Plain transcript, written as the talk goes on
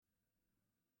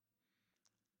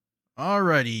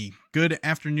Alrighty, good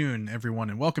afternoon, everyone,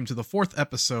 and welcome to the fourth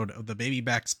episode of the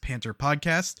Babybacks Banter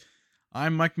podcast.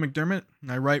 I'm Mike McDermott, and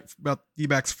I write about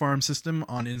D-backs farm system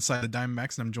on Inside the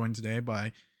Diamondbacks, and I'm joined today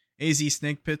by AZ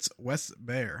Snake Pit's Wes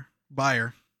Baier.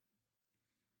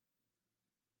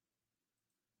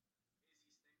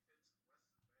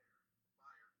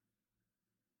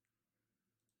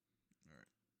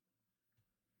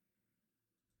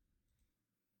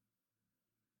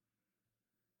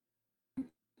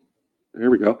 Here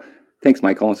we go. Thanks,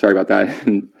 Michael. Sorry about that.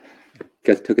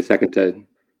 Guess it took a second to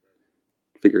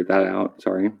figure that out.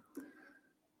 Sorry.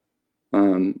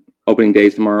 Opening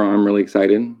days tomorrow. I'm really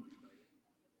excited.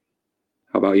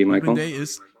 How about you, Michael? Opening day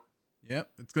is,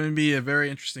 it's going to be a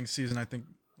very interesting season. I think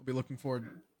I'll be looking forward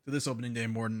to this opening day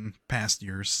more than past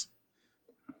years,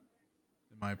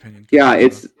 in my opinion. Yeah,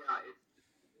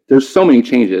 there's so many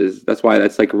changes. That's why I'm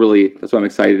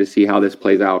excited to see how this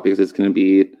plays out, because it's going to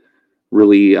be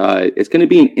really it's going to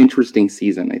be an interesting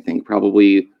season. I think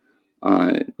probably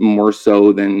more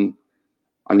so than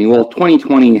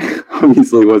 2020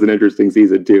 obviously was an interesting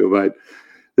season too, but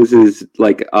this is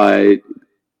it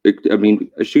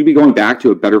should be going back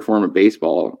to a better form of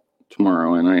baseball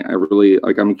tomorrow, and I really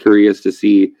I'm curious to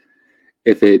see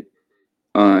if it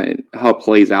how it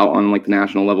plays out on the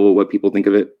national level, what people think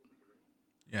of it.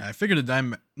 Yeah, I figured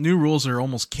new rules are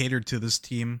almost catered to this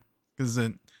team because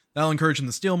that'll encourage them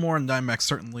to steal more, and Diamondbacks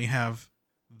certainly have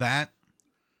that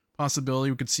possibility.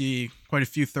 We could see quite a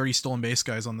few 30 stolen base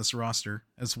guys on this roster,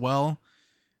 as well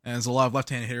as a lot of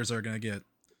left-handed hitters are going to get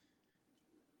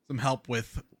some help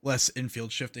with less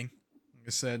infield shifting. Like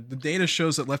I said, the data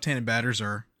shows that left-handed batters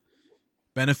are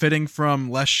benefiting from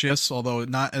less shifts, although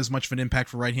not as much of an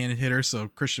impact for right-handed hitters, so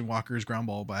Christian Walker's ground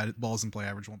balls in play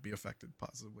average won't be affected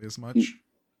positively as much.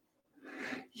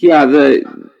 Yeah,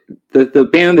 the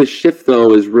ban of the shift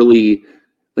though is really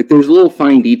there's little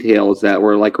fine details that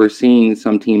we're seeing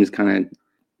some teams kind of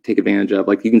take advantage of.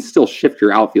 You can still shift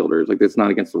your outfielders, that's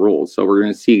not against the rules. So we're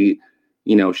going to see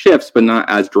shifts, but not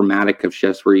as dramatic of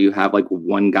shifts where you have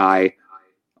one guy,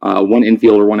 one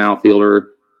infielder, one outfielder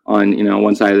on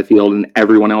one side of the field and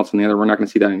everyone else on the other. We're not going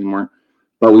to see that anymore,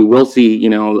 but we will see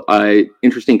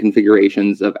interesting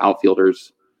configurations of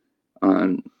outfielders.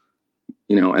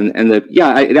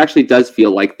 It actually does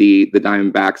feel like the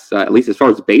Diamondbacks, at least as far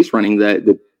as base running,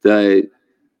 the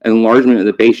enlargement of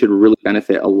the base should really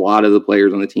benefit a lot of the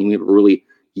players on the team. We have a really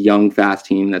young, fast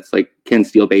team that's can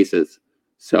steal bases.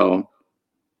 So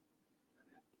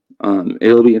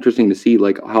it'll be interesting to see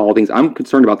how all things. I'm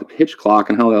concerned about the pitch clock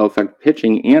and how that'll affect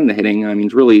pitching and the hitting.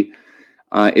 It's really,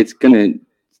 it's gonna.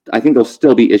 I think there'll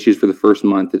still be issues for the first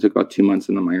month. It took about 2 months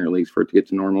in the minor leagues for it to get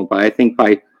to normal, but I think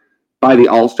by the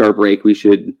All-Star break, we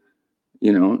should,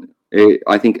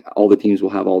 I think all the teams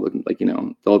will have all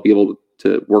the, they'll be able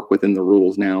to work within the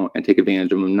rules now and take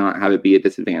advantage of them and not have it be a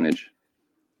disadvantage.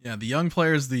 Yeah, the young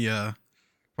players, the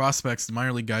prospects, the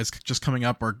minor league guys just coming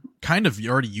up are kind of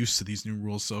already used to these new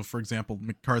rules. So, for example,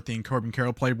 McCarthy and Corbin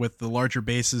Carroll played with the larger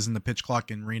bases and the pitch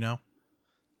clock in Reno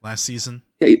last season.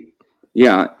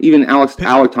 Yeah, even Alec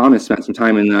Thomas spent some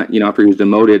time in that, after he was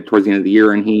demoted towards the end of the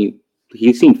year, and he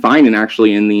seemed fine in the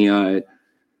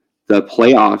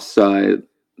playoffs, the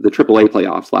AAA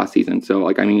playoffs last season. So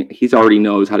he's already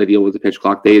knows how to deal with the pitch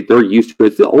clock. They're used to it.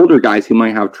 It's the older guys who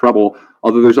might have trouble.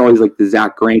 Although there's always the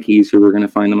Zach Greinke's who are going to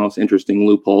find the most interesting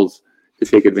loopholes to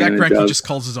take advantage of. Zach Greinke just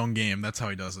calls his own game. That's how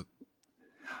he does it.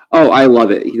 Oh, I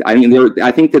love it.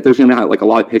 I think that there's going to be a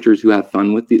lot of pitchers who have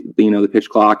fun with the pitch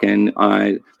clock, and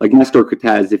Nestor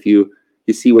Cortez. If you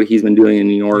see what he's been doing in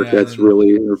New York,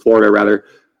 or Florida rather.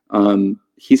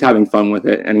 He's having fun with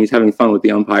it, and he's having fun with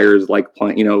the umpires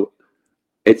playing.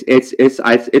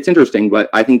 It's interesting, but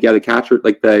I think the catcher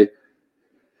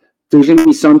there's going to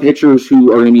be some pitchers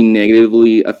who are going to be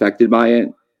negatively affected by it,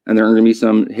 and there are going to be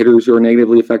some hitters who are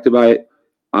negatively affected by it.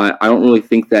 I don't really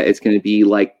think that it's going to be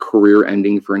career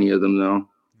ending for any of them, though.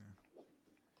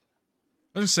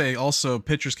 I was going to say also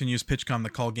pitchers can use PitchCom to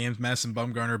call games. Madison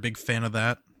Bumgarner, a big fan of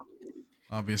that,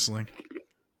 obviously.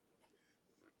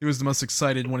 He was the most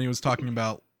excited when he was talking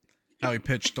about how he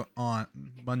pitched on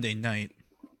Monday night.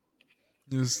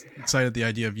 He was excited at the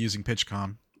idea of using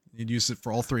PitchCom. He'd use it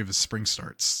for all three of his spring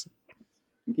starts.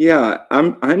 Yeah,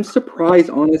 I'm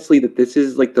surprised, honestly, that this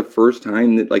is the first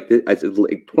time that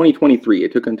 2023.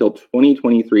 It took until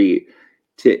 2023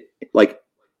 to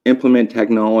implement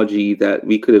technology that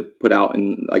we could have put out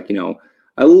in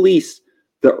at least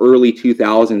the early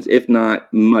 2000s, if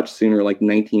not much sooner,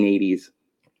 1980s.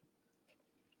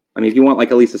 If you want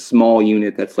at least a small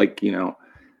unit that's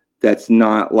that's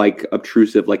not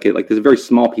obtrusive, there's a very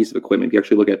small piece of equipment. If you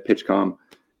actually look at PitchCom,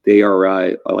 they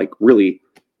are really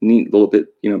neat little bit,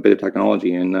 bit of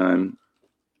technology. And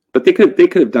but they could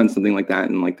have done something like that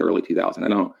in like the early 2000s. I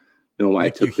don't know why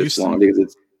it took this long, because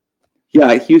it's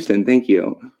Houston. Thank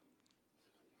you.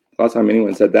 Last time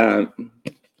anyone said that.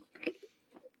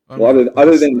 Well,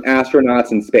 other than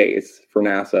astronauts in space for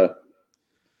NASA.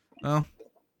 Well,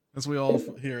 as we all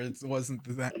hear, Houston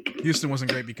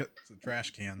wasn't great because of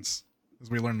trash cans, as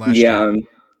we learned last year.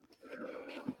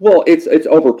 Well, it's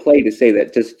overplayed to say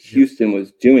that just Houston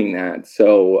was doing that.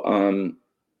 So,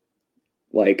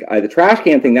 the trash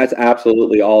can thing, that's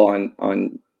absolutely all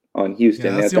on Houston.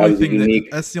 Yeah, that's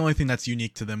the only thing that's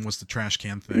unique to them was the trash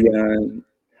can thing. Yeah,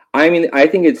 I mean, I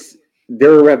think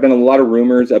there have been a lot of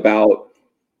rumors about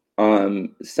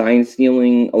sign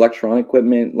stealing electronic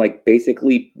equipment, like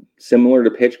basically similar to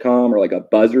PitchCom or like a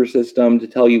buzzer system to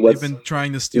tell you what's. They've been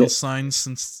trying to steal signs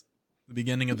since the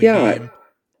beginning of the game.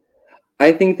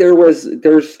 I think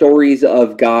there's stories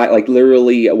of like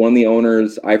literally one of the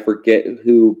owners, I forget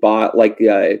who, bought like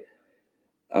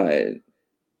what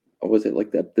was it,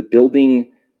 like the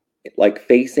building like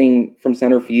facing from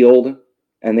center field,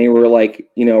 and they were like,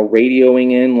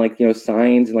 radioing in like,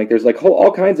 signs, and like there's like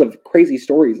all kinds of crazy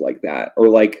stories like that. Or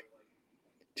like,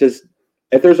 just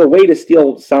if there's a way to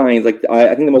steal signs, like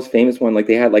I think the most famous one, like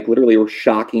they had like literally were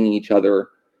shocking each other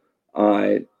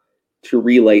to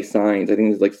relay signs. I think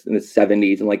it was like in the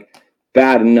 70s, and like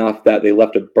bad enough that they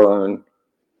left a burn.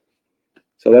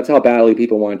 So that's how badly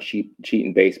people want to cheat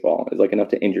in baseball, is like enough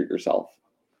to injure yourself.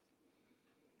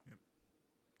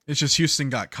 It's just Houston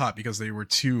got caught because they were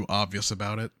too obvious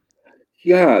about it.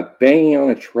 Yeah, banging on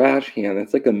a trash can.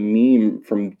 That's like a meme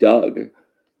from Doug,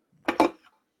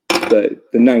 the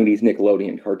 90s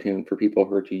Nickelodeon cartoon, for people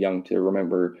who are too young to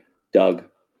remember Doug,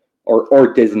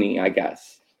 or Disney, I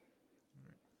guess.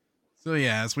 So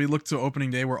yeah, as we look to opening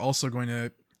day, we're also going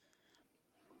to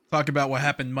talk about what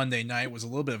happened Monday night. It was a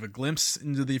little bit of a glimpse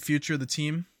into the future of the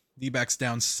team. D-backs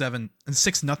down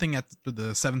 6-0 at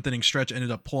the seventh inning stretch,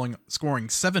 ended up scoring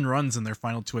 7 runs in their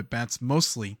final 2 at-bats,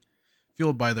 mostly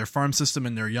fueled by their farm system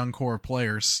and their young core of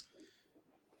players.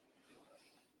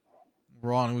 It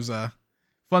was a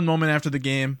fun moment after the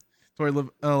game. Tori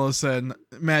Lavello said,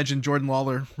 "Imagine Jordan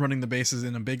Lawler running the bases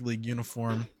in a big league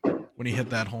uniform when he hit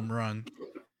that home run."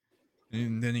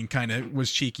 And then he kind of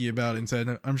was cheeky about it and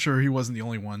said, "I'm sure he wasn't the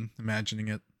only one imagining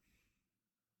it."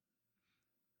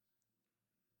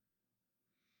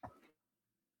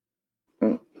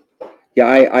 Yeah,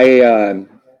 I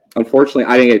unfortunately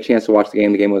I didn't get a chance to watch the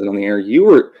game. The game wasn't on the air.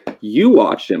 You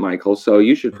watched it, Michael, so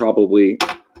you should probably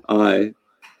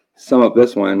sum up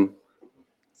this one.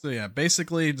 So yeah,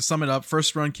 basically to sum it up,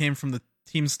 first run came from the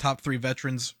team's top 3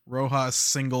 veterans. Rojas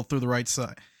single through the right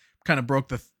side, kind of broke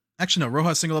the. Actually, no,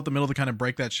 Rojas singled up the middle to kind of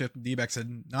break that shift. D-backs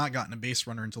had not gotten a base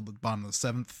runner until the bottom of the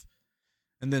 7th.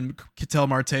 And then Ketel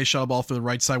Marte shot a ball through the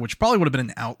right side, which probably would have been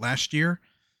an out last year.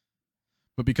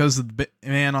 But because of the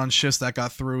man on shifts, that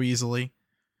got through easily.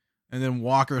 And then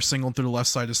Walker singled through the left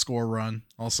side to score a run.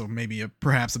 Also, maybe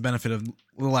perhaps a benefit of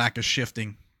the lack of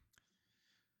shifting.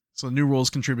 So the new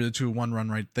rules contributed to a 1 run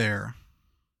right there.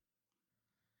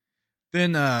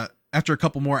 Then, after a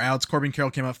couple more outs, Corbin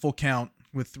Carroll came out full count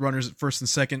with runners at first and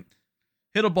second.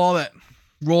 Hit a ball that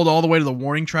rolled all the way to the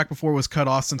warning track before it was cut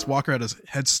off. Since Walker had a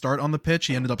head start on the pitch,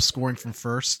 he ended up scoring from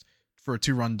first for a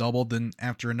 2-run double. Then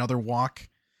after another walk,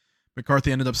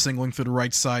 McCarthy ended up singling through the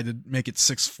right side to make it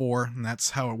 6-4, and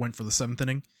that's how it went for the 7th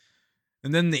inning.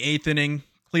 And then in the 8th inning,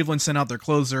 Cleveland sent out their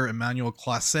closer, Emmanuel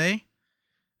Clase,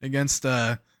 against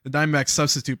the Diamondbacks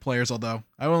substitute players, although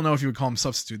I don't know if you would call them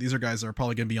substitute. These are guys that are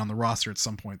probably going to be on the roster at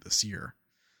some point this year.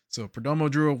 So Perdomo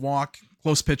drew a walk,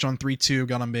 close pitch on 3-2,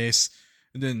 got on base.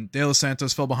 And then De Los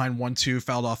Santos fell behind 1-2,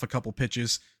 fouled off a couple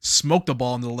pitches, smoked a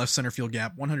ball into the left center field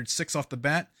gap, 106 off the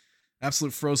bat,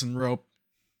 absolute frozen rope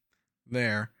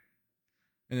there.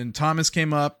 And then Thomas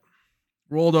came up,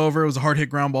 rolled over. It was a hard hit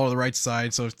ground ball to the right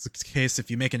side. So it's the case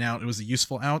if you make an out, it was a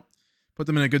useful out. Put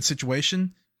them in a good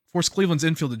situation. Forced Cleveland's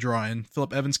infield to draw in.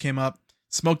 Phillip Evans came up,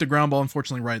 smoked a ground ball,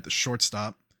 unfortunately, right at the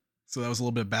shortstop. So that was a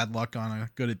little bit of bad luck on a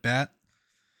good at bat.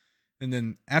 And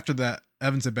then after that,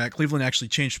 Evans at bat, Cleveland actually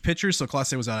changed pitchers. So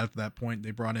Clase was out after that point.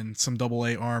 They brought in some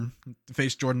AA arm to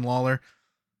face Jordan Lawler.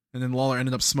 And then Lawler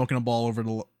ended up smoking a ball over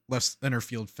the left center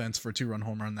field fence for a 2-run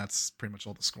home run. That's pretty much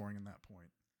all the scoring in that point.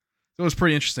 So it was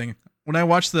pretty interesting. When I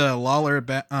watched the Lawler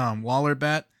bat,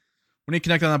 when he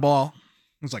connected on that ball, I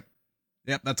was like,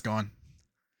 "Yep, that's gone."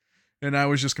 And I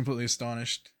was just completely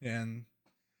astonished. And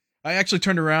I actually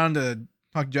turned around to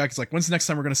talk to Jack. It's like, "When's the next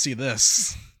time we're going to see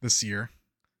this year?"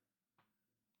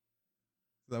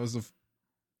 That was a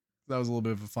little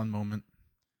bit of a fun moment.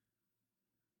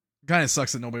 It kind of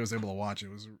sucks that nobody was able to watch it.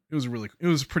 It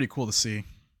was pretty cool to see.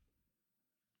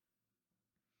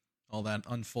 all that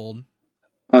unfold.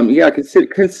 Yeah,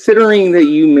 considering that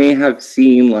you may have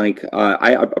seen like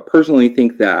I personally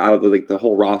think that out of like the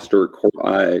whole roster,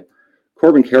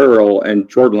 Corbin Carroll and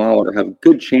Jordan Lawler have a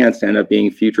good chance to end up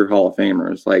being future Hall of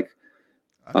Famers. Like,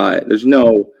 there's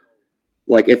no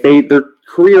like if their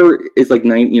career is like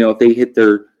if they hit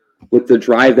with the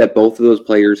drive that both of those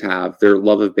players have, their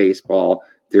love of baseball,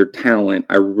 their talent.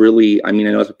 I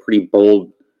know it's a pretty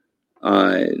bold,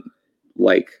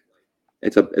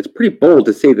 it's pretty bold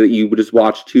to say that you would just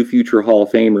watch two future Hall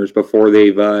of Famers before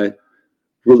they've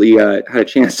really had a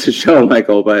chance to show,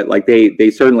 Michael. But like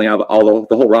they certainly have the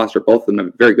whole roster, both of them have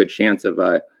a very good chance of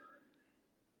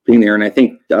being there. And I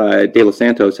think De Los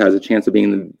Santos has a chance of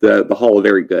being the Hall of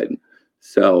Very Good.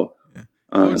 So yeah.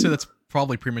 I would say that's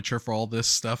probably premature for all this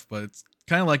stuff, but it's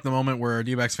kind of like the moment where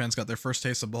D-backs fans got their first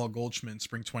taste of Paul Goldschmidt in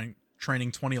spring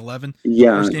training 2011.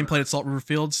 Yeah. First game played at Salt River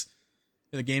Fields,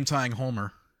 in a game-tying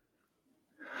homer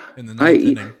in the ninth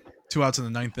inning. 2 outs in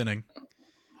the ninth inning.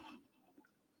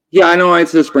 Yeah, I know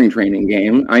it's a spring training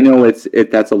game. I know but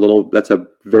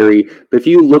if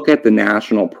you look at the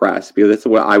national press, because that's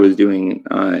what I was doing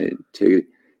to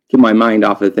get my mind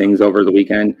off of things over the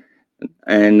weekend.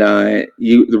 And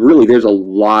there's a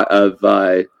lot of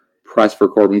press for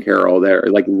Corbin Carroll there,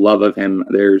 like love of him.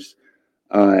 There's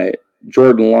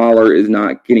Jordan Lawler is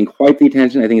not getting quite the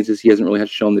attention. I think it's just he hasn't really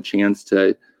shown the chance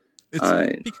to,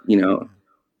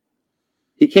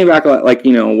 he came back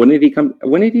when did he come?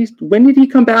 When did he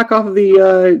come back off of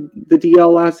the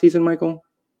DL last season, Michael?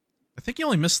 I think he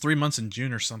only missed 3 months in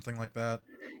June or something like that.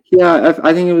 Yeah,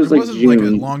 I think it was like June. Like a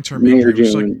long-term injury. It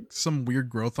was like some weird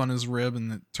growth on his rib,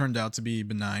 and it turned out to be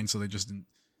benign, so they just didn't.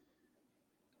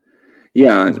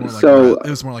 Yeah, it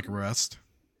was more like a rest.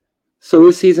 So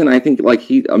this season, I think like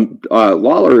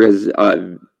Lawler is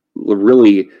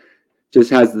really just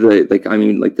has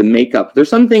the makeup. There's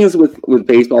some things with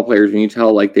baseball players when you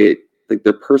tell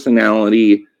their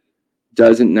personality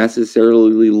doesn't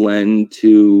necessarily lend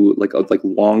to like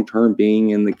long-term being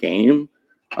in the game.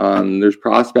 There's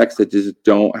prospects that just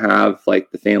don't have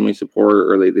like the family support,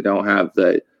 or they don't have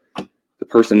the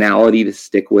personality to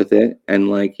stick with it and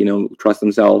trust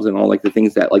themselves and all like the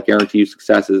things that like guarantee you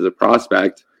success as a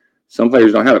prospect. Some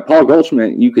players don't have it. Paul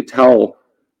Goldschmidt, you could tell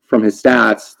from his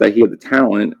stats that he had the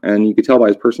talent, and you could tell by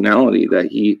his personality that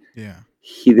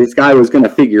this guy was going to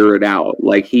figure it out.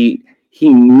 Like he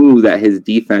knew that his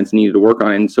defense needed to work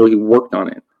on it, and so he worked on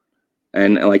it.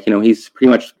 And he's pretty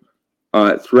much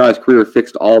throughout his career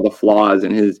fixed all the flaws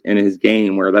in his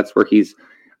game, where that's where he's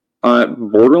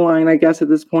borderline, I guess, at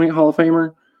this point, Hall of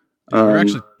Famer.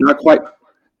 Actually not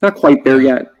quite there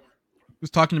yet. I was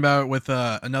talking about it with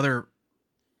another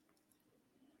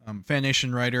Fan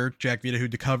Nation writer, Jack Vita, who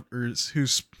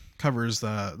covers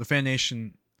the Fan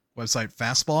Nation website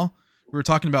Fastball. We were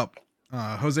talking about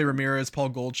Jose Ramirez, Paul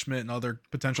Goldschmidt, and other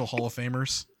potential Hall of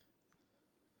Famers.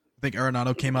 I think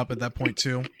Arenado came up at that point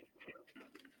too.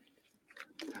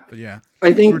 But yeah,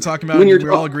 I think we were talking about we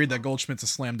all agreed that Goldschmidt's a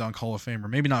slam dunk Hall of Famer.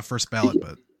 Maybe not first ballot,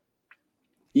 but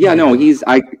yeah, no, he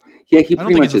pretty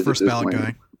much is a first ballot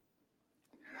guy.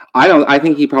 I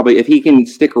think he probably, if he can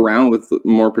stick around with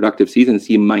more productive seasons,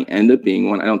 he might end up being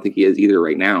one. I don't think he is either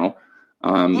right now.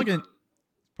 Probably going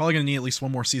to need at least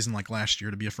one more season like last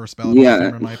year to be a first ballot.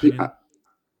 Yeah, in my opinion.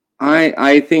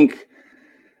 I think,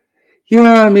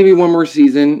 maybe one more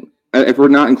season. If we're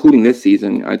not including this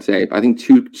season, I'd say I think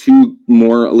two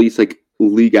more at least like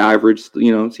league average,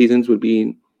 seasons would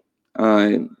be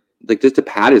just to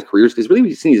pad his careers, because really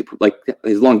we've seen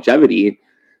his longevity,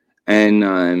 and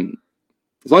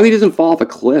as long as he doesn't fall off a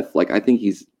cliff, I think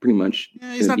he's pretty much.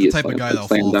 Yeah, he's not the type of guy that'll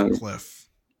fall off a cliff.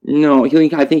 No, I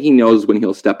think he knows when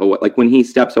he'll step away. Like when he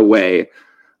steps away,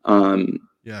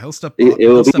 he'll step.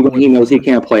 It'll be when he knows he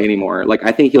can't play anymore. Like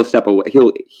I think he'll step away.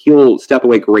 He'll step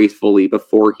away gracefully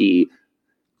before he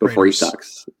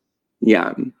sucks.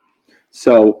 Yeah.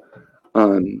 So,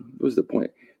 what was the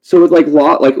point? So with we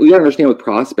gotta understand with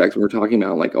prospects when we're talking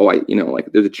about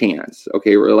there's a chance.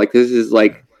 Okay, we're this is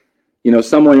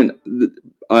someone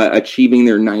achieving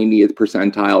their 90th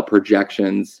percentile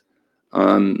projections.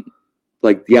 There's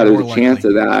a chance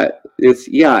of that. It's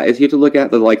you have to look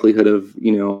at the likelihood of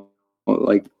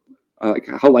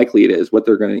how likely it is, what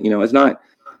they're gonna it's not,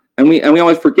 and we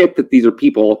always forget that these are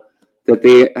people, that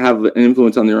they have an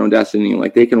influence on their own destiny.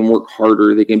 Like they can work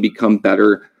harder, they can become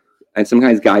better, and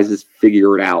sometimes guys just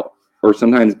figure it out. Or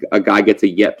sometimes a guy gets a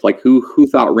yip. Like who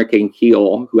thought Rick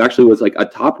Ankiel, who actually was a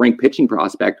top ranked pitching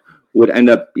prospect, would end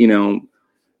up,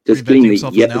 just getting the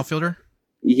yip. An outfielder?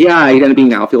 Yeah, he ended up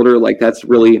being an outfielder. That's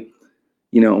really,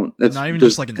 that's not even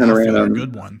just an outfielder, a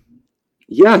good one.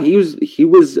 Yeah, he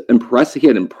was impressive. He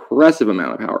had an impressive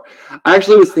amount of power. I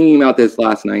actually was thinking about this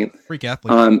last night. Freak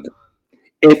athlete.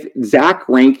 If Zach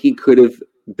Greinke could have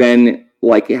been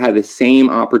like had the same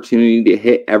opportunity to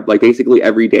hit like basically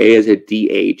every day as a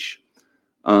DH,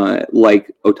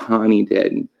 like Ohtani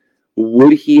did,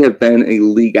 would he have been a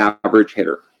league average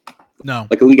hitter? No,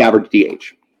 like a league average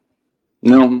DH.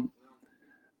 No,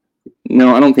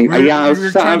 I don't think. I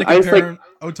was like,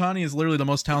 Ohtani is literally the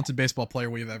most talented baseball player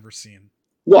we've ever seen.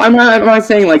 Well, I'm not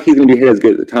saying like he's going to be hit as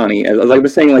good as Ohtani. I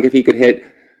was saying like if he could hit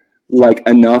like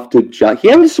enough to he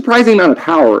had a surprising amount of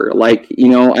power. Like,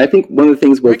 I think one of the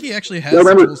things with Greinke actually has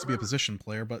the tools to be a position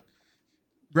player, but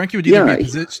Greinke would either be a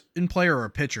position player or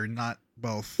a pitcher, not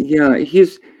both. Yeah, I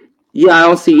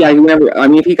don't see. Yeah, he never. I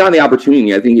mean, if he got the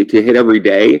opportunity, I think to hit every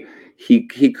day, he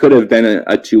could have been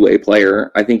a two-way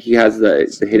player. I think he has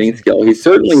the hitting skill. He's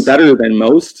certainly better than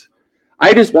most.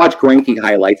 I just watched Greinke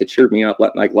highlights. It cheered me up,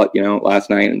 last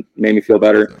night and made me feel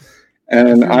better.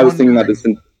 And I was thinking about this.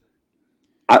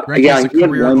 Greinke's a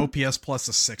career OPS plus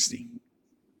a 60.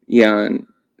 Yeah.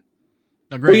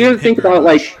 But you have to think about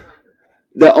like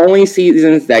the only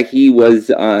seasons that he was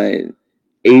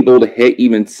able to hit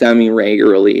even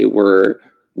semi-regularly were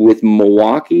with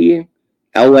Milwaukee,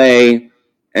 LA,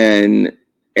 and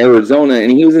Arizona,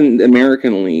 and he was in the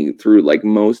American League through like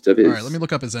most of his. All right, let me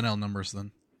look up his NL numbers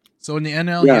then. So in the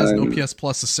NL, he has an OPS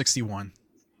plus a 61.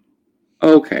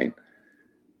 Okay.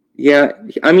 Yeah,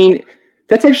 I mean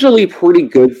that's actually pretty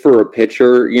good for a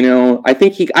pitcher. I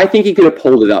think he could have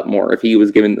pulled it up more if he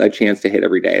was given a chance to hit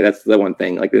every day. That's the one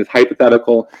thing. Like it's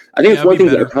hypothetical. I think it's one thing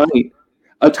that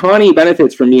Ohtani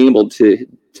benefits from being able to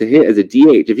hit as a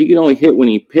DH. If you can only hit when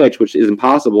he pitch, which is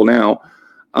impossible now,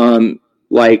 he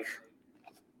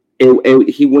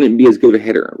wouldn't be as good of a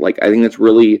hitter. Like I think that's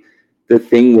really the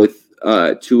thing with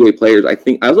two-way players. I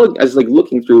think I was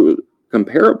looking through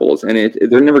comparables, and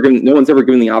no one's ever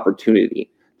given the opportunity.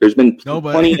 There's been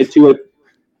plenty of two-way.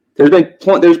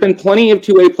 There's been plenty of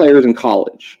two-way players in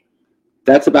college.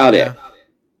 That's about it.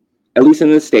 At least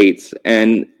in the States.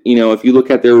 And, if you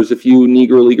look at, there was a few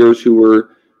Negro leaguers who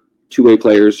were two-way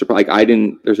players. Like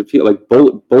there's a few, like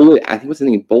Bullet, I think what's his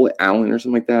name, Bullet Allen or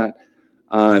something like that.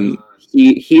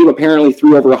 He apparently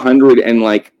threw over 100 and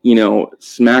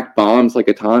smacked bombs like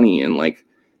Ohtani. And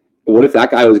what if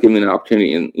that guy was given an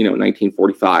opportunity in,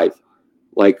 1945?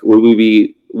 Like, would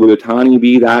Ohtani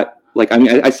be that? Like, I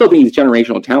mean, I still think he's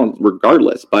generational talent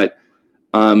regardless, but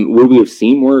would we have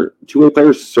seen more two-way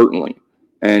players? Certainly.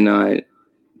 And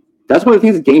that's one of the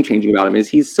things that's game-changing about him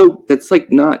is that's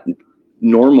not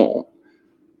normal.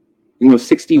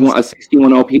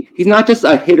 61 OP. He's not just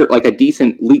a hitter, like a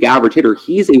decent league average hitter.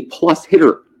 He's a plus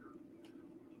hitter.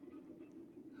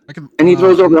 And he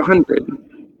throws over 100.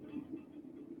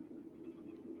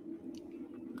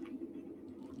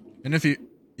 And if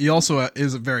he also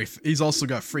he's also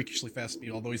got freakishly fast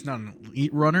speed, although he's not an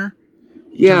elite runner.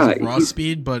 Yeah, raw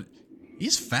speed, but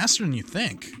he's faster than you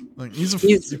think. Like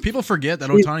people forget that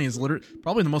Ohtani is literally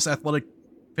probably the most athletic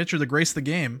pitcher to grace the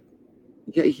game.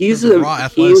 Yeah, the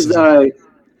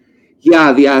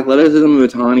athleticism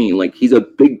of Ohtani. Like he's a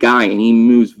big guy and he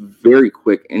moves very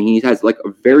quick, and he has like a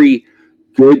very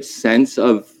good sense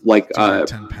of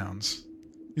 10 pounds.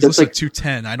 He's like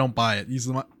 210. I don't buy it.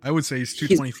 I would say he's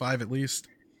 225 at least.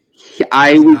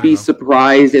 I would be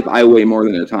surprised if I weigh more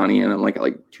than Ohtani, and I'm like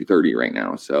 230 right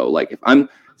now. So if I'm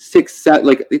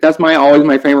 6'7", that's always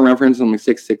my frame of reference. I'm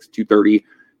 6'6", 230.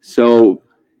 So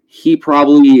he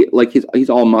probably he's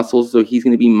all muscles, so he's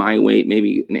going to be my weight,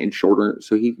 maybe an inch shorter.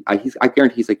 So I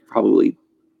guarantee he's probably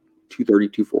 230,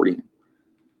 240.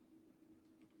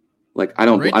 I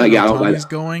don't buy that.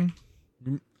 Going.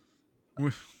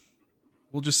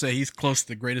 We'll just say he's close to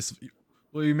the greatest.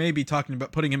 Well, you may be talking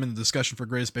about putting him in the discussion for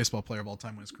greatest baseball player of all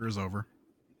time when his career's over.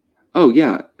 Oh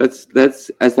yeah, that's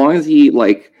as long as he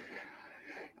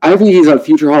I think he's a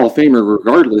future Hall of Famer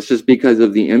regardless, just because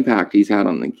of the impact he's had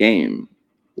on the game.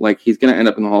 He's going to end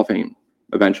up in the Hall of Fame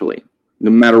eventually,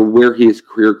 no matter where his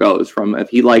career goes. From if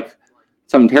he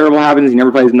something terrible happens, he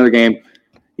never plays another game.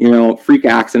 Freak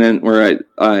accident where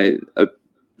a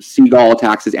seagull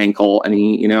attacks his ankle, and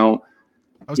he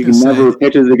never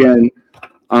pitches again.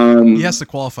 He has to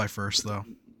qualify first, though.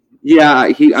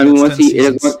 Yeah, once he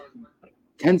is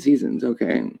 10 seasons.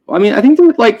 Okay, well, I mean, I think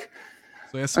they're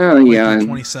so he has to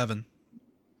 27.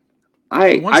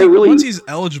 Once he's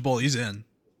eligible, he's in.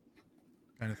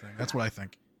 Kind of thing. That's what I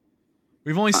think.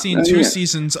 We've only seen two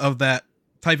seasons of that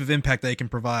type of impact that he can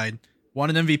provide.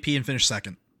 Won an MVP and finished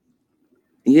second.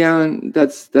 Yeah,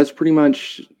 that's pretty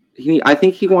much. I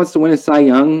think he wants to win a Cy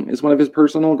Young is one of his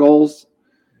personal goals.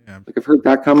 Yeah. I've heard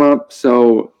that come up.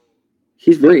 So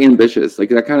he's very ambitious. Like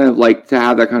that kind of like to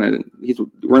have that kind of.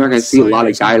 We're not going to see a lot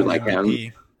of guys like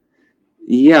him.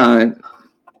 Yeah,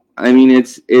 I mean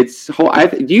it's.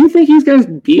 Do you think he's going to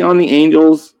be on the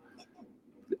Angels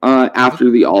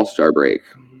after the All-Star break?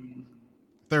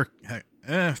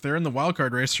 If they're in the wild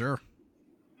card race, sure.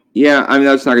 Yeah, I mean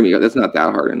that's not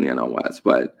that hard in the NL West,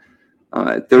 but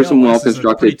there's some well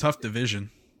constructed. Pretty tough division.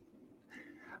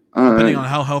 Depending on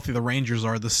how healthy the Rangers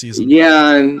are this season.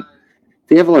 Yeah, and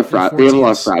they have a lot of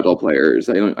fragile players.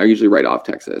 I usually write off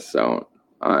Texas, so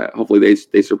hopefully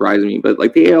they surprise me. But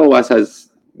like the AL West has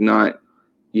not,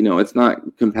 it's not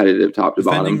competitive top to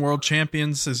bottom. Defending world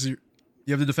champions, you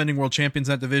have the defending world champions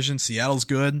in that division. Seattle's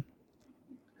good.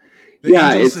 The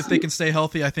Angels, if they can stay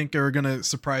healthy, I think are going to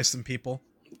surprise some people.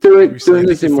 They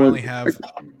finally have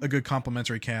a good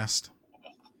complementary cast.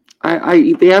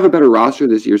 They have a better roster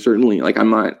this year, certainly. Like I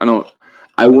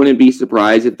wouldn't be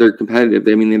surprised if they're competitive.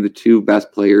 I mean, they have the two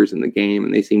best players in the game,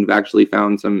 and they seem to have actually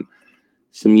found some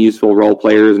useful role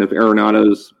players. And if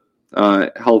Arenado's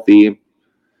healthy,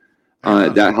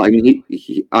 not Arenado.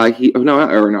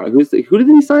 Who did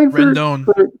he sign for? Rendon.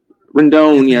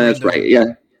 Rendon, yeah, that's right. Yeah,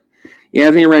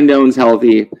 Anthony Rendon's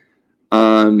healthy.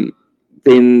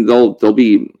 Then they'll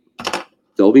be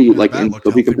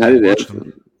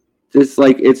competitive. Just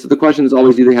like the question is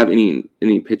always, do they have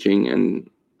any pitching and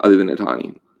other than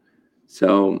Ohtani?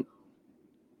 So I'm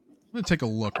gonna take a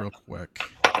look real quick.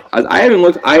 I haven't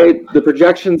looked. The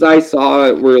projections I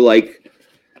saw were like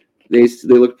they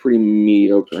look pretty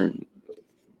mediocre.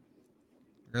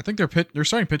 I think their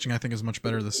starting pitching I think is much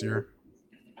better this year.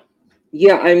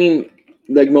 Yeah, I mean,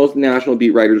 like most national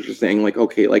beat writers are saying, like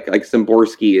okay, like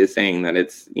Szymborski is saying that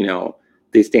it's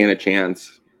they stand a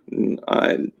chance.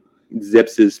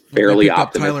 Zips is fairly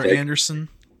optimistic. Tyler Anderson.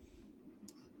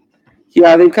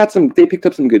 Yeah, they picked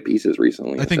up some good pieces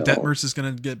recently. I think Detmers is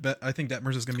going to get better. I think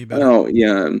Detmers is going to be better. Oh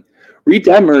yeah, Reed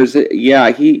Detmers.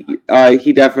 Yeah, he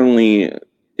definitely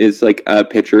is like a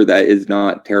pitcher that is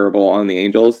not terrible on the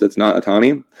Angels. That's not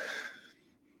Ohtani.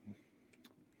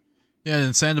 Yeah,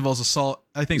 and Sandoval's a solid.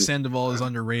 I think Sandoval is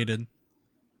underrated.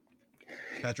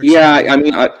 I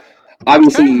mean,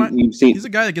 obviously you've seen he's a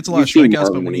guy that gets a lot of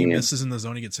strikeouts, but when he misses in the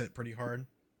zone, he gets hit pretty hard.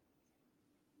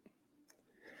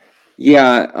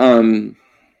 Yeah,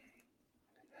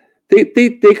 they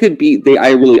could be.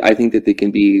 I think that they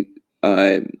can be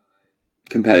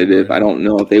competitive. I don't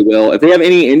know if they will. If they have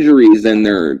any injuries, then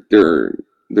they're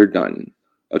done.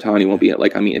 Ohtani won't be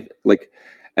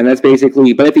and that's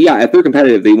basically. But if they're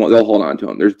competitive, they'll hold on to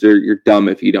him. You're dumb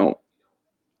if you don't.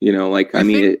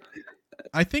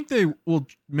 I think they will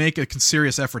make a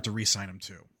serious effort to re-sign him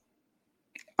too.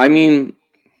 I mean,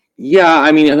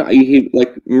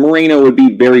 Moreno would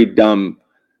be very dumb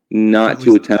not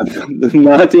to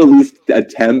at least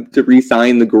attempt to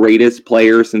re-sign the greatest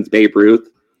player since Babe Ruth.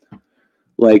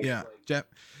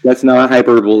 That's not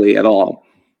hyperbole at all.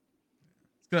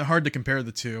 It's hard to compare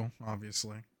the two,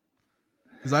 obviously,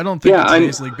 because I don't think in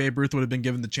today's league Babe Ruth would have been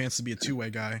given the chance to be a two-way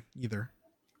guy either.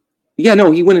 Yeah,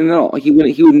 no, he wouldn't at all. He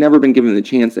would never been given the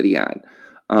chance that he had.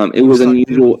 It was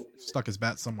unusual. Stuck his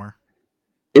bat somewhere.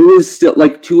 It was still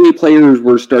like two-way players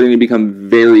were starting to become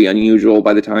very unusual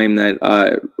by the time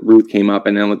that Ruth came up,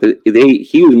 and then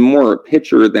he was more a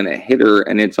pitcher than a hitter,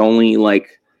 and it's only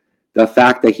like the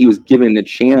fact that he was given a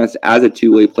chance as a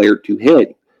two-way player to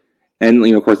hit, and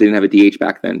of course they didn't have a DH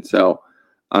back then, so.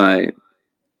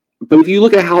 But if you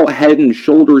look at how head and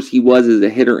shoulders he was as a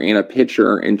hitter and a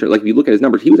pitcher, and if you look at his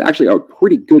numbers, he was actually a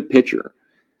pretty good pitcher.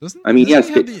 Doesn't he have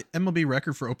the MLB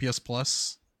record for OPS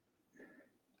plus?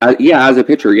 As a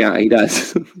pitcher, he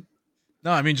does.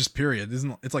 No, I mean just period. It's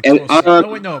like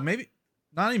maybe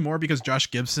not anymore because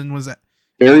Josh Gibson was at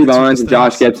Barry Bonds and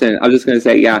Josh Gibson. I was just going to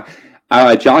say,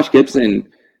 Josh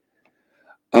Gibson.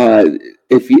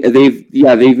 They've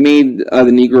made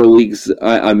the Negro Leagues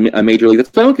a major league. That's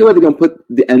why I don't get why they're going to put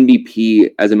the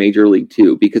MVP as a major league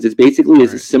too, because it's basically a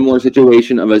similar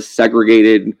situation of a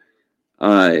segregated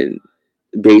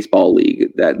baseball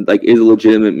league that is a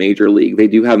legitimate major league. They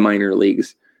do have minor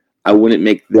leagues. I wouldn't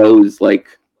make those a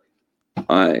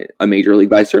major league,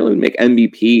 but I certainly would make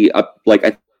MVP up.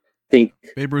 I think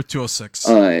Babe Ruth 206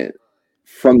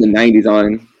 from the 90s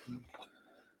on.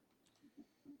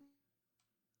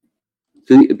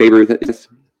 So Babe Ruth is.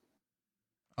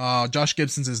 Josh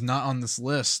Gibson's is not on this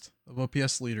list of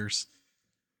OPS leaders.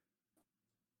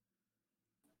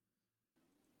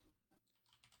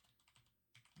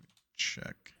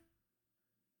 Check.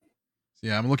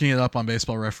 So I'm looking it up on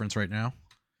Baseball Reference right now.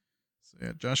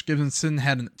 So Josh Gibson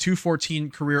had a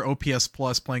 214 career OPS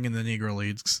plus playing in the Negro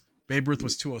Leagues. Babe Ruth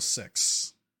was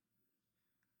 206.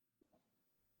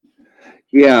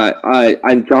 Yeah,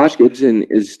 and Josh Gibson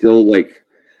is still like,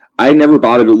 I never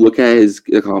bothered to look at his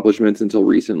accomplishments until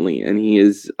recently, and he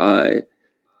is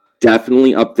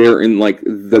definitely up there in like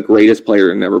the greatest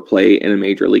player to never play in a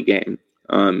major league game.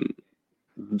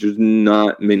 There's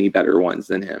not many better ones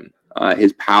than him.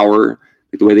 His power,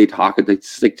 like the way they talk,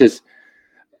 it's like just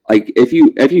like if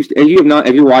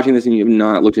you're watching this and you have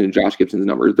not looked into Josh Gibson's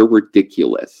numbers, they're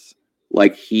ridiculous.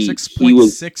 Like he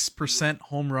 6.6%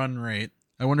 home run rate.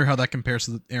 I wonder how that compares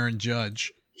to Aaron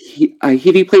Judge. If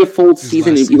he played a full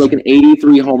season, it'd be like an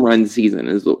 83 home run season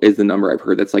is the number I've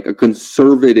heard. That's like a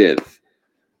conservative.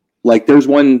 Like there's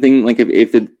one thing, like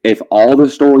if all the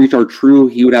stories are true,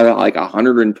 he would have like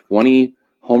 120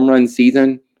 home run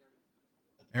season.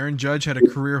 Aaron Judge had a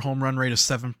career home run rate of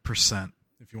 7%,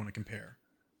 if you want to compare.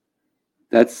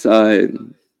 That's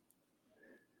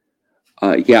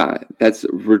yeah, that's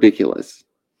ridiculous.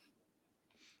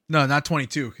 No, not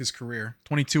 22. His career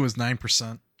 22 is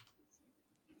 9%.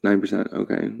 9%.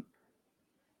 Okay.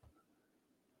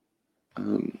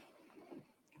 All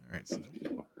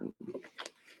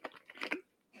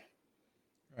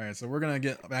right. So we're gonna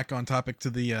get back on topic to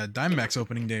the Diamondbacks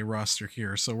opening day roster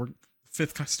here. So we're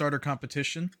fifth starter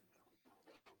competition.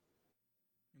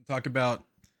 We'll talk about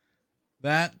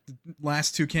that. The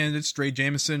last two candidates, Drey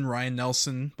Jameson, Ryne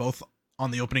Nelson, both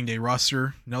on the opening day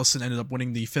roster. Nelson ended up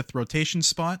winning the fifth rotation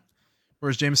spot,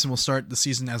 whereas Jameson will start the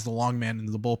season as the long man in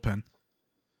the bullpen.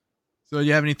 So do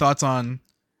you have any thoughts on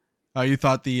how you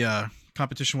thought the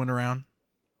competition went around,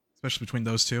 especially between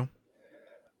those two?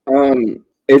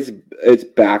 It's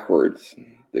backwards.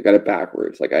 They got it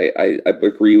backwards. Like I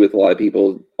agree with a lot of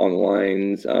people on the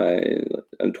lines,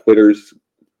 on Twitter's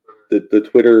the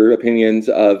Twitter opinions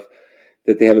of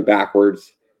that they have it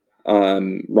backwards.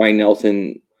 Ryne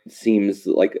Nelson seems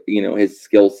like, you know, his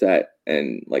skill set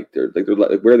and like they're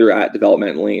where they're at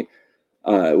developmentally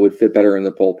would fit better in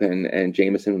the bullpen, and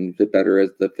Jameson would fit better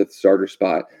as the fifth starter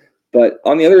spot. But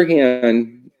on the other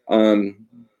hand, I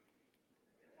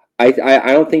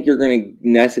don't think you're going to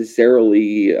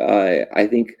necessarily. I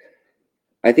think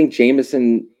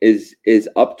Jameson is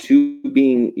up to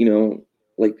being, you know,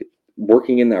 like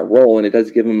working in that role, and it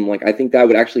does give him, like, I think that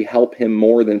would actually help him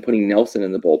more than putting Nelson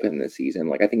in the bullpen this season.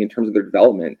 Like, I think in terms of their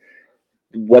development,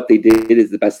 what they did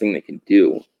is the best thing they can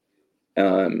do.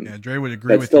 Yeah, Drey would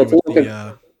agree with you with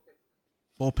the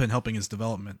bullpen helping his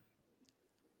development.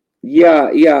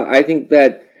 Yeah, I think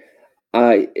that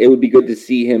it would be good to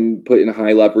see him put in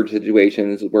high leverage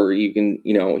situations where you can,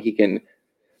 you know, he can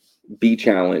be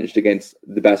challenged against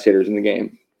the best hitters in the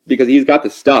game, because he's got the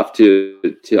stuff to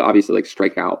obviously like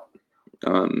strike out.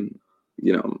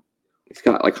 You know, he's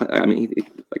got like, I mean,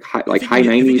 high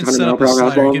 90s, 100 mile per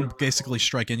hour fastball. He can basically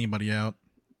strike anybody out.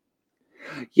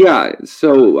 Yeah,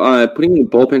 so putting in the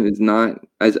bullpen is not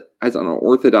as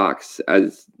unorthodox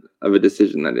as of a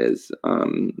decision that is.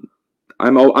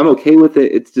 I'm okay with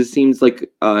it. It just seems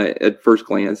like at first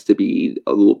glance to be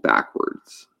a little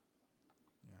backwards.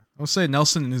 I would say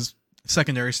Nelson and his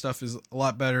secondary stuff is a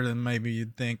lot better than maybe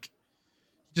you'd think.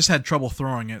 He just had trouble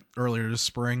throwing it earlier this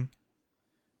spring.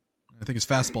 I think his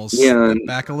fastball's stepped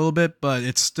back a little bit, but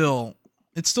it's still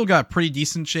got pretty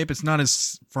decent shape. It's not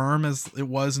as firm as it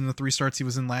was in the 3 starts he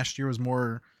was in last year. It was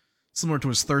more similar to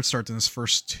his third start than his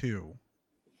first 2.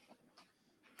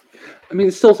 I mean,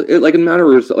 it's still like, it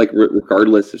matters, like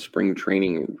regardless of spring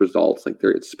training results. Like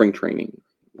it's spring training.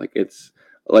 Like it's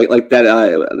like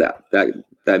that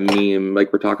meme.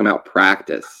 Like we're talking about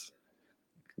practice.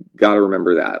 Got to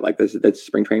remember that. Like that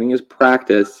spring training is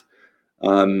practice.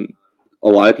 A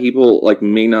lot of people like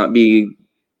may not be,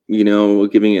 you know,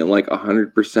 giving it like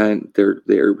 100%.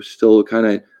 They're still kind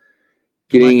of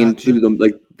getting into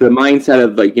the mindset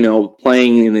of like, you know,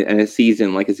 playing in a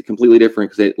season like it's completely different,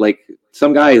 because it like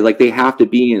some guys like they have to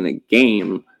be in a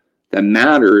game that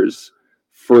matters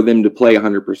for them to play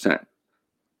 100%.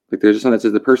 Like there's just something that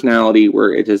says the personality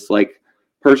where it just like,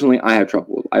 personally I have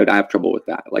trouble with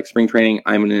that. Like spring training,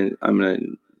 I'm gonna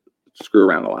screw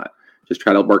around a lot, just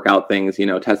try to work out things, you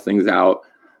know, test things out,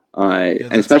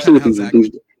 and especially with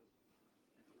these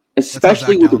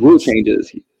especially with the rule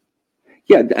changes.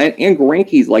 Yeah, and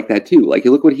Greinke's like that too. Like,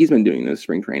 look what he's been doing this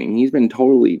spring training. He's been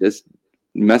totally just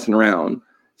messing around.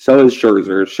 So is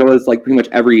Scherzer. So is like pretty much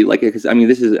every, like, because I mean,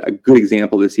 this is a good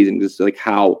example this season, just like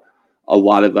how a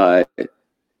lot of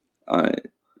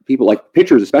people, like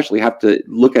pitchers especially, have to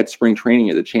look at spring training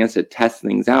as a chance to test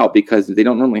things out, because they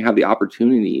don't normally have the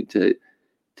opportunity to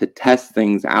test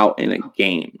things out in a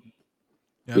game.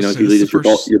 Yeah, you know, usually just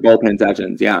your bullpen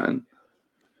sessions. Yeah,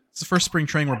 it's the first spring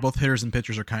training where both hitters and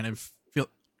pitchers are kind of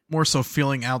more so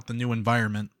feeling out the new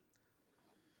environment.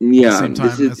 Yeah, at the same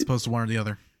time, as opposed to one or the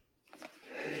other.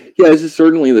 Yeah, this is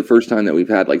certainly the first time that we've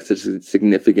had like such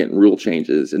significant rule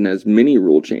changes and as many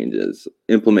rule changes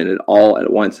implemented all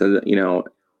at once. And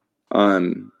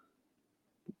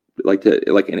like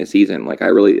in a season. Like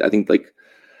I think like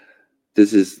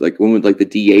this is like when with like the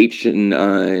DH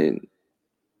and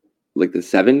like the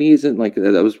 70s, and like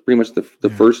that was pretty much the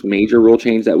first major rule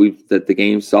change that the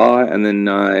game saw, and then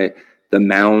the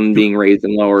mound being raised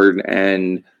and lowered,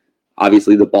 and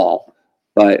obviously the ball.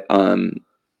 But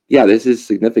yeah, this is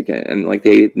significant, and like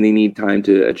they need time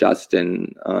to adjust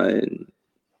and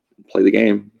play the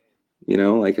game, you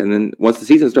know. Like, and then once the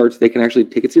season starts, they can actually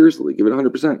take it seriously, give it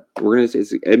 100%. We're gonna say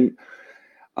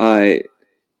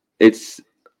it's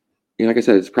you know, like I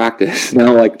said, it's practice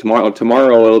now. Like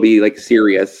tomorrow it'll be like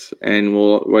serious, and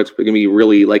it's gonna be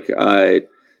really like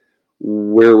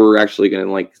where we're actually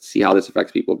gonna like see how this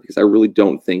affects people, because I really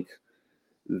don't think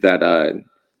that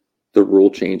the rule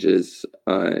changes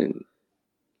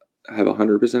have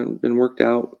 100% been worked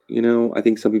out. You know, I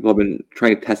think some people have been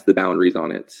trying to test the boundaries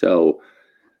on it. So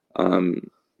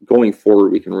going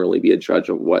forward, we can really be a judge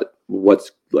of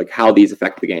what's like how these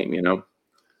affect the game. You know.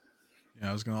 Yeah,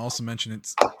 I was going to also mention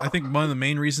I think one of the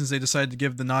main reasons they decided to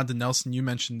give the nod to Nelson, you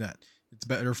mentioned that it's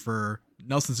better for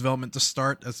Nelson's development to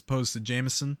start as opposed to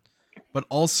Jameson, but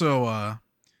also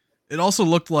it also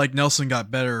looked like Nelson got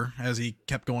better as he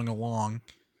kept going along.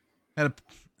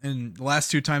 In the last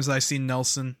 2 times that I've seen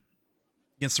Nelson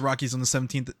against the Rockies on the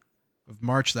 17th of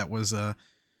March, that was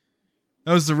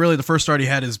really the first start he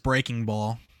had his breaking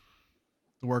ball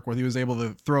to work with. He was able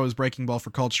to throw his breaking ball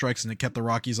for called strikes, and it kept the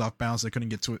Rockies off balance. They couldn't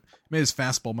get to it. It made his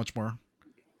fastball much more,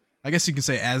 I guess you can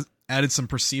say, added some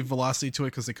perceived velocity to it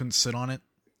because they couldn't sit on it.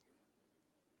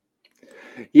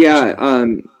 Yeah.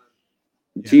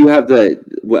 Do you have the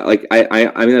like?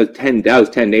 I mean, that was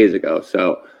 10 days ago.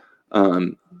 So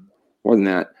more than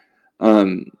that.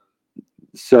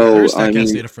 So there's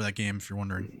StatCast data for that game, if you're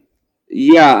wondering.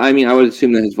 Yeah, I mean, I would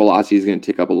assume that his velocity is going to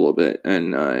tick up a little bit,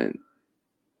 and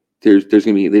there's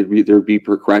going to there'd be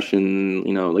progression,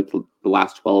 you know, like the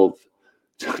last 12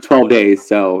 days.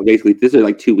 So basically, this is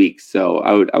like 2 weeks. So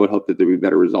I would hope that there'd be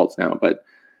better results now. But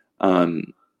I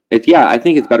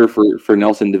think it's better for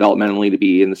Nelson developmentally to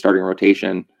be in the starting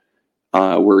rotation,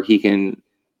 where he can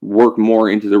work more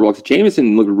into the role. Because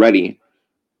Jameson looked ready,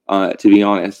 to be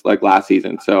honest, like last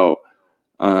season. So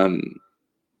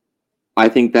I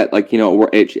think that, like, you know,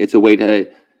 it's a way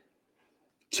to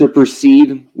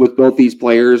proceed with both these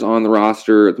players on the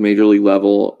roster at the major league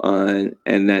level,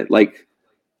 and that like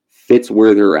fits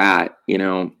where they're at, you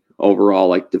know, overall,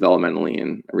 like developmentally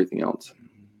and everything else.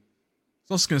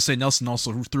 I was also going to say Nelson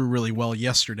also threw really well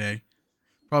yesterday,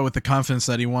 probably with the confidence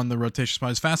that he won the rotation spot.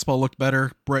 His fastball looked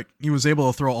better. He was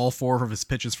able to throw all 4 of his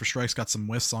pitches for strikes, got some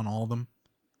whiffs on all of them.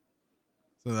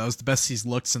 So that was the best he's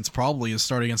looked since probably his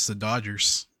start against the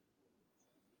Dodgers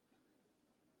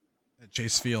at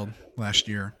Chase Field last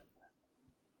year.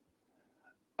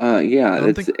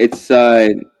 Yeah, it's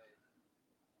that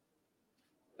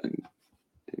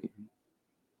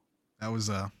was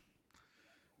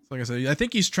like I said, I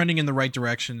think he's trending in the right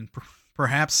direction.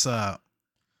 Perhaps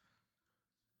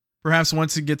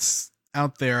once he gets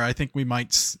out there, I think we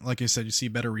might, like I said, you see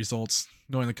better results,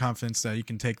 knowing the confidence that you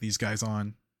can take these guys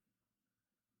on.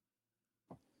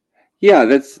 Yeah,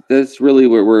 that's really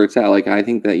where it's at. Like, I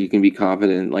think that you can be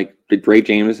confident. Like, the Ray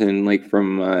Jameson, like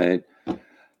from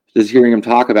just hearing him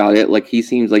talk about it, like he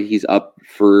seems like he's up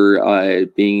for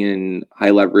being in high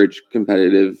leverage,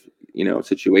 competitive, you know,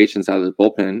 situations out of the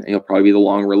bullpen. And he'll probably be the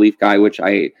long relief guy, which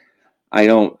I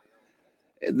don't.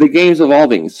 The game's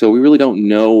evolving, so we really don't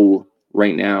know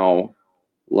right now,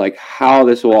 like how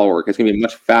this will all work. It's gonna be a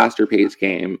much faster paced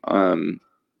game.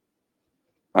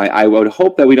 I would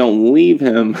hope that we don't leave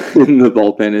him in the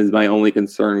bullpen is my only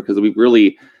concern, because we've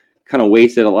really kind of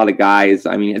wasted a lot of guys.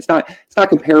 I mean, it's not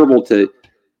comparable to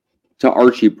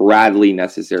Archie Bradley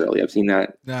necessarily. I've seen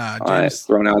that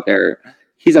thrown out there.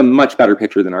 He's a much better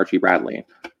pitcher than Archie Bradley.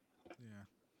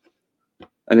 Yeah.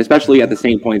 And especially at the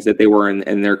same points that they were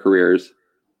in their careers.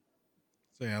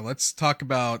 So yeah, let's talk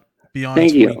about beyond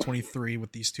 2023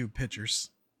 with these 2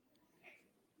 pitchers.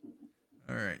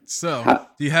 All right. So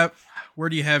where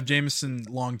do you have Jameson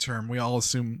long term? We all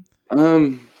assume.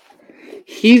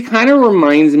 He kind of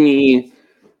reminds me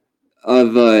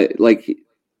of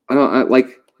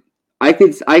I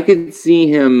could see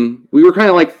him. We were kind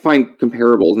of like find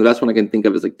comparables, and the best one I can think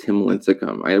of is like Tim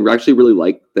Lincecum. I actually really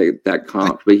like that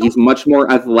comp, but he's much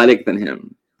more athletic than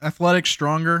him. Athletic,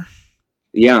 stronger.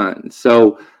 Yeah.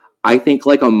 So I think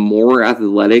like a more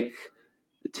athletic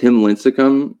Tim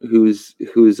Lincecum, who's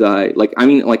like, I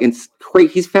mean, like, it's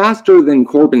great. He's faster than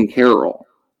Corbin Carroll.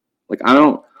 Like, I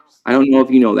don't I don't know if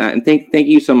you know that. And thank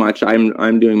you so much.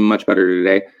 I'm doing much better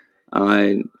today.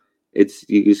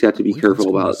 You just have to be careful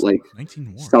about like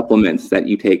supplements that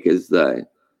you take is the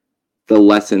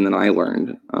lesson that I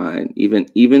learned. Even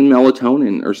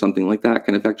melatonin or something like that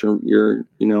can affect your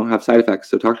have side effects.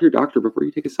 So talk to your doctor before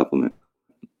you take a supplement.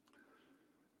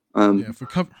 If we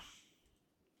cover.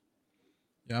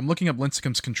 Yeah, I'm looking up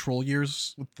Lincecum's control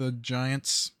years with the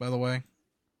Giants, by the way.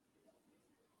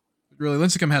 Really,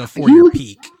 Lincecum had a 4-year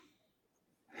peak.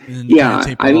 And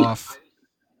tapered off.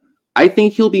 I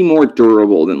think he'll be more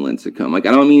durable than Lincecum. Like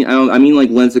I mean like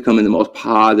Lincecum in the most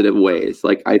positive ways.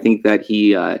 Like I think that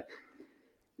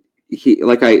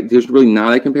there's really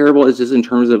not a comparable. It's just in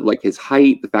terms of like his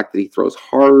height, the fact that he throws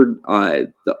hard,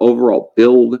 the overall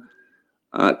build.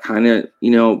 Kind of,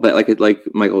 but like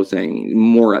Michael was saying,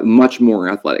 much more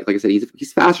athletic. Like I said,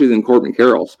 he's faster than Corbin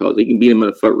Carroll. Suppose he can beat him in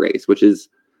a foot race, which is,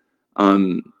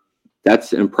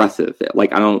 that's impressive.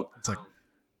 Like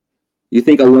you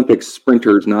think Olympic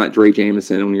sprinters, not Dre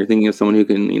Jameson, when you're thinking of someone who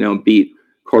can, beat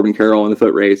Corbin Carroll in the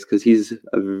foot race because he's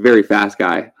a very fast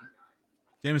guy.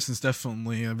 Jameson's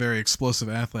definitely a very explosive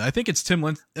athlete. I think it's Tim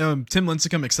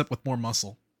Lincecum, except with more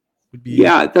muscle. Would be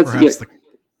perhaps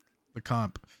the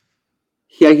comp.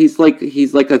 Yeah, he's like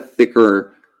a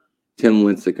thicker Tim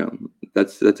Lincecum.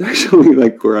 That's actually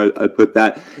like where I put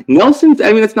that. Nelson's.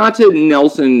 I mean, it's not to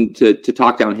Nelson to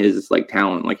talk down his like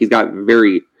talent. Like he's got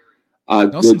very.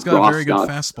 Nelson's got a very good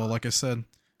fastball, like I said.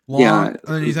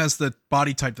 And he has the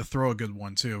body type to throw a good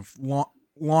one too.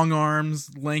 Long arms,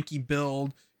 lanky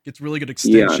build, gets really good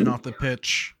extension off the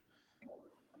pitch,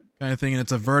 kind of thing. And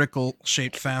it's a vertical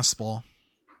shaped fastball,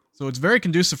 so it's very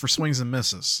conducive for swings and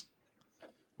misses.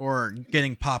 Or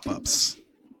getting pop-ups.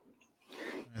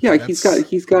 Yeah, he's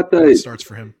got the starts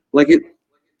for him. Like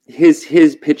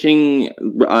his pitching,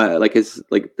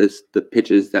 the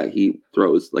pitches that he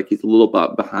throws, like he's a little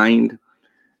bit behind,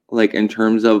 like in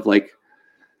terms of like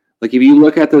if you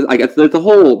look at those,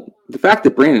 the fact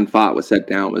that Brandon Pfaadt was set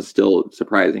down was still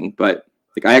surprising, but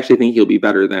like I actually think he'll be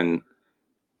better than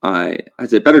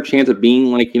has a better chance of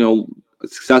being a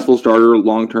successful starter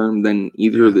long term than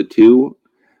either of the two.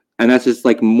 And that's just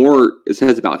like more, it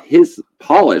says about his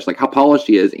polish, like how polished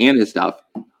he is and his stuff.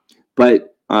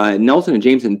 But Nelson and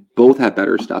Jameson both have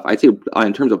better stuff. I'd say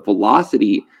in terms of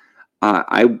velocity,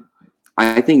 I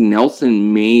think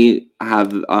Nelson may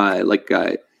have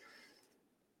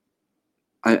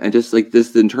just like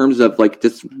this in terms of like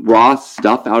just raw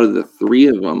stuff out of the three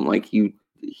of them. Like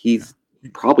he's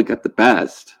probably got the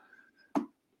best.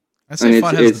 I say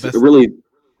Pfaadt has the best. Really.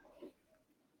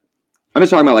 I'm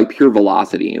just talking about like pure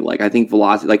velocity. Like I think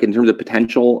velocity, like in terms of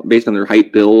potential, based on their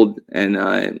height, build, and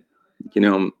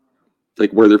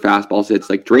like where their fastball sits.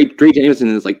 Like Dre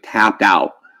Jameson is like tapped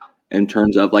out in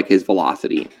terms of like his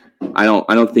velocity. I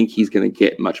don't think he's going to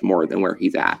get much more than where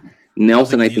he's at.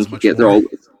 Nelson, I think he gets there.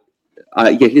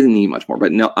 He doesn't need much more,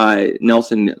 but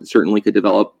Nelson certainly could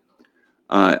develop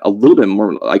a little bit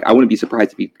more. Like I wouldn't be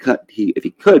surprised if he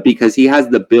could, because he has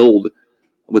the build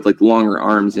with like longer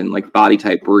arms and like body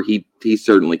type where he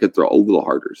certainly could throw a little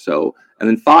harder. So, and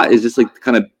then Pfaadt is just like the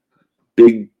kind of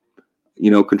big,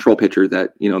 control pitcher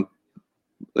that,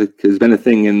 like has been a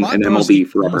thing in MLB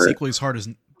forever. Almost equally as hard as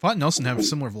Pfaadt and Nelson have a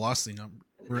similar velocity number.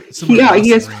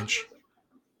 He has range.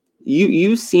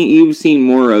 You've seen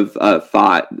more of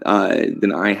Pfaadt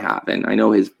than I have, and I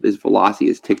know his velocity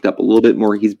has ticked up a little bit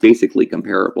more. He's basically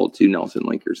comparable to Nelson,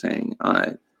 like you're saying.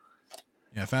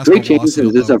 Fastball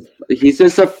velocity. He's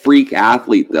just a freak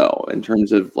athlete, though, in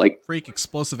terms of like freak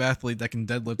explosive athlete that can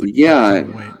deadlift. Weight.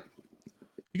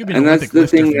 He could be an Olympic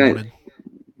lifter if he wanted.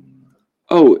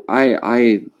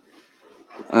 I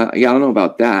don't know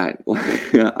about that.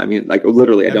 I mean, like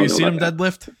literally, I don't know. Have you seen him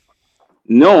deadlift?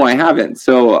 No, I haven't.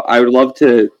 So I would love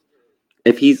to.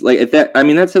 If he's like, if that, I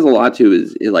mean, that says a lot to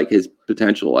his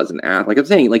potential as an athlete. Like I'm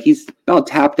saying, like he's about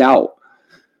tapped out.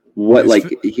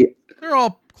 They're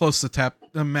all close to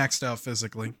maxed out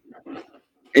physically.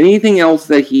 Anything else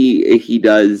that he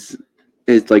does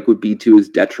is like would be to his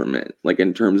detriment, like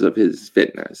in terms of his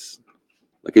fitness.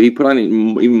 Like if he put on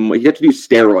even he have to do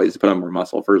steroids to put on more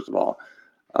muscle. First of all,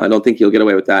 I don't think he'll get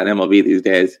away with that in MLB these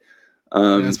days.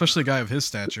 Especially a guy of his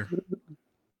stature,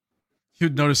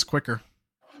 you'd notice quicker.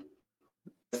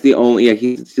 That's the only. Yeah,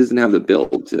 he doesn't have the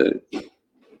build to.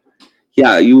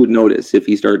 Yeah, you would notice if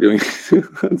he started doing.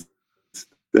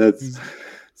 That's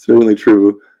certainly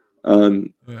true.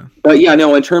 But yeah,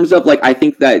 no. In terms of like, I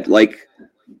think that like,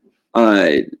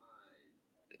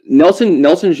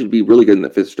 Nelson should be really good in the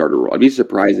fifth starter role. I'd be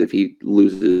surprised if he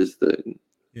loses it.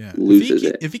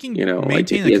 If he can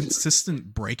maintain a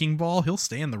consistent breaking ball, he'll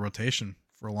stay in the rotation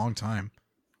for a long time.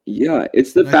 Yeah,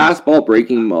 it's the fastball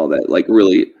breaking ball that like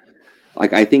really,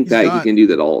 like I think that he can do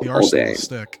that all day.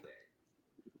 Stick.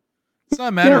 It's not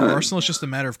a matter of arsenal; it's just a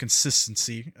matter of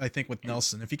consistency. I think with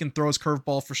Nelson, if he can throw his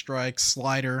curveball for strikes,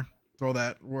 slider, throw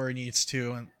that where he needs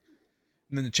to, and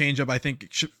then the changeup, I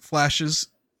think flashes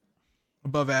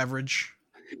above average.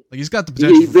 Like he's got the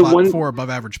potential for above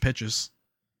average pitches.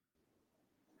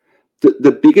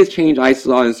 The biggest change I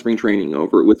saw in spring training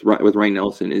over with Ryne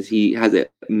Nelson is he has a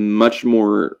much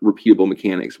more repeatable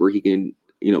mechanics where he can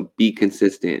be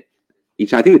consistent.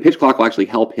 I think the pitch clock will actually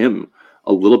help him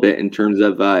a little bit in terms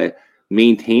of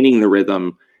maintaining the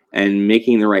rhythm and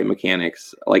making the right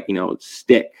mechanics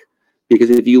stick. Because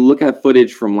if you look at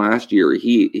footage from last year,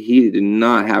 he did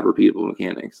not have repeatable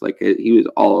mechanics. Like he was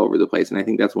all over the place, and I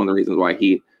think that's one of the reasons why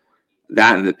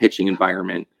that in the pitching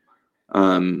environment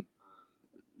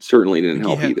certainly didn't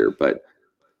help either. But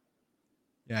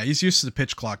yeah, he's used to the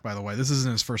pitch clock. By the way, this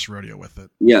isn't his first rodeo with it.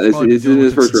 Yeah, this isn't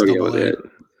his first rodeo with it.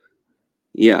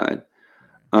 Yeah.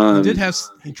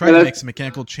 He tried to make some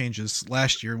mechanical changes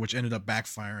last year, which ended up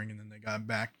backfiring, and then they got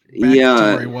back to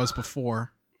where he was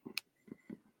before.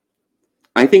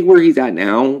 I think where he's at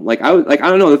now, I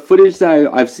don't know, the footage that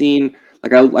I've seen,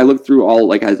 I looked through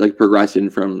all as progression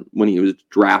from when he was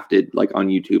drafted on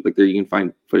YouTube. There you can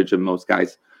find footage of most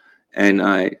guys, and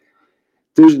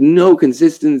there's no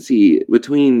consistency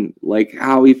between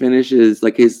how he finishes.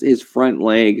 His front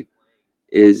leg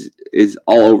is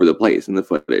all over the place in the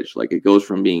footage. It goes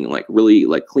from being really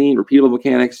clean, repeatable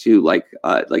mechanics to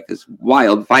this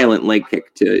wild, violent leg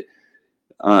kick to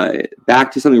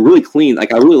back to something really clean. I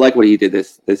really like what he did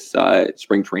this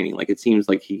spring training. It seems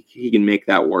like he can make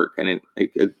that work, and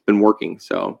it's been working.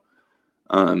 So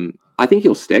I think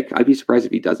he'll stick. I'd be surprised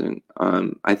if he doesn't.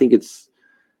 I think it's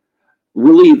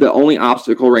really the only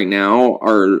obstacle right now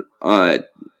are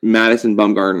Madison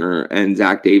Bumgarner and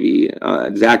Zach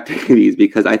Davies,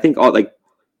 because I think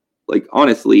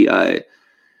honestly, the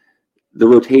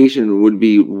rotation would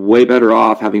be way better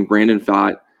off having Brandon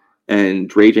Pfaadt and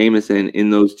Dre Jameson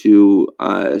in those two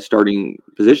starting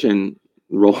position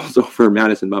roles over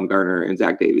Madison Bumgarner and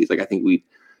Zach Davies. I think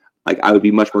I would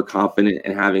be much more confident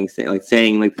in having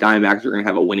saying the Diamondbacks are going to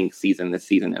have a winning season this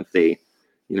season if they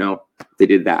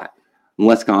did that. I'm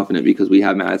less confident because we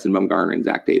have Madison Bumgarner and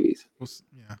Zach Davies.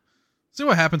 Yeah. See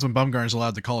what happens when Bumgarner's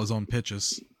allowed to call his own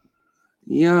pitches.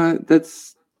 Yeah,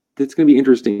 that's going to be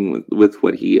interesting with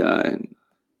what he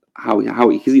how he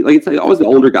it's always the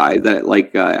older guys that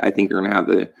I think are going to have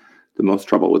the most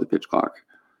trouble with the pitch clock.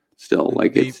 Still,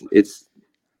 it's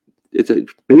a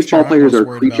baseball players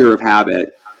are a creature of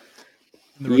habit.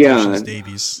 Yeah,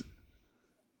 Davies.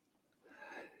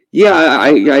 Yeah,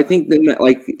 I think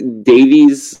that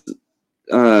Davies.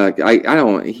 I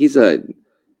don't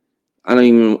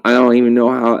even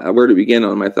know where to begin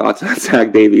on my thoughts on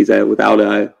Zach Davies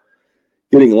without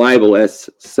getting libelous.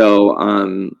 So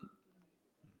I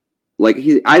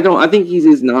think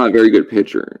he's not a very good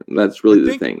pitcher. That's really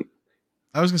the thing.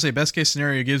 I was gonna say best case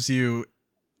scenario gives you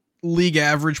league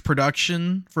average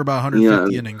production for about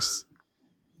 150 innings.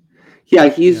 Yeah,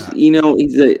 he's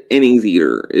an innings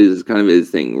eater is kind of his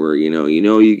thing where you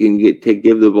can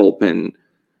give the bullpen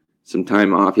some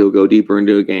time off. He'll go deeper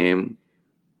into a game.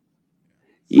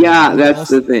 Yeah, that's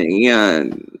the thing. Yeah.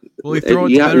 Will he throw it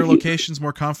to better locations,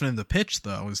 more confident in the pitch,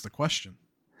 though, is the question.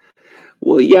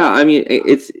 Well, yeah, I mean,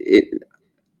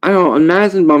 I don't know.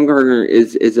 Madison Bumgarner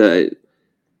is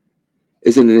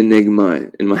an enigma,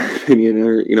 in my opinion.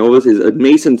 Or, what was his?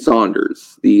 Mason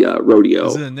Saunders, the rodeo.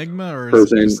 Is it an enigma or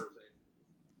person. Is it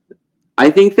I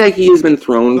think that he has been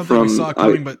thrown from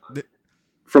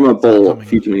a bowl a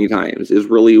few too many times is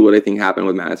really what I think happened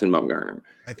with Madison Bumgarner.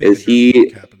 I think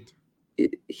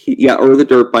or the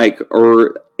dirt bike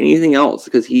or anything else,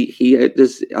 because he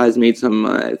just has made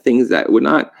some things that would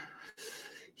not.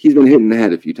 He's been hit in the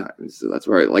head a few times, so that's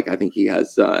where I think he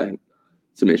has some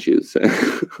issues.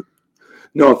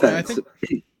 No offense,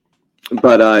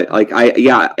 but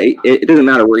it doesn't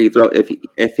matter where he throws.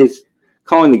 If he's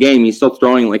calling the game, he's still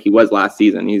throwing like he was last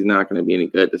season. He's not going to be any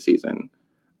good this season.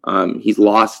 He's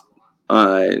lost.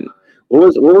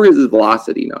 What were his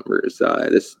velocity numbers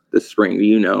this spring? Do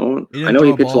you know? I know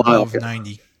he pitched a lot of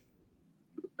 90.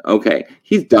 Okay,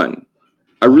 he's done.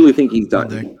 I really think he's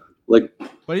done. But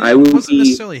he wasn't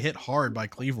necessarily hit hard by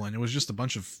Cleveland. It was just a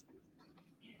bunch of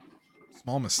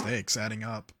small mistakes adding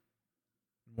up.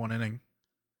 One inning.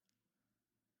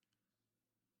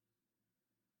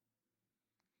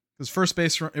 His first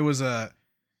base run, it was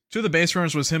two of the base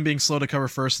runners was him being slow to cover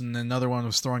first, and then another one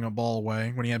was throwing a ball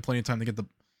away when he had plenty of time to get the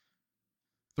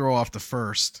throw off to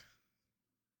first.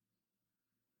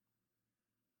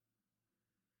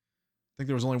 think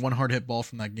there was only one hard hit ball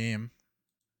from that game.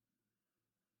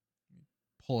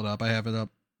 Pull it up. I have it up.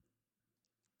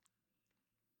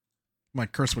 My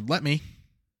curse would let me.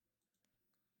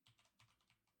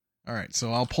 All right,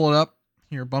 so I'll pull it up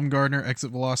here. Bumgarner, exit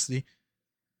velocity.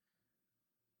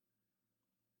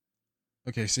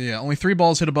 Okay, so yeah, only 3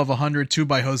 balls hit above 100, 2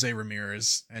 by Jose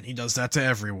Ramirez, and he does that to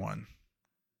everyone.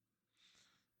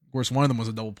 Of course, one of them was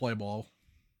a double play ball.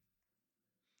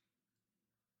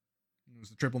 It was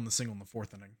the triple and the single in the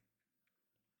 4th inning.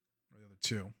 Or the other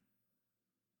 2.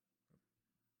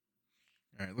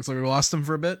 All right, looks like we lost him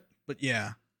for a bit, but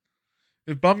yeah.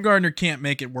 If Bumgarner can't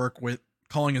make it work with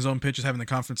calling his own pitches, having the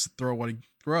confidence to throw what he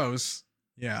throws,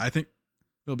 yeah, I think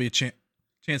there'll be a chance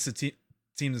the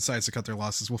team decides to cut their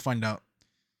losses. We'll find out.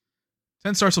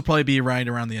 10 starts will probably be right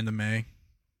around the end of May.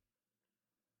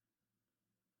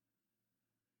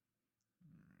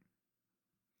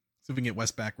 See if we can get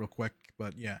West back real quick.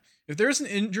 But yeah, if there's an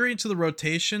injury to the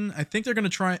rotation, I think they're going to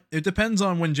try. It depends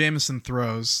on when Jameson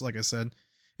throws, like I said.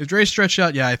 If Dre's stretched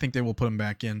out, yeah, I think they will put him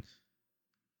back in.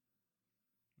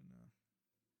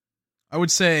 I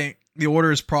would say the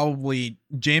order is probably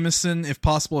Jameson, if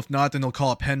possible. If not, then they'll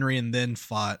call up Henry and then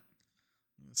Fott.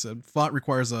 So Fott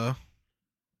requires a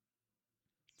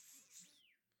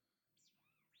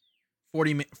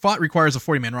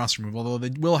 40-man roster move, although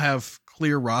they will have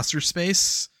clear roster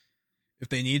space if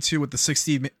they need to with the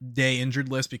 60-day injured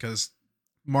list because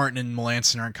Martin and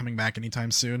Melanson aren't coming back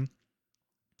anytime soon.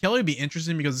 Kelly would be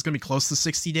interesting because it's going to be close to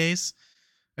 60 days,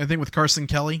 I think, with Carson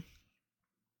Kelly.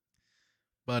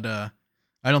 But I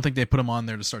don't think they put him on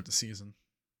there to start the season.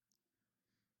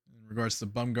 In regards to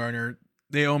Bumgarner,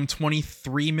 they owe him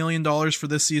 $23 million for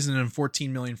this season and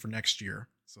 $14 million for next year.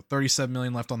 So $37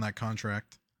 million left on that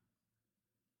contract.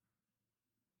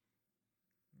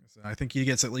 I think he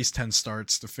gets at least 10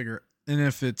 starts to figure. And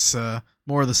if it's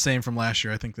more of the same from last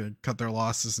year, I think they cut their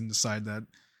losses and decide that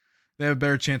they have a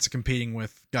better chance of competing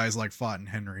with guys like Fott and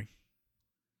Henry.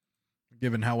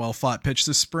 Given how well Fott pitched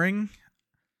this spring,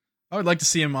 I would like to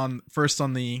see him on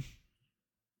the,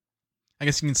 I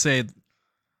guess you can say,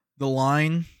 the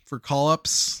line for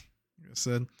call-ups. Like I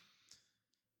said.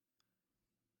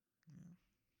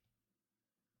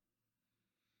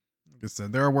 Like I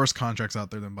said, there are worse contracts out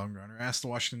there than Bumgarner. Ask the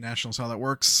Washington Nationals how that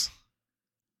works.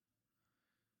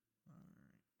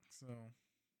 So,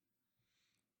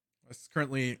 it's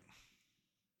currently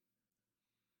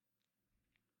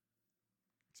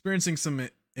experiencing some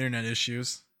internet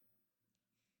issues.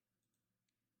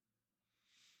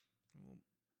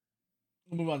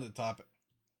 We'll move on to the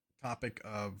topic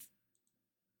of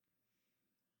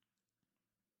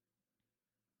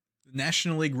the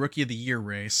National League Rookie of the Year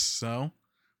race. So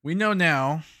we know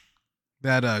now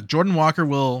that Jordan Walker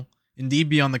will indeed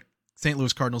be on the St.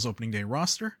 Louis Cardinals opening day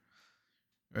roster.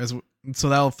 So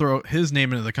that'll throw his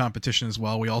name into the competition as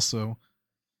well. We also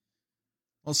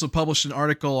published an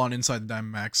article on Inside the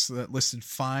Diamondbacks that listed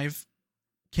 5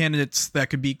 candidates that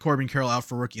could beat Corbin Carroll out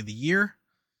for Rookie of the Year.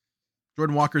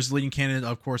 Jordan Walker's the leading candidate,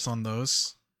 of course, on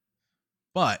those.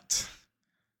 But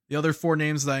the other 4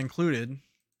 names that I included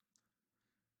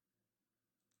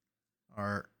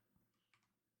are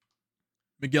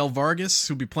Miguel Vargas,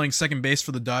 who'll be playing second base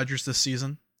for the Dodgers this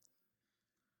season.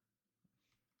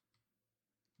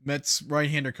 Mets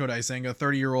right-hander Kodai Senga,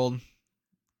 30-year-old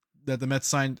that the Mets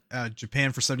signed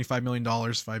Japan for $75 million,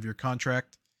 5-year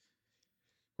contract.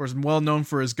 Of course, well known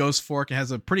for his ghost fork. It has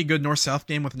a pretty good north-south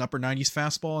game with an upper 90s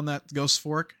fastball on that ghost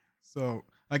fork. So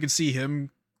I could see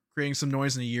him creating some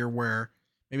noise in a year where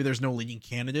maybe there's no leading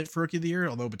candidate for Rookie of the Year,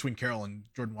 although between Carroll and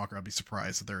Jordan Walker, I'd be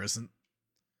surprised if there isn't.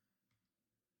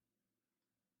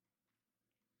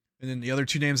 And then the other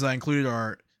 2 names that I included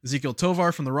are Ezekiel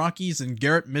Tovar from the Rockies and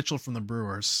Garrett Mitchell from the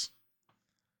Brewers.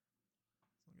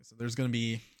 So there's going to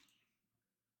be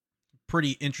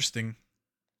pretty interesting.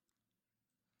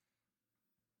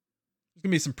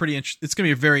 It's going to be it's going to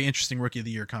be a very interesting Rookie of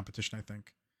the Year competition, I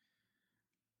think.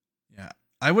 Yeah.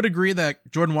 I would agree that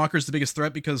Jordan Walker is the biggest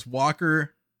threat because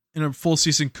Walker in a full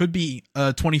season could be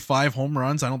 25 home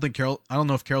runs. I don't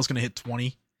know if Carroll's going to hit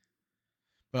 20.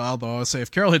 But although I'll say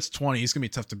if Carroll hits 20, he's going to be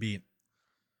tough to beat.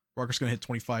 Walker's going to hit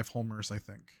 25 homers, I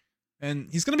think. And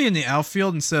he's going to be in the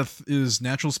outfield instead of his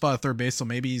natural spot at third base, so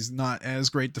maybe he's not as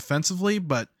great defensively,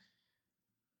 but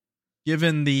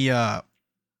given what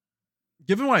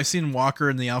I've seen Walker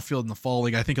in the outfield in the fall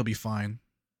league, I think he'll be fine.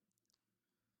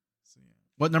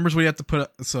 What numbers would you have to put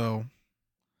up? So,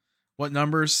 what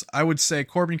numbers? I would say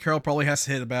Corbin Carroll probably has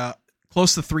to hit about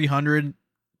close to 300,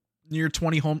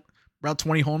 about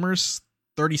 20 homers,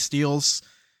 30 steals,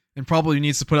 and probably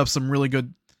needs to put up some really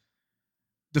good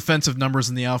defensive numbers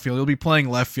in the outfield. He'll be playing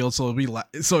left field, so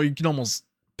you can almost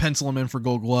pencil him in for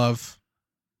Gold Glove.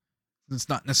 It's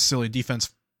not necessarily a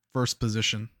defense first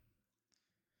position.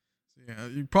 Yeah,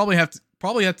 you probably have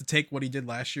to take what he did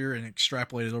last year and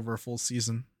extrapolate it over a full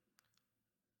season.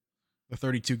 The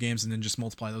 32 games, and then just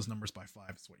multiply those numbers by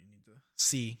 5 is what you need to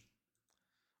see.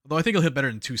 Although I think he'll hit better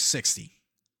than 260.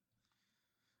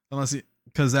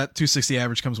 Because that 260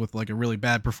 average comes with like a really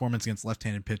bad performance against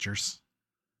left-handed pitchers.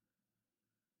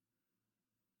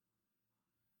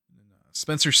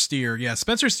 Spencer Steer. Yeah,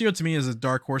 Spencer Steer to me is a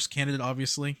dark horse candidate,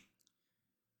 obviously.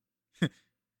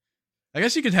 I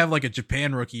guess you could have like a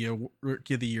Japan Rookie of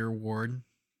the Year award.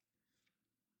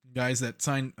 Guys that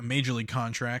sign a major league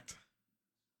contract.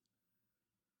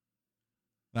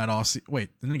 That also,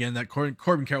 wait, then again, that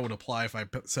Corbin Carroll would apply if I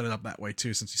set it up that way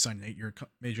too, since he signed an 8-year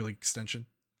major league extension.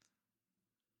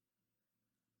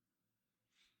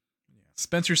 Yeah.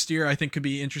 Spencer Steer, I think, could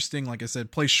be interesting. Like I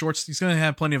said, plays shorts. He's going to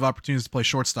have plenty of opportunities to play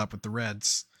shortstop with the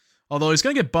Reds. Although he's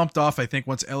going to get bumped off, I think,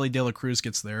 once Ellie De La Cruz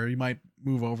gets there. He might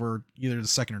move over either to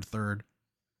second or third.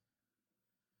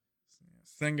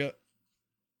 Senga.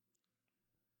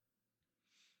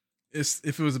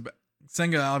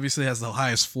 Senga obviously has the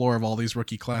highest floor of all these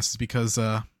rookie classes because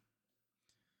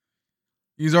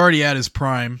he's already at his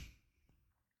prime.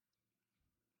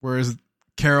 Whereas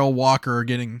Carroll, Walker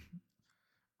aren't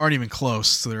even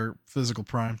close to their physical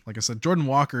prime. Like I said,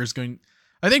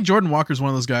 I think Jordan Walker is one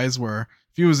of those guys where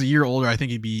if he was a year older, I think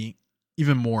he'd be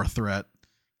even more a threat.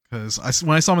 Because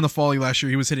when I saw him in the fall league last year,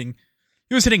 he was hitting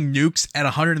nukes at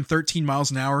 113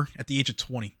 miles an hour at the age of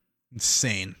 20.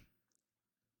 Insane.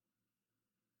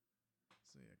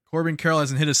 Corbin Carroll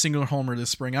hasn't hit a single homer this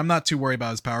spring. I'm not too worried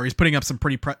about his power. He's putting up some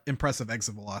pretty impressive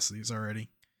exit velocities already.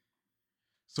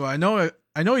 So I know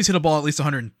he's hit a ball at least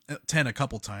 110 a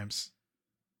couple times.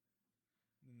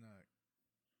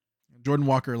 Jordan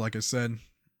Walker, like I said,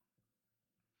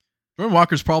 Jordan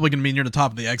Walker's probably going to be near the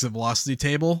top of the exit velocity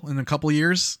table in a couple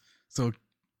years. So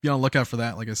be on the lookout for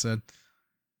that, like I said.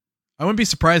 I wouldn't be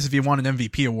surprised if he won an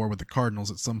MVP award with the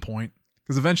Cardinals at some point.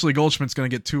 Because eventually Goldschmidt's going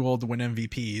to get too old to win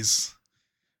MVPs.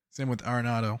 Same with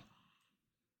Arenado.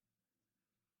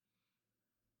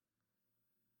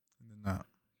 And then,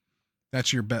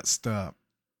 that's your best. And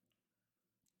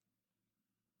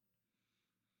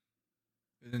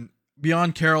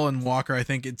beyond Carroll and Walker, I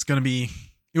think it's going to be.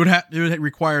 It would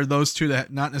require those two to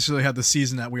not necessarily have the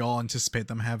season that we all anticipate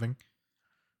them having.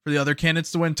 For the other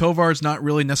candidates to win, Tovar is not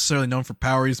really necessarily known for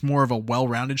power. He's more of a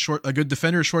well-rounded a good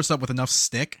defender, shortstop with enough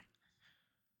stick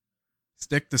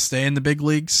to stay in the big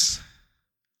leagues.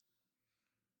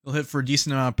 He'll hit for a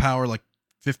decent amount of power, like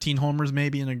 15 homers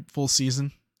maybe in a full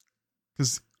season.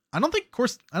 Because I don't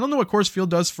know what Coors Field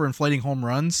does for inflating home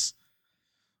runs.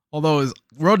 Although his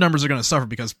road numbers are going to suffer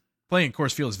because playing at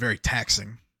Coors Field is very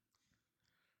taxing.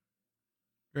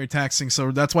 Very taxing.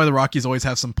 So that's why the Rockies always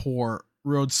have some poor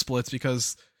road splits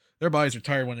because their bodies are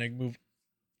tired when they move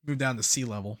down to sea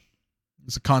level.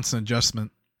 It's a constant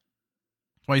adjustment.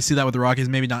 That's why you see that with the Rockies,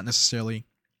 maybe not necessarily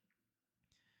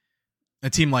a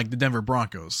team like the Denver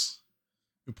Broncos,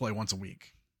 who play once a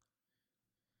week.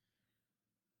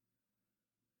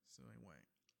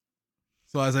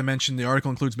 So as I mentioned, the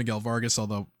article includes Miguel Vargas,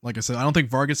 although, like I said, I don't think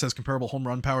Vargas has comparable home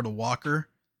run power to Walker.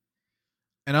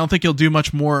 And I don't think he'll do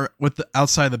much more with the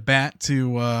outside of the bat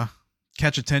to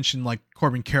catch attention like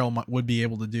Corbin Carroll would be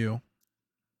able to do.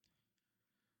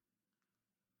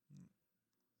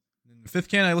 In the fifth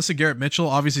candidate, I listed Garrett Mitchell.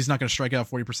 Obviously, he's not going to strike out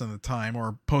 40% of the time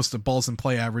or post a balls in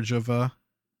play average of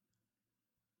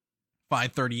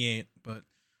 538. But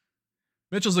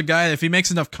Mitchell's a guy that, if he makes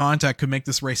enough contact, could make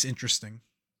this race interesting,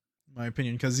 in my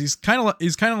opinion, because he's kind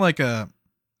of like a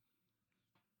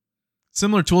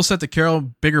similar tool set to Carroll,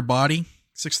 bigger body,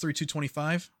 6'3",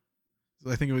 225.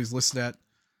 I think it was listed at.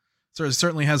 So it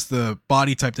certainly has the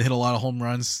body type to hit a lot of home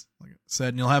runs, like I said,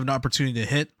 and you'll have an opportunity to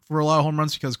hit for a lot of home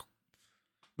runs because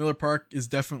Miller Park is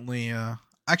definitely.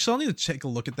 Actually, I'll need to take a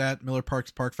look at that Miller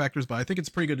Park's park factors, but I think it's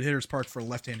a pretty good hitter's park for a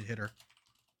left-handed hitter.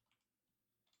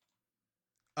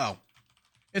 Oh,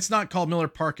 it's not called Miller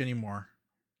Park anymore.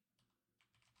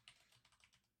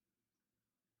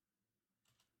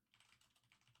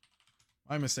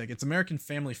 My mistake. It's American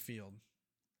Family Field.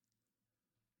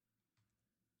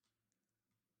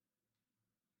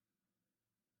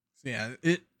 So yeah,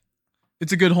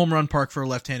 it's a good home run park for a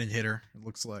left-handed hitter, it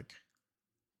looks like.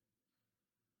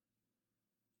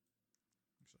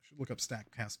 I should look up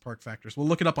StatCast park factors. We'll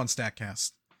look it up on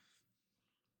StatCast.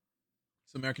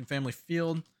 So American Family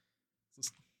Field.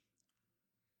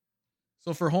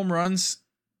 So for home runs,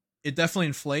 it definitely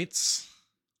inflates.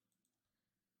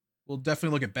 We'll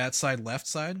definitely look at bat side, left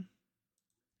side.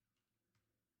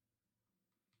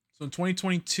 So in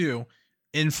 2022,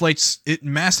 it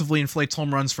massively inflates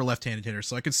home runs for left-handed hitters.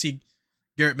 So I could see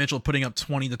Garrett Mitchell putting up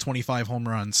 20 to 25 home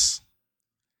runs.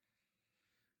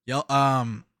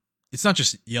 It's not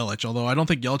just Yelich, although I don't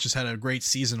think Yelich has had a great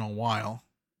season in a while.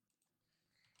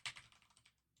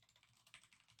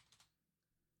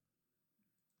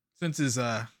 Since his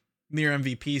near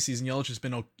MVP season, Yelich has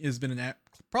been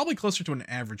probably closer to an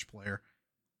average player.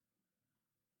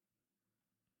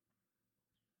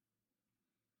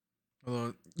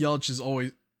 Although Yelich has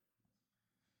always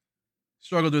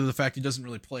struggled with the fact he doesn't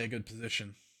really play a good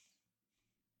position.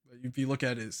 But if you look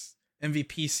at his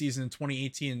MVP season in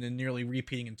 2018 and then nearly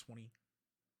repeating in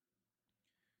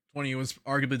 2020, he was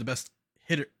arguably the best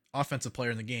offensive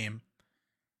player in the game.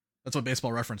 That's what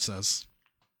Baseball Reference says.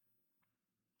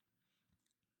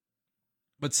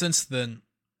 But since then,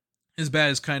 his bat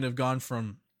has kind of gone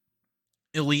from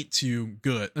elite to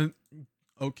good.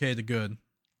 Okay to good.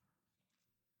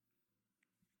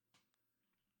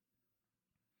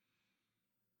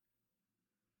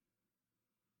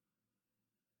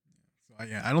 So,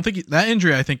 yeah, I don't think that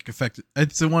injury, I think, affected.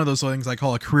 It's one of those things I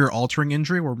call a career-altering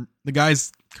injury where the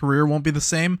guy's career won't be the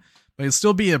same, but he'll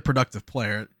still be a productive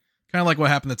player. Kind of like what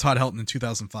happened to Todd Helton in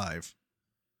 2005.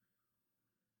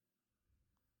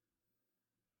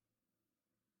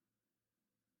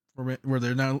 Where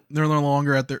they're no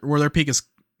longer at where their peak is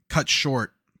cut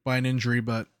short by an injury,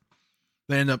 but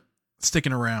they end up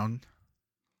sticking around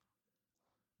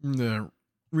to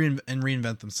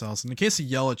reinvent themselves. In the case of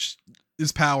Yelich,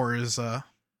 Yelich's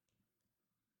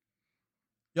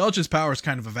power is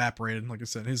kind of evaporated. Like I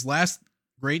said, his last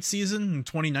great season in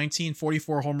 2019,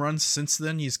 44 home runs. Since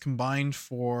then, he's combined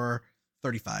for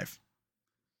 35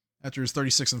 after his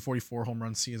 36 and 44 home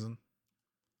run season.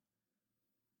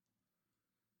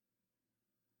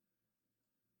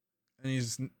 And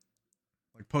he's like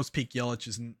post-peak Yelich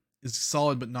is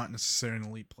solid, but not necessarily an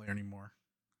elite player anymore.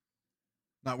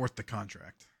 Not worth the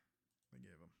contract they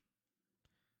gave him.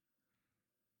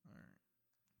 All right.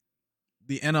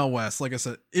 The NL West, like I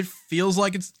said, it feels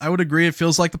like I would agree, it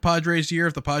feels like the Padres' year.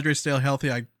 If the Padres stay healthy,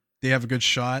 they have a good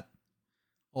shot.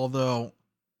 Although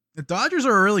the Dodgers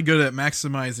are really good at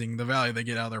maximizing the value they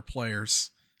get out of their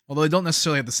players. Although they don't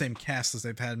necessarily have the same cast as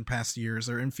they've had in past years.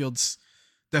 Their infield's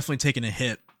definitely taken a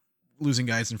hit, losing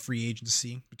guys in free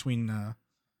agency between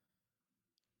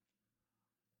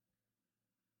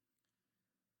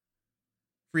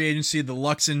free agency, the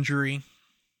Lux injury,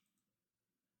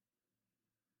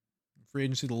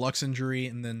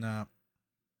 and then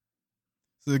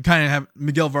so they kind of have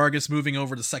Miguel Vargas moving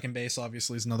over to second base.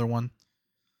 Obviously, is another one.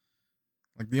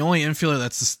 Like the only infielder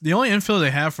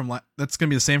they have that's going to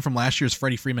be the same from last year is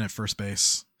Freddie Freeman at first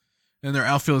base, and their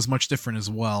outfield is much different as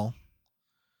well.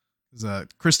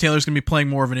 Chris Taylor's going to be playing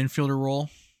more of an infielder role,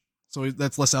 so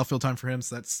that's less outfield time for him.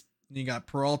 So you got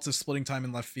Peralta splitting time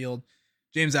in left field.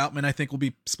 James Outman, I think, will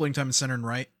be splitting time in center and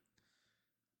right.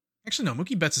 Actually, no,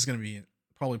 Mookie Betts is going to be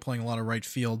probably playing a lot of right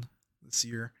field this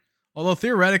year. Although,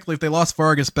 theoretically, if they lost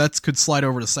Vargas, Betts could slide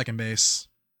over to second base.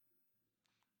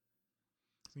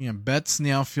 Yeah, Betts in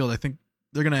the outfield, I think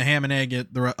they're going to ham and egg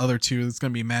it, the other two. It's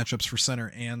going to be matchups for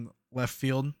center and left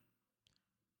field. I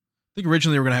think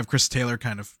originally we were going to have Chris Taylor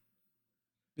kind of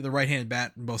be the right-handed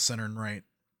bat in both center and right.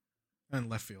 And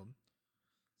left field.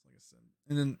 Like I said.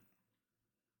 And then,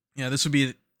 yeah, this would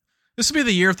be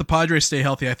the year if the Padres stay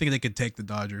healthy. I think they could take the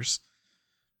Dodgers.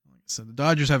 Like I said, the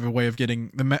Dodgers have a way of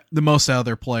getting the most out of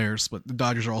their players, but the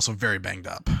Dodgers are also very banged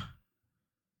up.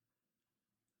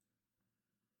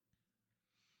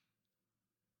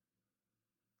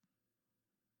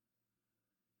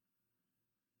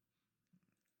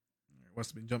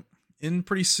 West will be jump in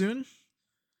pretty soon.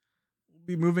 We'll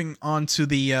be moving on to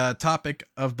the topic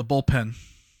of the bullpen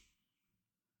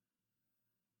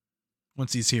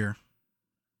once he's here.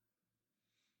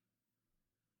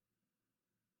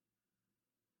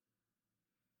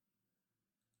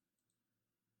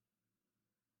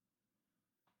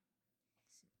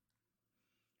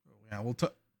 Yeah, we'll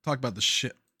talk about the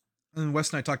shift. And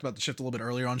Wes and I talked about the shift a little bit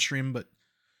earlier on stream, but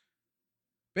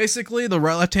basically the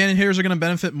left-handed hitters are going to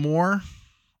benefit more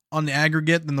on the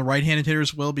aggregate than the right-handed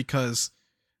hitters will because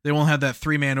they won't have that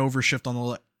three-man overshift on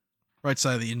the right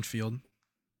side of the infield.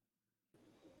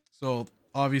 So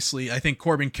obviously, I think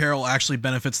Corbin Carroll actually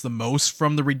benefits the most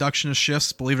from the reduction of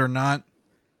shifts. Believe it or not,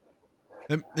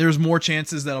 there's more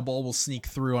chances that a ball will sneak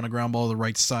through on a ground ball to the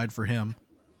right side for him.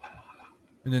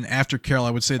 And then after Carroll,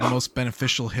 I would say the most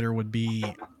beneficial hitter would be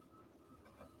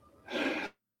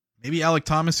maybe Alec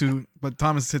Thomas, but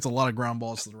Thomas hits a lot of ground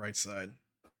balls to the right side.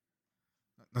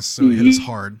 Not necessarily hit as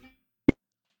hard.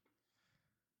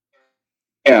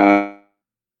 Yeah.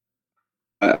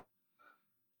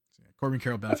 Corbin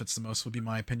Carroll benefits the most, would be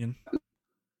my opinion.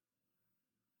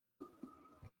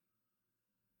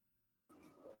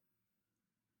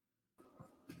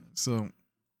 So,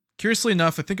 curiously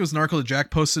enough, I think it was an article that Jack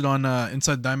posted on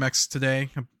Inside Diamondbacks today.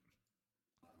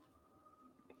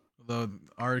 The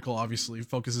article obviously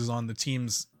focuses on the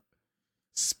team's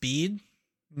speed,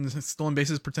 and stolen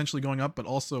bases potentially going up, but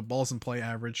also balls in play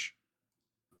average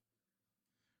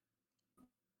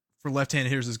for left-handed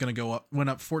hitters is going to go up. Went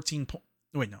up 14 points.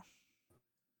 Wait, no.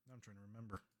 I'm trying to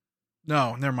remember.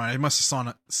 No, never mind. I must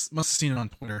have seen it on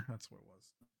Twitter. That's what it was.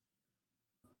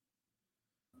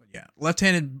 But yeah,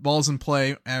 left-handed balls in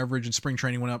play average in spring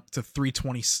training went up to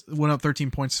 320. Went up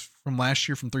 13 points from last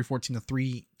year, from 314 to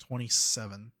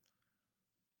 327.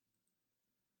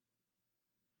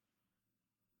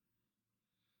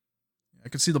 I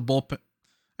could see the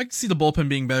bullpen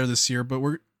being better this year,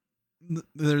 but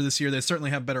they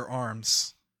certainly have better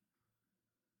arms.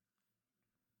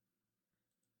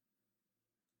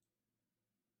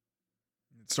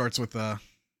 It starts with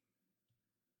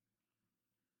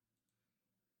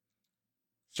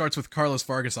Carlos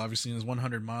Vargas, obviously, in his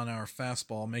 100-mile-an-hour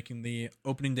fastball, making the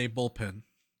opening day bullpen.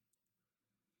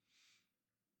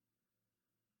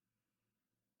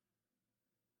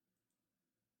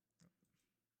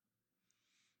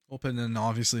 And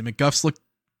obviously McGuff's looked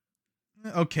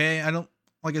okay.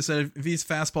 Like I said, if he's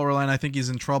fastball reliant, I think he's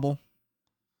in trouble.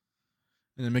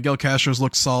 And then Miguel Castro's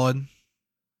looked solid,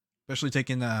 especially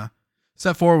taking a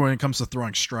step forward when it comes to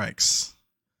throwing strikes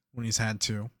when he's had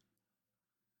to.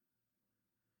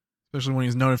 Especially when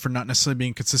he's noted for not necessarily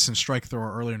being a consistent strike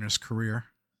thrower earlier in his career.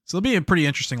 So it'll be pretty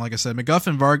interesting, like I said. McGuff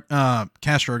and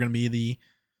Castro are going to be the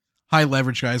high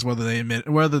leverage guys, whether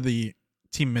the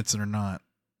team admits it or not.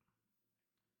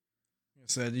 Like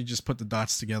I said, you just put the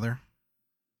dots together.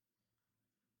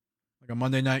 Like on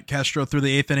Monday night, Castro threw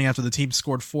the 8th inning after the team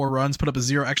scored 4 runs, put up a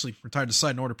 0, actually retired to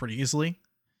side in order pretty easily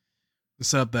to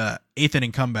set up the 8th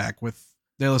inning comeback with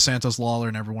De Los Santos, Lawler,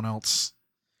 and everyone else.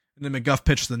 And then McGuff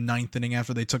pitched the 9th inning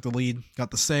after they took the lead,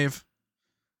 got the save.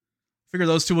 Figure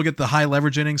those two will get the high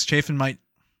leverage innings. Chafin might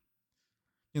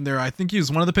in there. I think he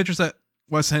was one of the pitchers that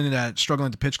was hinted at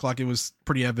struggling to pitch clock. It was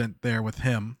pretty evident there with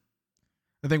him.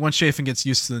 I think once Chafin gets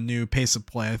used to the new pace of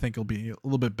play, I think it'll be a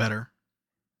little bit better.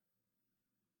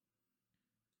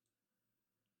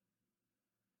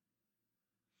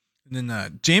 And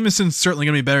then Jameson's certainly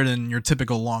going to be better than your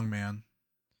typical long man.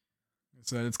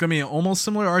 So it's going to be almost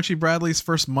similar to Archie Bradley's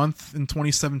first month in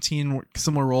 2017,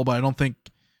 similar role, but I don't think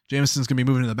Jameson's going to be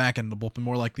moving to the back end of the bullpen,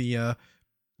 more like the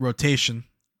rotation.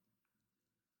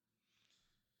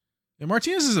 And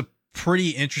Martinez is a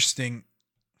pretty interesting.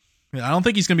 I don't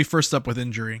think he's going to be first up with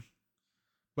injury,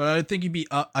 but I think he'll be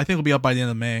up by the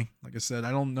end of May. Like I said,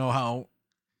 I don't know how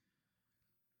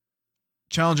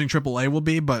challenging AAA will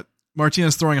be, but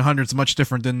Martinez throwing 100 is much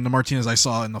different than the Martinez I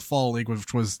saw in the fall league,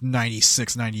 which was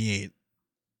 96, 98.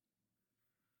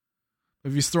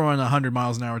 If he's throwing 100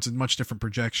 miles an hour, it's a much different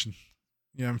projection.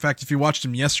 Yeah, in fact, if you watched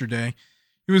him yesterday,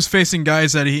 he was facing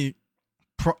guys that he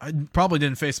probably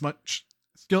didn't face much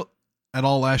skill at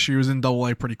all last year. He was in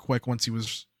AA pretty quick once he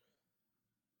was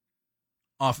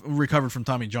recovered from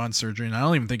Tommy John surgery, and I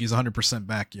don't even think he's 100%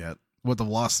 back yet, what the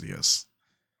velocity is. It's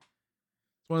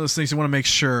one of those things you want to make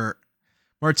sure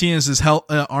Martinez's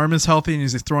arm is healthy and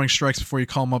he's throwing strikes before you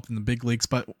call him up in the big leagues.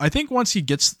 But I think once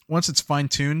it's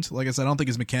fine-tuned, like I said, I don't think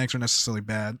his mechanics are necessarily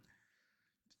bad.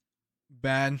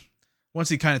 Once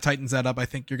he kind of tightens that up, I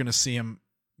think you're going to see him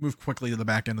move quickly to the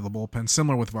back end of the bullpen,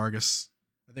 similar with Vargas.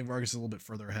 I think Vargas is a little bit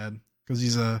further ahead because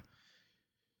he's a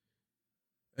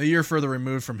year further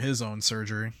removed from his own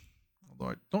surgery.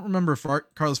 Although I don't remember if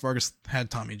Carlos Vargas had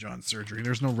Tommy John surgery.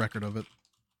 There's no record of it.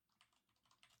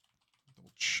 Double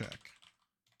check.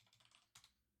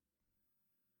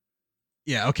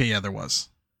 Yeah, okay, yeah, there was.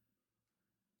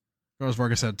 Carlos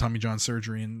Vargas had Tommy John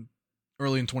surgery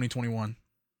early in 2021.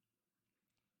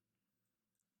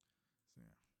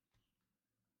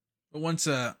 But once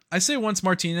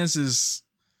Martinez is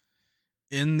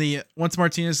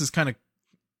kind of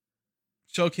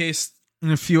showcased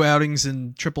in a few outings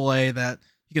in AAA that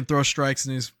he can throw strikes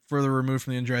and he's further removed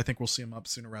from the injury, I think we'll see him up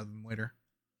sooner rather than later.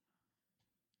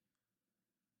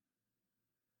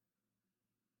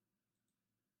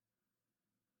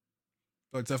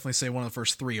 I'd definitely say one of the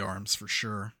first 3 arms for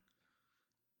sure.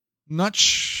 I'm not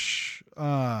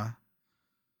sure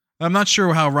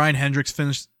how Ryan Hendricks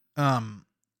finished.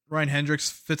 Ryan Hendricks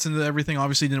fits into everything.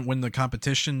 Obviously, didn't win the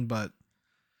competition, but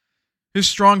his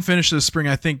strong finish this spring,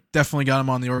 I think, definitely got him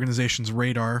on the organization's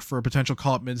radar for a potential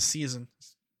call-up mid-season.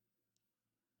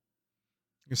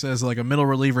 He says like a middle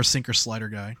reliever, sinker, slider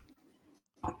guy.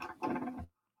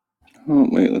 Oh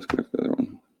wait, let's go to the other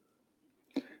one.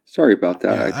 Sorry about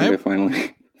that. Yeah, I think I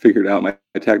finally figured out my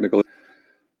technical.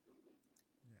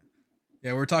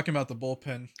 Yeah, we're talking about the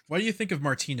bullpen. What do you think of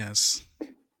Martinez?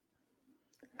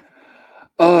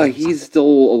 He's still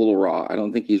a little raw. I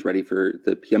don't think he's ready for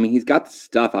the. I mean, he's got the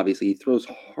stuff. Obviously, he throws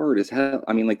hard as hell.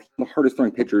 I mean, like the hardest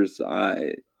throwing pitchers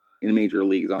in major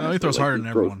leagues. Honestly, Oh, he throws harder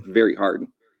than throws everyone. very hard.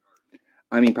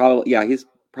 I mean, probably yeah. He's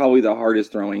probably the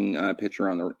hardest throwing pitcher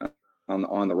on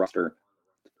the roster,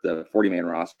 the 40-man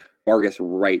roster. Vargas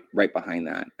right behind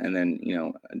that, and then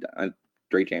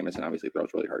Drake Jamison obviously throws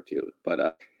really hard too.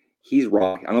 But he's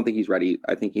raw. I don't think he's ready.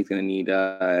 I think he's going to need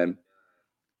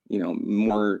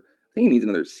more. I think he needs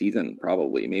another season,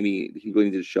 probably. Maybe he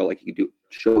really needs to show he could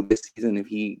show this season if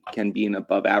he can be an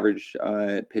above average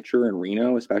pitcher in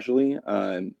Reno, especially.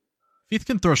 If he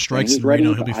can throw strikes in ready,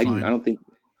 Reno, he'll be fine. I don't think.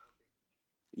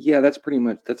 Yeah, that's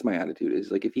my attitude.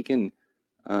 Is if he can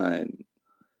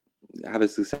have a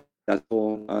successful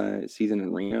season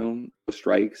in Reno,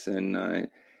 strikes, and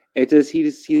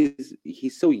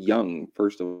he's so young.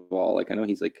 First of all, I know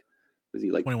he's was he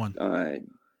 21?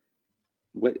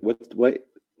 What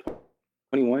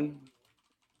 21,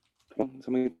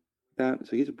 something like that.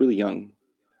 So he's really young.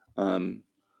 Might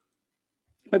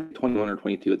be 21 or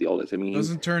 22 at the oldest. I mean,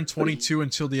 doesn't turn 22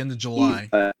 until the end of July.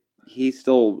 He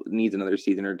still needs another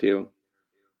season or two.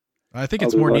 I think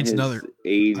it's more needs another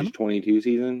age 22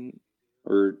 season,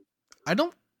 or I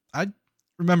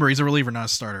remember he's a reliever, not a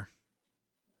starter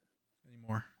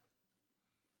anymore.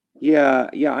 Yeah.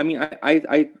 I mean,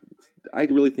 I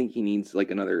really think he needs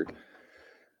another.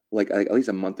 At least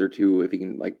a month or two if he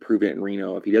can prove it in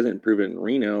Reno. If he doesn't prove it in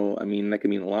Reno, I mean that could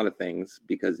mean a lot of things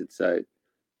because it's a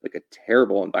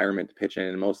terrible environment to pitch in.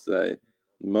 And most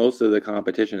of the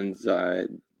competitions, they're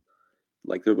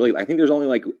really. I think there's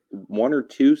only one or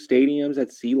two stadiums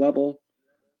at sea level.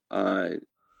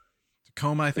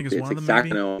 Tacoma, I think, is one of them.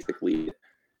 Sacramento, maybe.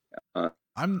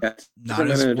 I'm not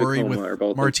as worried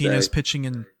with Martinez pitching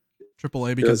in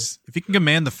AAA because if he can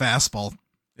command the fastball,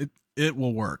 it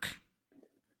will work.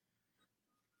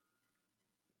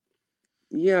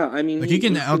 Yeah, I mean, he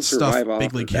can outstuff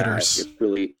big league hitters. It's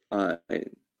really, I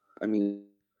mean,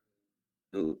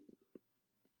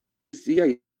 yeah,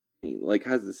 he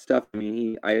has the stuff. I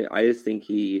mean, I just think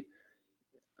he,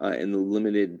 in the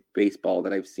limited baseball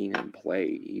that I've seen him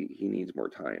play, he needs more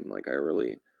time.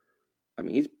 I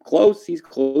mean, he's close. He's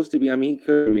close to be. I mean, he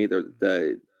could be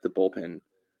the bullpen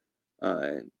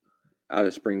out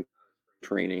of spring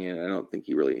training, and I don't think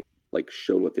he really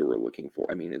showed what they were looking for.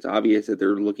 I mean, it's obvious that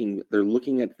they're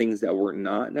looking at things that were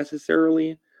not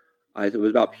necessarily. It was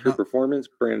about pure performance.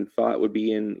 Brandon Pfaadt would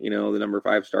be in, the number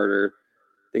 5 starter,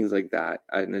 things like that.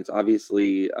 And it's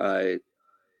obviously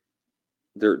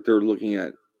they're looking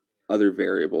at other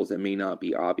variables that may not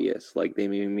be obvious. They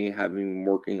may have been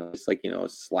working on just a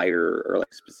slider or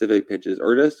specific pitches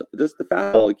or just the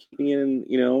fastball, keeping it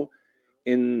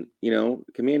in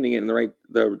commanding it in the right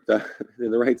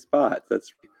in the right spots.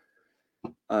 That's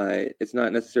it's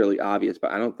not necessarily obvious,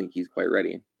 but I don't think he's quite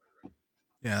ready.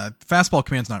 Yeah, fastball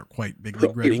command's not quite big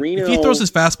league ready. If he throws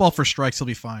his fastball for strikes, he'll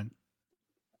be fine.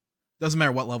 Doesn't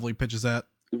matter what level he pitches at.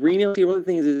 Reno, one of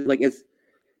the things is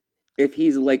if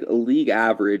he's a league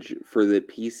average for the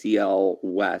PCL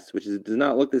West, which does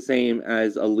not look the same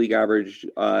as a league average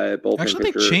bullpen.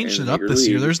 Actually, they changed it up this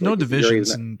year. There's no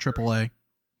divisions in AAA.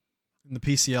 And the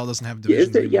PCL doesn't have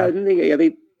divisions. They. Okay,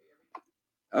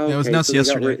 it was announced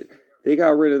yesterday. They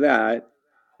got rid of that.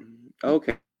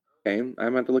 Okay. I'm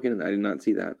about to look into that. I did not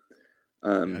see that.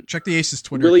 Check the Aces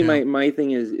Twitter. Really, account. my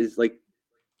thing is one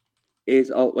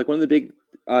of the big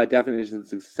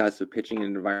definitions of success of pitching in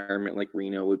an environment like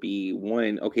Reno would be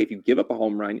one. Okay, if you give up a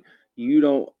home run, you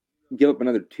don't give up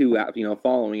another 2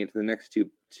 following it to the next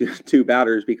two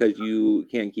batters because you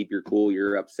can't keep your cool.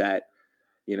 You're upset.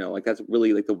 That's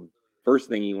really the first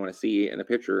thing you want to see in a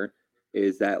pitcher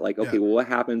is that well, what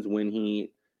happens when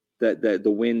the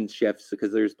wind shifts?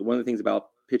 Because there's one of the things about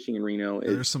pitching in Reno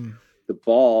is the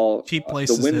ball, cheap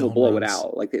places, the wind will blow it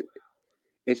out.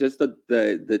 It's just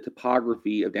the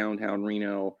topography of downtown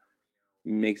Reno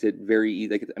makes it very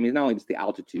easy. I mean, it's not only just the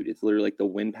altitude; it's literally the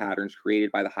wind patterns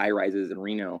created by the high rises in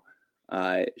Reno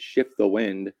shift the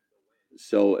wind,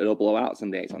 so it'll blow out some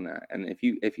days on that. And if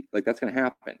you that's going to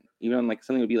happen, even on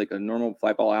something would be a normal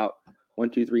fly ball out 1,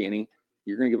 2, 3 inning,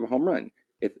 you're going to give a home run.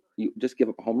 If you just give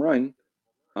up a home run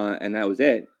and that was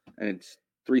it, and it's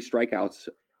 3 strikeouts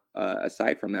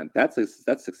aside from that, that's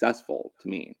successful to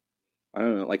me. I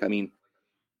don't know. I mean,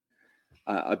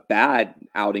 a bad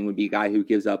outing would be a guy who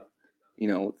gives up,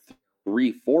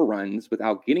 3, 4 runs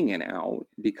without getting an out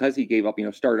because he gave up,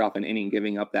 started off an inning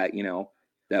giving up that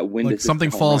wind.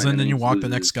 Something falls in, and you walk the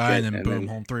next guy, and then boom,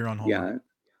 home 3-run home. Yeah.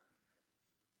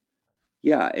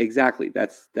 Yeah, exactly.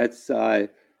 That's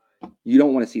you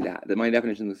don't want to see that. My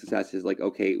definition of success is like,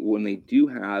 okay, when they do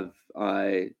have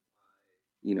a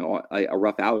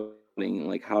rough outing,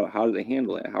 like how do they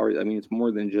handle it? I mean, it's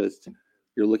more than just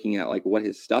you're looking at like what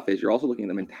his stuff is. You're also looking at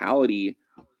the mentality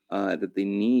that they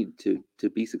need to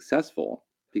be successful,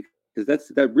 because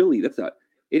that's a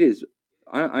it is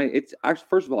it's actually,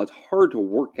 first of all, it's hard to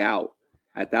work out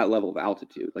at that level of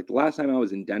altitude. Like the last time I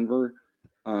was in Denver,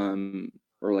 or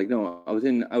like no, I was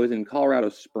in Colorado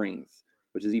Springs,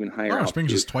 which is even higher Colorado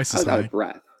Springs is altitude. twice I as was out high. of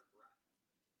breath.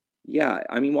 Yeah,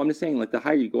 I mean, well, I'm just saying, like the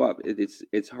higher you go up,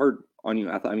 it's hard on you.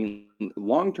 I mean,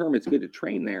 long term, it's good to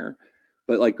train there,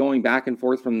 but like going back and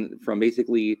forth from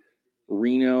basically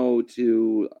Reno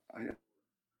to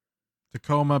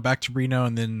Tacoma back to Reno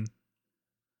and then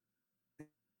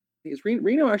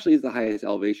Reno actually is the highest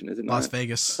elevation, is it Las not?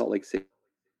 Vegas. Salt Lake City.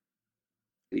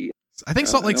 I think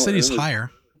Salt Lake City is I know higher.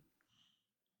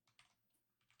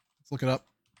 Let's look it up.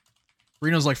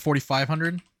 Reno's like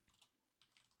 4,500.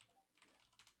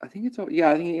 I think it's yeah.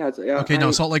 I think yeah. Okay,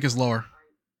 no, Salt Lake is lower.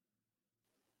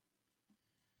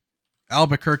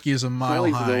 Albuquerque is a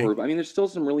mile high. Lower, but I mean, there's still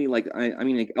some really like I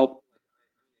mean, like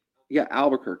yeah,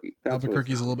 Albuquerque. That's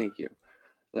Albuquerque is a little Thank you.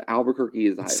 The Albuquerque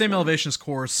is the highest same one. elevation as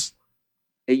Course.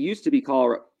 It used to be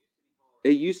Colorado.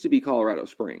 It used to be Colorado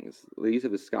Springs. They used to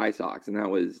have the Sky Sox, and that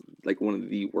was like one of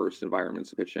the worst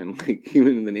environments to pitch in, like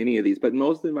even than any of these. But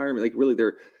most of the environment, like really,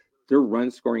 they're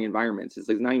run scoring environments. It's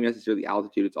like not even necessarily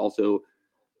altitude. It's also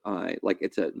like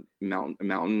it's a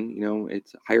mountain. You know,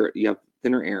 it's higher. You have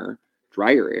thinner air,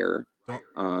 drier air.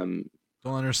 Don't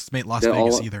underestimate Las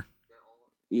Vegas either.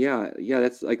 Yeah,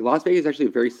 that's like Las Vegas is actually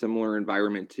a very similar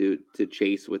environment to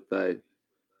Chase with the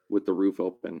roof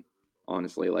open.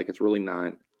 Honestly, like it's really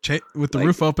not with the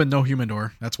roof open, no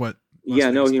humidor. That's what. Las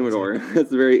Vegas no humidor.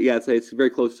 That's it's very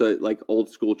close to like old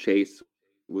school Chase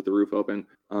with the roof open.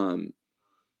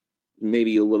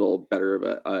 Maybe a little better of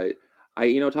a.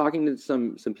 Talking to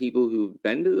some people who've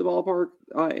been to the ballpark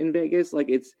in Vegas, like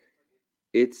it's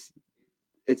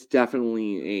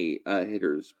definitely a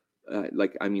hitter's.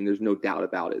 Like I mean, there's no doubt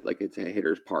about it. Like it's a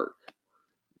hitter's park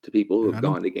to people who have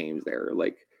gone to games there.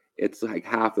 Like it's like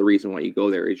half the reason why you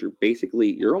go there is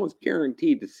you're almost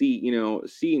guaranteed to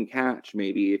see and catch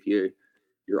maybe if you're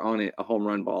on it a home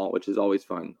run ball, which is always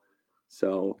fun.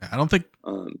 So I don't think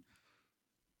a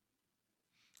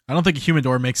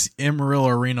humidor makes Amarillo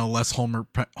or Reno less homer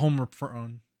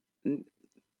prone.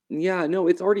 Yeah, no,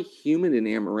 it's already humid in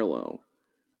Amarillo,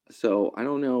 so I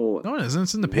don't know. No, it isn't.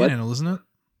 It's in the Panhandle, isn't it?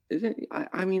 Is it?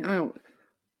 I mean, I don't.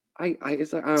 I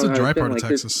guess I don't it's know. a dry part of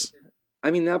Texas. I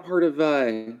mean, that part of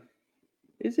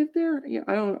is it there? Yeah,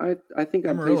 I don't. I think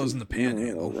Amarillo's in the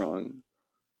Panhandle. Wrong.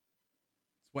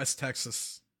 West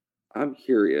Texas. I'm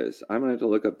curious. I'm gonna have to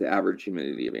look up the average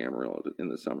humidity of Amarillo in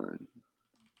the summer.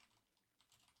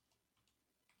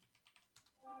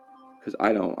 Because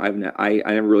I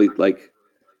never really like.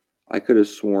 I could have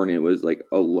sworn it was like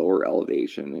a lower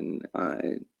elevation,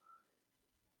 and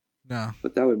no,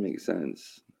 but that would make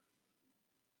sense.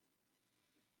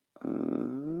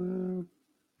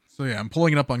 So yeah, I'm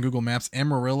pulling it up on Google Maps.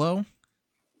 Amarillo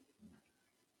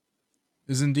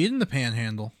is indeed in the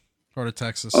Panhandle part of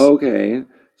Texas. Okay,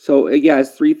 so yeah,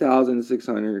 it's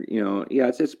 3,600. Yeah,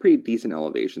 it's pretty decent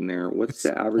elevation there. What's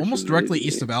the average? Almost directly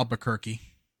east of Albuquerque.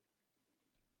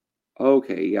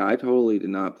 Okay, yeah, I totally did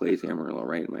not place Amarillo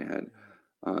right in my head.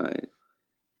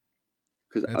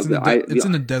 Because it's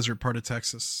in the desert part of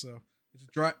Texas, so it's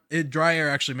dry air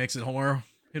actually makes it homer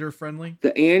hitter friendly.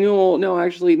 The annual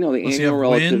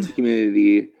relative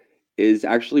humidity is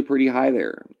actually pretty high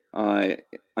there.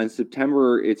 On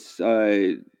September, it's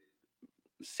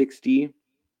 60.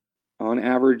 On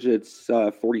average, it's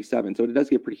 47. So it does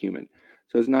get pretty humid.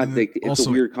 So it's not like it's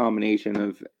a weird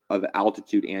combination of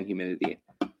altitude and humidity.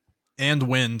 And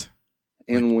wind.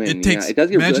 And wind. It takes.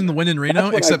 Imagine the wind in Reno,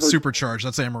 except supercharged.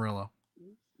 That's Amarillo.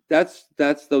 That's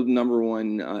the number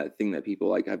one thing that people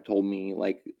like have told me.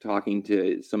 Like talking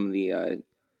to some of the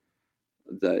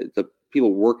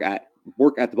people work at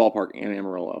the ballpark in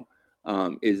Amarillo,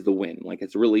 is the wind. Like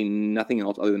it's really nothing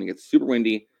else other than it gets super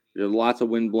windy. There's lots of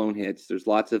wind blown hits. There's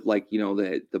lots of like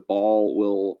the ball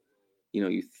will,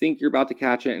 you think you're about to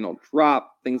catch it and it'll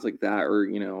drop, things like that, or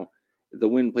the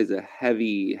wind plays a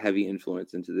heavy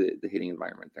influence into the hitting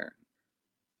environment there.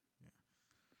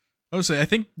 I would say I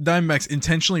think Diamondbacks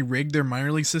intentionally rigged their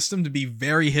minor league system to be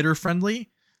very hitter friendly,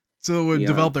 so it would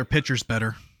develop their pitchers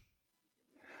better.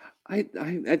 I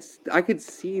could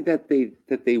see that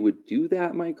they would do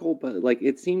that, Michael, but like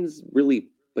it seems really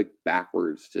like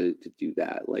backwards to do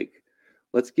that. Like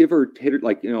let's give our hitter,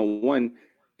 like one,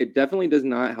 it definitely does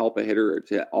not help a hitter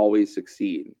to always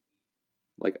succeed.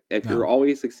 Like if No. you're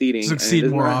always succeeding, Succeed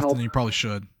more often than you probably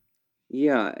should.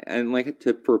 Yeah, and like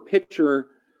for a pitcher,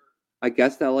 I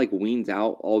guess that like winnows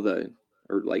out all the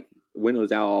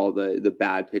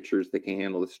bad pitchers that can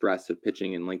handle the stress of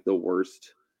pitching in like the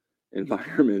worst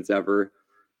environments ever.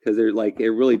 Because they're like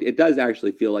it does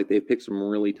actually feel like they've picked some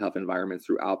really tough environments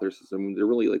throughout their system. They're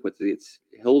really like it's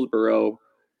Hillsboro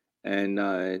and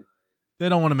they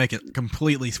don't want to make it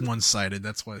completely one-sided.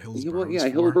 That's what Hillsboro is for.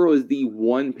 Hillsboro is the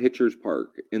one pitcher's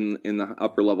park in the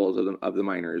upper levels of the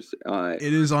minors.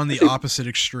 It is on the opposite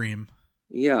extreme.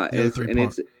 Yeah, it's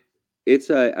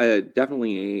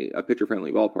definitely a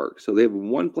pitcher-friendly ballpark. So they have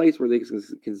one place where they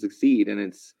can succeed, and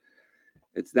it's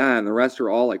that, and the rest are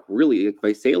all like really. Like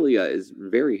Visalia is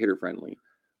very hitter-friendly.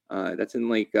 That's in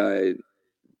like the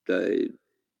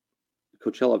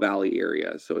Coachella Valley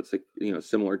area, so it's like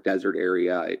similar desert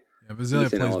area. Yeah, Visalia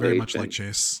plays very much like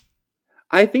Chase.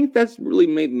 I think that's really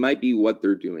might be what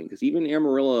they're doing, because even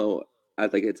Amarillo,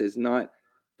 it's not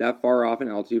that far off in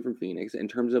altitude from Phoenix in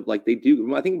terms of like they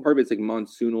do. I think part of it's like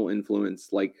monsoonal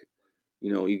influence, like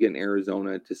you get in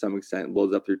Arizona to some extent,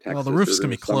 blows up through Texas. Well, the roof's gonna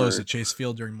be closed at Chase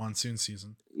Field during monsoon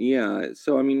season. Yeah,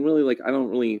 so I mean, really, like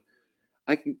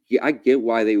I get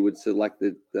why they would select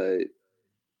the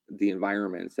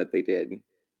environments that they did.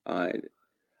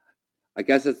 I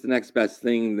guess it's the next best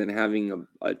thing than having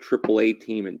a AAA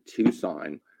team in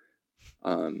Tucson.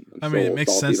 It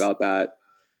makes sense about that.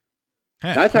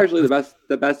 That's actually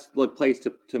the best place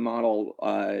to model,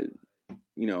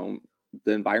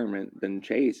 the environment than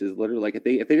Chase is literally like if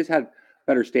they just had a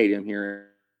better stadium here.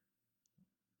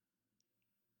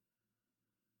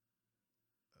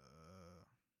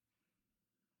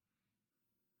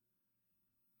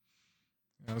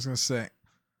 I was gonna say,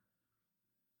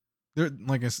 yeah,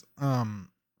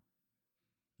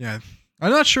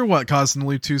 I'm not sure what caused them to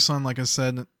leave Tucson. Like I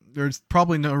said, there's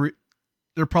probably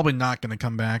they're probably not gonna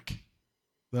come back.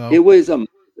 Though it was a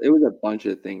bunch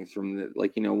of things from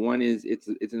one is it's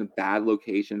in a bad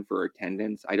location for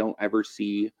attendance. I don't ever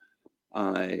see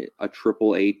a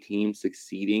AAA team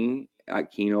succeeding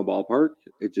at Keno Ballpark.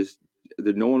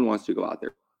 No one wants to go out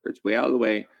there. It's way out of the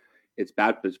way. It's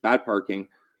bad parking.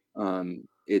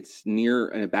 It's near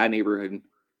in a bad neighborhood.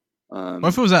 What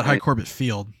if it was at High Corbett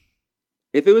Field?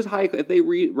 If it was if they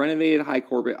renovated High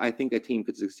Corbett, I think a team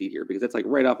could succeed here because it's like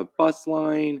right off a bus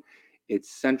line. It's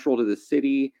central to the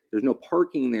city. There's no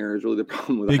parking there. Is really the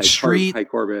problem with High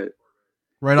Corbett.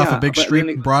 Right off a big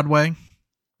street, Broadway.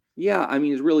 Yeah, I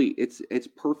mean, it's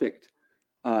perfect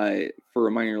for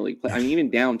a minor league play. I mean, even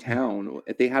downtown,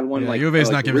 if they had one U of A's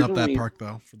not giving up that park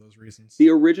though for those reasons. The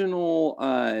original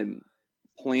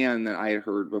plan that I had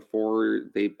heard before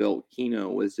they built Keno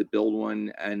was to build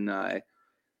one and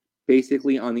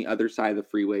basically on the other side of the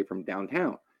freeway from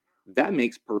downtown. That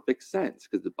makes perfect sense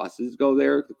because the buses go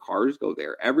there, the cars go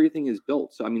there, everything is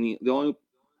built. So I mean, the only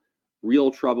real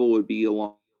trouble would be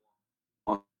along.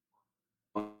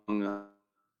 They're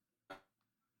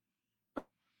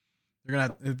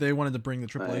gonna if they wanted to bring the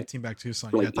AAA team back to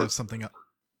Tucson, you have to have something up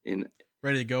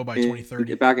ready to go by 2030.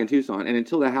 Get back in Tucson, and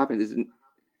until that happens,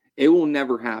 it will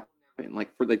never happen. Like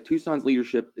for Tucson's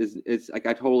leadership is like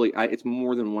it's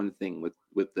more than one thing with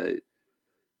the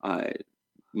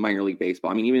minor league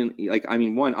baseball. I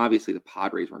mean, one obviously the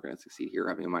Padres weren't going to succeed here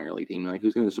having a minor league team. Like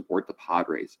who's going to support the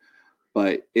Padres?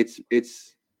 But it's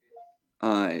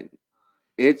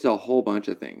a whole bunch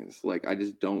of things. Like I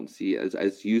just don't see it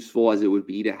as useful as it would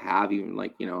be to have even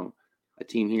a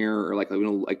team here or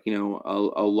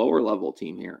a lower level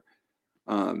team here.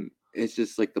 It's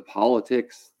just like the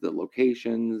politics, the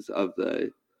locations of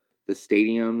the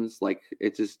stadiums, like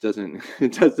it just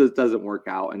doesn't work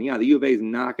out. And yeah, the U of A is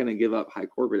not going to give up High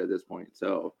Corbett at this point.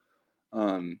 So,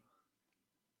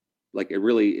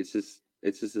 it's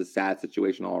just a sad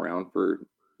situation all around for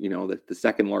the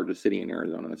second largest city in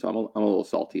Arizona. So I'm a little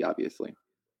salty, obviously.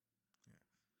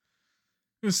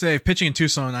 I would say pitching in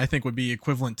Tucson, I think, would be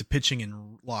equivalent to pitching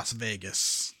in Las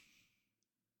Vegas.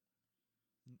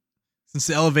 Since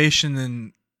the elevation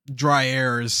and dry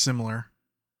air is similar.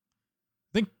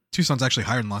 I think Tucson's actually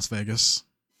higher than Las Vegas.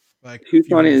 Like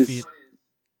Tucson is,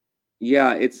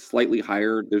 yeah, it's slightly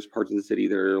higher. There's parts of the city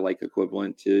that are like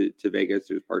equivalent to Vegas.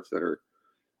 There's parts that are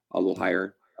a little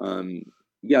higher.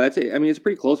 Yeah, that's it. I mean, it's a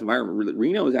pretty close environment.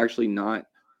 Reno is actually not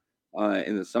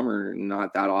in the summer,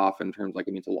 not that off in terms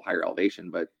it's a little higher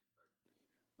elevation, but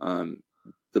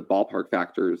the ballpark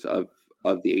factors of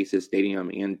the Aces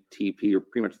Stadium and TP are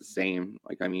pretty much the same.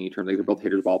 In terms they're both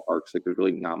hitters ballparks. There's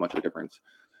really not much of a difference.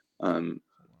 I'd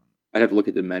have to look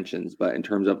at dimensions, but in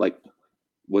terms of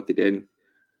what they did,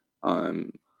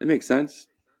 it makes sense.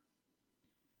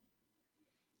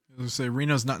 I was say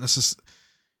Reno's not necessarily.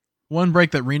 one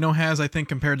break that Reno has, I think,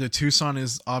 compared to Tucson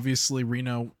is obviously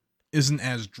Reno isn't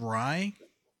as dry.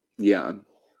 Yeah.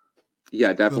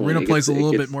 Yeah, definitely. Reno plays a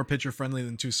little bit more pitcher friendly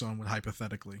than Tucson would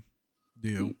hypothetically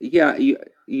do. Yeah,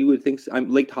 you would think so.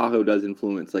 Lake Tahoe does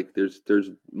influence. Like there's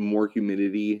more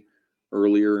humidity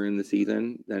earlier in the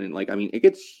season than it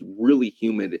gets really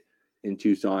humid in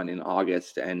Tucson in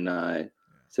August and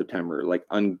September, like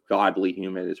ungodly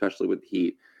humid, especially with the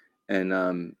heat. And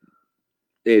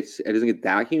it doesn't get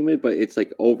that humid, but it's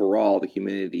like overall the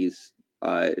humidity's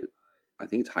I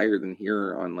think it's higher than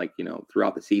here on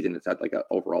throughout the season. It's at like an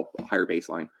overall higher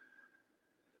baseline.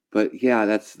 But yeah,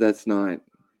 that's not.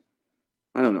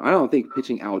 I don't know. I don't think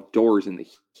pitching outdoors in the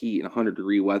heat in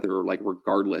 100-degree weather, like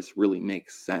regardless, really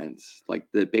makes sense. Like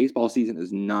the baseball season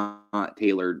is not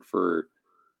tailored for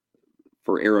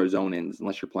Arizonans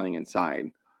unless you're playing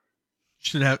inside.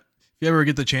 Should have if you ever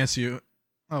get the chance to.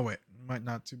 Oh wait, might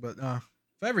not to, but if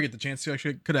I ever get the chance to,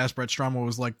 actually could ask Brett Strom what it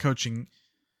was like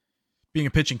being a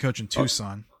pitching coach in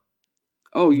Tucson.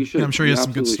 Oh, you should. I'm sure he has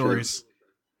some good stories. Should.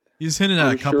 He's hinted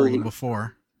at a couple of them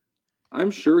before.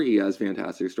 I'm sure he has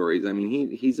fantastic stories. I mean,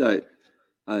 he's a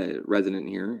resident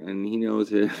here, and he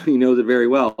knows it. He knows it very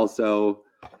well. So,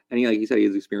 and he, like you said, he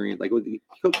has experience. Like, he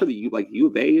coached for the U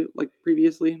of A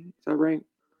previously. Is that right?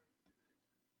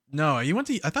 No, I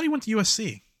thought he went to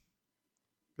USC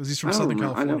because he's from Southern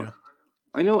California.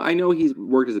 I know he's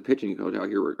worked as a pitching coach out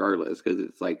here, regardless, because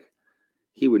it's like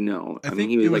he would know. I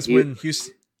think it was when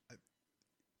Houston.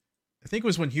 I think it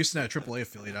was when Houston had a AAA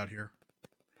affiliate out here.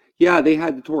 Yeah, they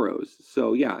had the Toros,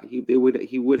 so yeah, he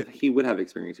would have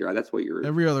experience here. That's what you're.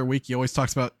 Every other week, he always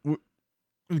talks about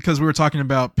because we were talking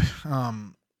about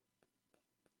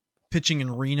pitching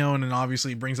in Reno, and then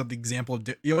obviously he brings up the example of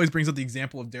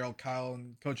Daryl Kyle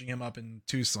and coaching him up in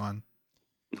Tucson.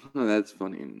 Oh, that's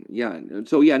funny. Yeah,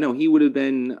 so yeah, no, he would have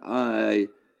been a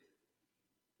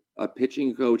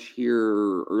pitching coach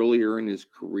here earlier in his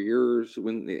career. So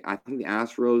I think the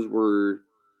Astros were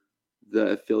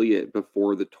the affiliate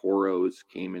before the Toros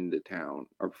came into town,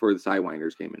 or before the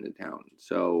Sidewinders came into town.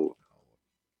 So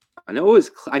I know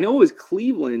it was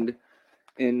Cleveland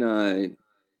in the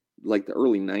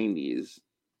early 90s,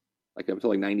 like up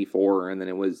to 94, and then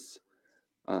it was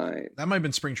that might have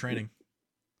been spring training.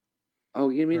 Oh,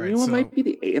 yeah, I mean, it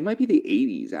might be the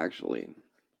 80s actually.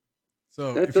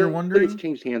 So if you're wondering, it's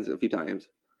changed hands a few times.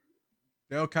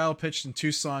 Dale Kyle pitched in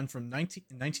Tucson from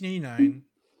 1989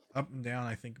 up and down,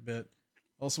 I think, a bit.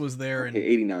 Also was there in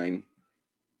 89,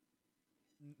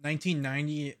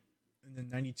 1990, and then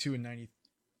 92 and 90.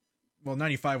 Well,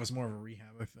 95 was more of a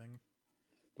rehab, I think,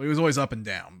 but he was always up and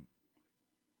down.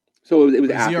 So it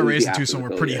was his ERAs in Tucson were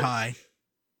pretty high.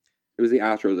 It was the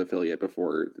Astros affiliate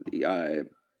before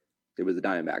it was the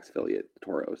Diamondbacks affiliate, the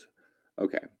Toros.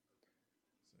 Okay.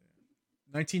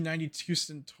 1990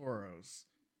 Houston Toros.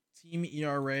 Team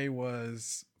ERA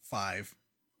was 5.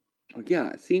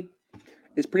 Yeah, see,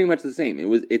 it's pretty much the same.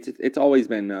 It's always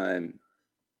been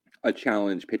a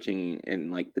challenge pitching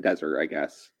in the desert, I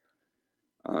guess.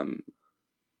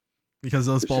 Because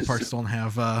those ballparks don't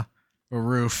have a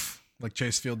roof like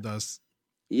Chase Field does.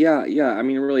 Yeah. I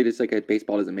mean, really, just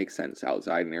baseball doesn't make sense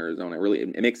outside in Arizona. Really,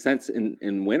 it makes sense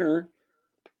in winter.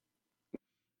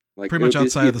 Pretty much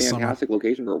outside of the summer. Fantastic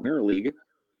location for a winter league.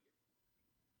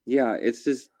 Yeah, it's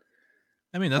just.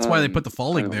 I mean, that's why they put the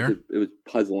fall league there. It was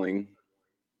puzzling.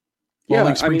 Fall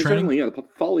league spring training? Certainly, the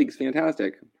fall league's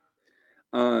fantastic.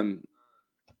 I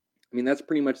mean, that's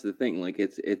pretty much the thing.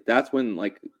 That's when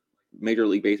Major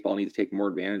League Baseball needs to take more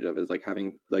advantage of, is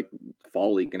having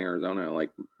fall league in Arizona,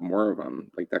 more of them,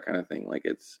 that kind of thing.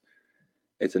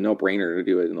 It's a no-brainer to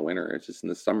do it in the winter. It's just in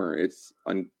the summer, it's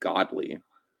ungodly.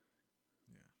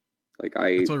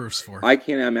 That's what roof's for. I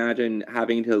can't imagine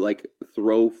having to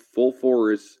throw full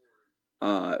force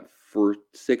for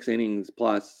 6 innings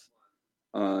plus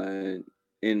in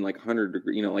 100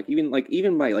 degree,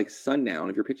 even by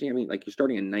sundown. If you're pitching, I mean, you're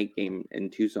starting a night game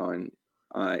in Tucson.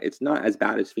 It's not as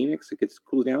bad as Phoenix. It gets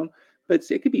cooled down, but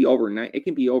it could be overnight. It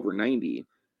can be over 90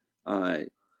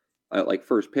 at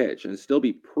first pitch and still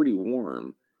be pretty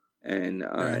warm. And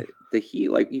right. The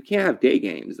heat, you can't have day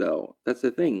games though. That's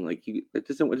the thing. It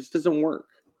just doesn't work.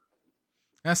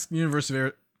 Ask University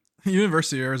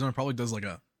of Arizona probably does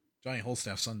a Johnny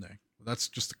Holstaff Sunday.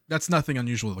 That's nothing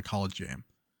unusual with a college game.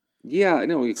 Yeah,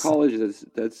 no, college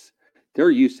they're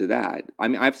used to that. I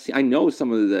mean, I know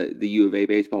some of the U of A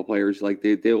baseball players,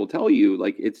 they will tell you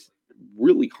it's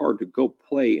really hard to go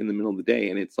play in the middle of the day,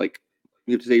 and it's you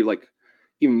have to say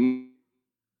even.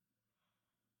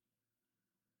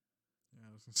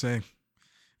 I was gonna say,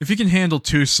 if you can handle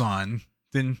Tucson,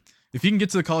 then if you can get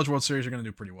to the College World Series, you're gonna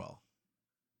do pretty well.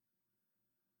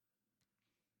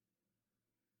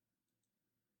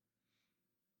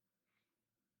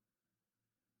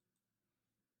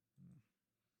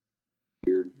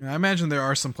 I imagine there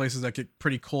are some places that get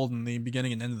pretty cold in the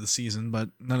beginning and end of the season, but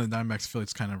none of the Diamondbacks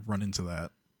affiliates kind of run into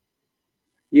that.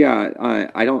 Yeah,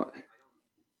 I don't.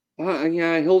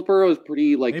 Yeah, Hillsboro is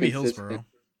pretty like Maybe consistent. Hillsboro.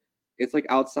 It's like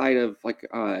outside of like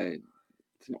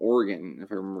it's in Oregon,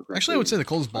 if I remember correctly. Actually, I would say the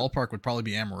coldest ballpark would probably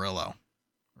be Amarillo.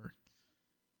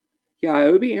 Yeah,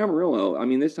 it would be Amarillo. I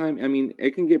mean, this time, I mean,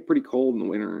 it can get pretty cold in the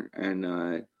winter,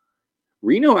 and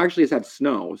Reno actually has had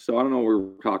snow, so I don't know what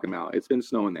we're talking about. It's been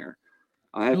snowing there.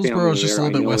 I have Hillsboro family is just there. a I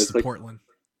little bit know west it's of like Portland.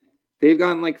 they've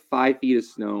gotten like 5 feet of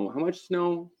snow. How much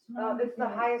snow? It's the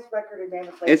highest record in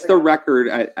Diamond. It's the record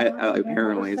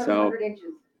apparently. So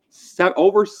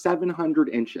over 700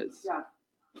 inches. Yeah.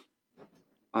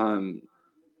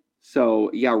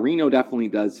 So yeah, Reno definitely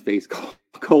does face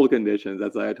cold conditions.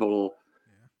 That's a total.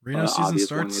 Reno season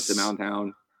starts. It's a mountain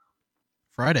town.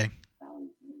 Friday.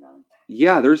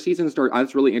 Yeah, their season start.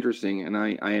 That's really interesting, and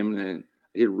I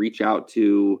did reach out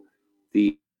to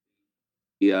the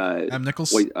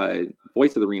Nichols,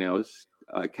 voice of the Renos,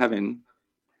 Kevin.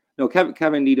 No, Kevin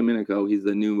DiDomenico. He's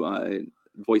the new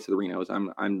voice of the Renos.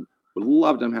 I'm would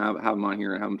love to have him on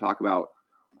here and have him talk about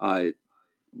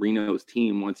Reno's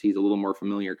team once he's a little more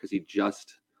familiar, because he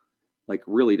just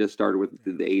really just started with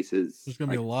the Aces. There's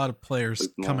gonna be a lot of players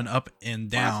coming up and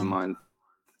down month.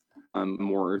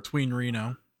 More between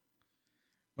Reno.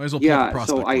 Might as well pull up the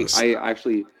prospect list. I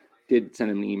actually did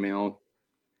send him an email,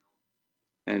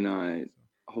 and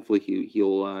hopefully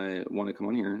he'll want to come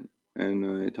on here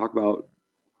and talk about,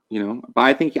 but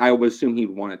I think I would assume he'd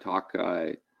want to talk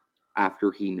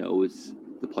after he knows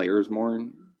the players more,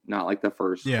 not like the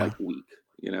first week. I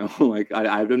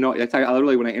don't know. That's I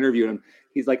literally, when I interviewed him,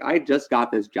 he's like, I just got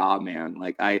this job, man.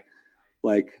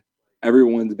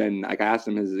 Everyone's been I asked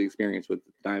him his experience with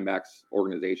the Diamondbacks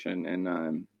organization,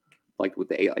 and with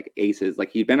the Aces,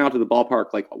 he'd been out to the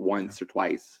ballpark once or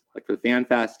twice, for the Fan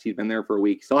Fest. He'd been there for a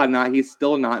week. He's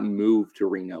still not moved to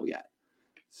Reno yet.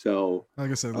 So like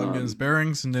I said, let him get his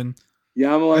bearings, and then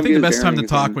I think the best time to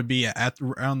talk would be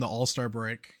around the All-Star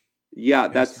break. Yeah,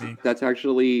 that's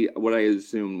actually what I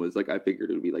assumed was I figured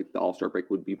it would be the All-Star break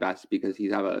would be best, because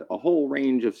he's have a whole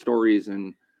range of stories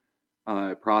and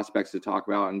prospects to talk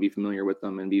about and be familiar with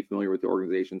them and be familiar with the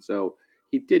organization. So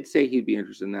he did say he'd be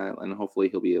interested in that, and hopefully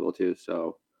he'll be able to.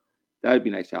 So that would be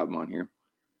nice to have him on here.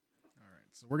 All right,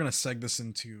 so we're gonna seg this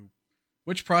into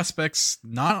which prospects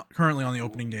not currently on the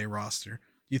opening day roster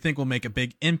do you think will make a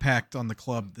big impact on the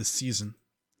club this season?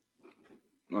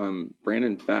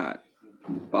 Brandon Bott.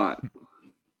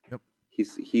 Yep.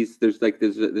 He's there's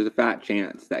a fat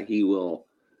chance that he will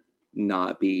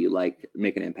not be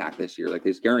make an impact this year.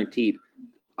 There's guaranteed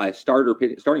a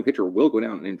starting pitcher will go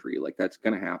down an injury. That's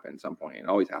going to happen at some point. It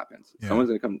always happens. Yeah. Someone's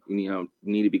going to come,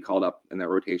 need to be called up in that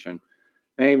rotation.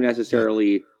 Not even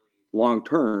necessarily long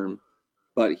term,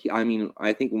 but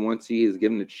I think once he is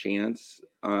given a chance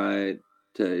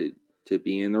to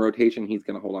be in the rotation, he's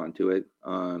going to hold on to it.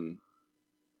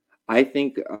 I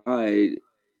think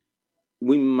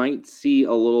we might see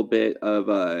a little bit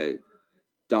of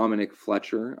Dominic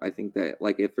Fletcher. I think that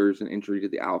if there's an injury to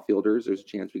the outfielders, there's a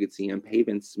chance we could see him.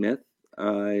 Pavin Smith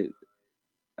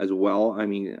as well.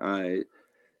 The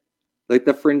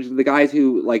fringe, the guys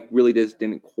who really just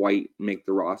didn't quite make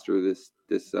the roster this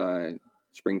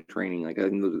spring training. I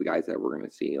think those are the guys that we're going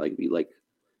to see.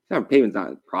 Pavin's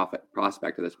not a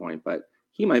prospect at this point, but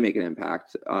he might make an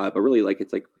impact. But really,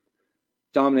 it's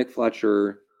Dominic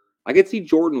Fletcher. I could see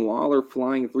Jordan Lawler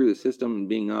flying through the system and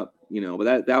being up,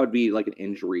 but that would be an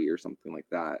injury or something like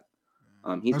that.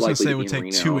 He's likely to be in Reno. It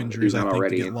would take 2 injuries, I think,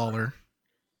 to get Lawler.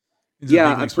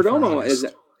 Yeah, Perdomo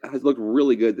has looked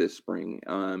really good this spring.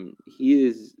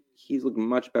 He's looked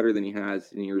much better than he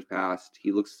has in years past.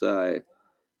 He looks like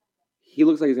he's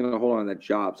going to hold on to that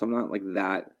job. So I'm not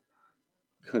that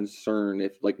concerned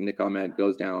if Nick Ahmed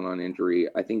goes down on injury.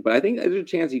 I think there's a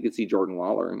chance you could see Jordan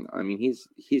Lawler. And he's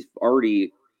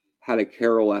already had a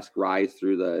Carroll-esque rise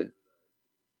through the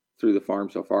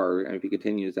farm so far, and if he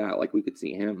continues that, we could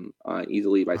see him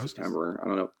easily by September. I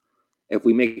don't know if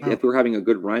we're having a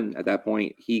good run at that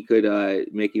point, he could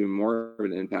make even more of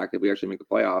an impact if we actually make the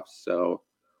playoffs. So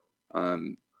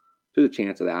there's a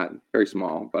chance of that, very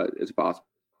small, but it's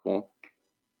possible.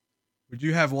 Would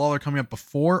you have Lawler coming up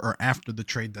before or after the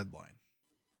trade deadline?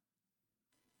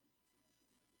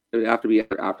 It would have to be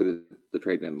after the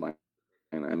trade deadline.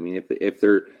 And if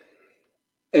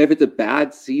it's a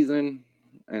bad season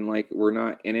and we're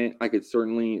not in it, I could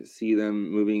certainly see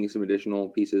them moving some additional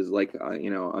pieces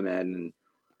Ahmed and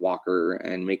Walker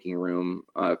and making room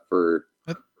for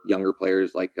younger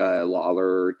players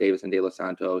Lawler, Davis, and De Los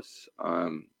Santos.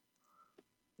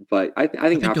 But I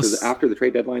think after the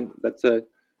trade deadline,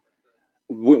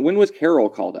 When was Carroll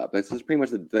called up? This is pretty much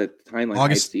the timeline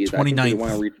August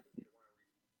 29th.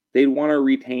 They'd want to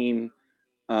retain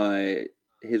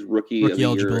his rookie of the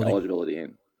year eligibility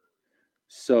in.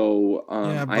 So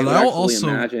I would actually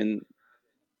imagine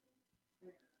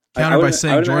countered by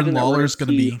saying Jordan Lawler is going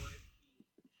to be.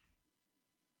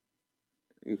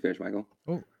 You finish, Michael.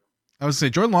 Oh, I would say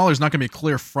Jordan Lawler is not going to be a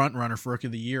clear front runner for rookie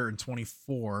of the year in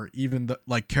 24, even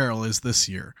like Carroll is this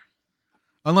year,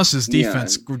 unless his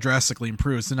defense drastically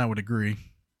improves. Then I would agree.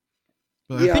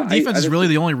 But I think defense is really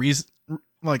the only reason.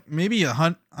 Like maybe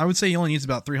I would say he only needs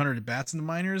about 300 at bats in the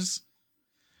minors.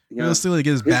 He'll still get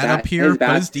his bat up here,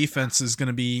 but his defense is going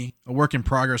to be a work in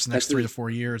progress the next 3 to 4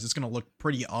 years. It's going to look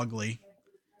pretty ugly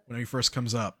when he first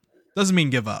comes up. Doesn't mean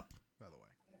give up, by the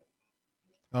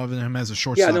way. Other than him as a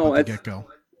shortstop at the get-go.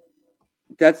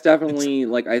 That's definitely,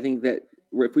 I think that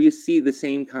if we see the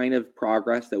same kind of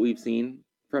progress that we've seen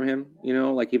from him,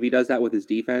 like if he does that with his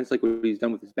defense, like what he's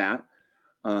done with his bat,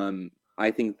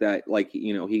 I think that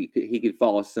he could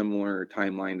follow a similar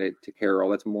timeline to Carroll.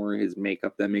 That's more his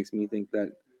makeup that makes me think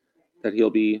that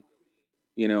he'll be,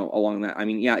 along that. I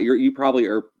mean, yeah, you probably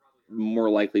are more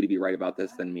likely to be right about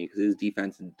this than me because his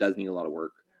defense does need a lot of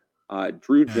work.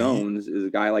 Drew Jones is a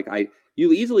guy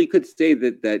you easily could say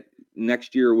that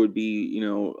next year would be,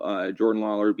 Jordan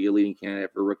Lawler would be a leading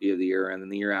candidate for rookie of the year. And then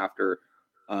the year after,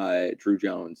 Drew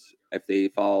Jones, if they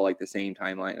follow the same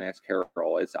timeline as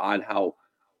Carroll. It's odd how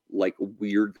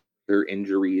weird their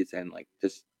injuries and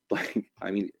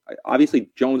I mean, obviously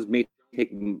Jones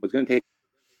was going to take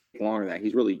longer than that.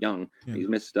 He's really young. Yeah. He's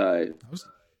missed playing.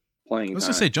 I was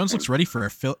going to say Jones looks ready for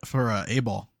a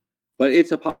ball, but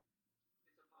it's a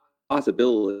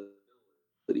possibility,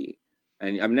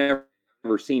 and I've never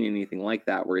seen anything like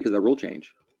that where it's a rule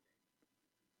change.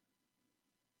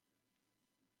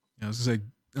 Yeah, I was going to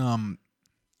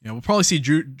say, we'll probably see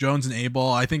Drew Jones and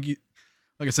A-ball. I think,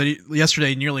 like I said,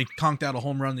 yesterday nearly conked out a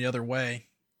home run the other way.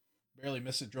 Barely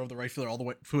missed it, drove the right fielder all the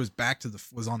way, his back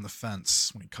was on the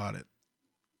fence when he caught it.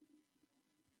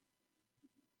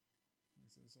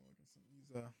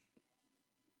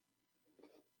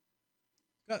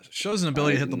 Shows an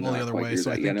ability to hit the ball the other way, so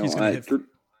I think he's going to hit.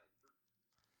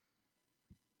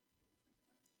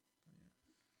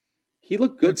 He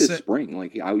looked good this spring.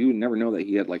 You would never know that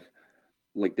he had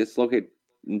dislocated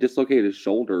his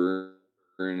shoulder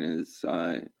and his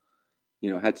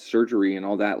had surgery and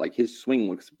all that. His swing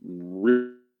looks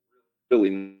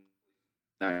really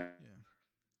nice.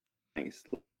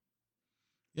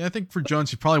 Yeah, I think for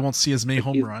Jones, you probably won't see as many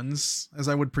home runs as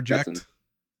I would project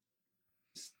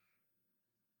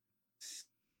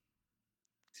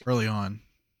early on.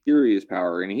 Serious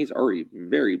power, and he's already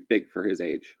very big for his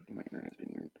age.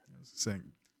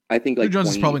 I think Jones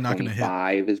is probably not going to hit.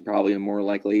 5 is probably more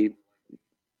likely.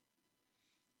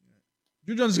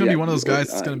 Drew Jones is going to be one of those guys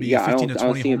that's going to be a 15 to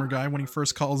 20 homer guy when he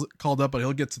first called up, but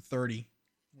he'll get to 30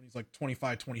 when he's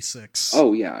 25, 26.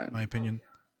 Oh, yeah. In my opinion.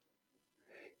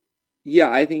 Yeah,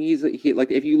 I think he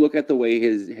if you look at the way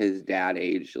his dad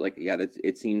aged,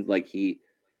 it seems like he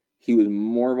was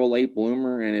more of a late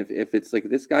bloomer, and if it's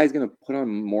this guy's going to put on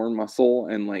more muscle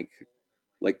and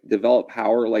develop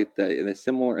power in a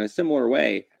similar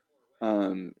way,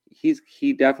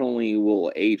 he definitely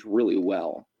will age really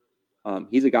well.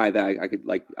 He's a guy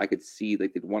that I could see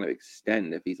they'd want to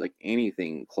extend if he's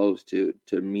anything close to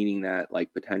meeting that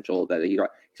potential that he's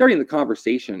already in the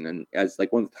conversation and as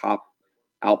one of the top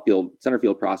center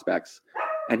field prospects,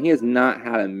 and he has not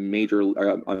had a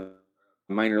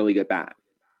minor league at bat.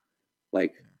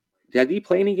 Did he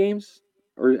play any games,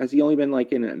 or has he only been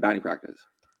in batting practice?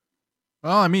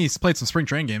 Well, I mean, he's played some spring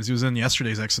training games. He was in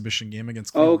yesterday's exhibition game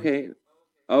against Cleveland.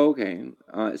 Okay.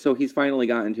 So he's finally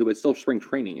gotten to, but still spring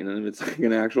training, and then it's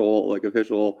an actual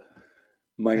official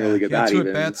minor league at bat. 2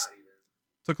 at bats.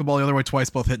 Took the ball the other way twice.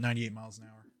 Both hit 98 miles an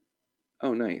hour.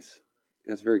 Oh, nice.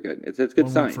 That's very good. It's a good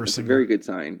sign. It's a very good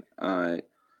sign.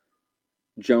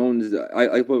 Jones,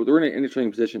 we're in an interesting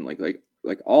position.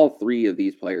 All 3 of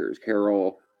these players,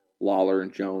 Carroll, Lawler,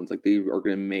 and Jones, they are going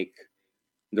to make.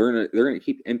 They're going to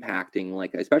keep impacting.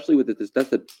 Especially with this. That's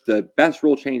the best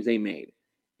rule change they made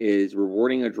is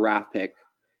rewarding a draft pick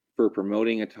for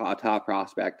promoting a top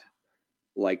prospect,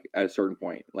 at a certain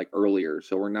point, earlier.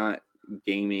 So we're not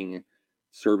gaming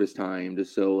service time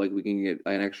just so we can get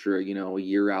an extra, a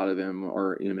year out of him,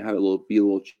 or have it be a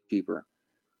little cheaper.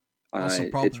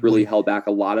 It's really held back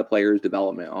a lot of players'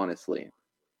 development, honestly.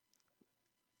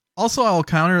 Also, I'll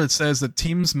counter that says that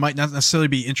teams might not necessarily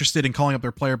be interested in calling up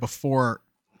their player before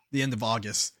the end of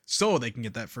August, so they can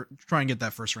try and get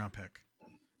that first round pick.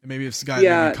 And maybe if this guy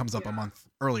maybe comes up a month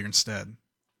earlier instead.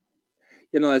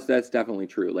 You know, that's definitely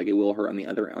true. Like it will hurt on the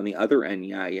other end.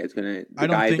 Yeah, it's gonna I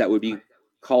don't guys think that would be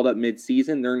called up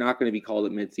mid-season, they're not going to be called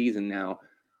up mid-season now.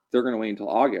 They're going to wait until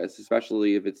August,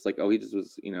 especially if it's like, oh, he just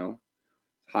was,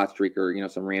 hot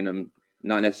streaker, some random,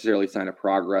 not necessarily sign of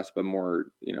progress, but more,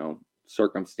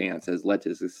 circumstance has led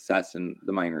to success in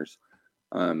the minors.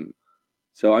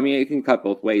 So, I mean, it can cut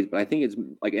both ways, but I think it's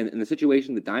like in the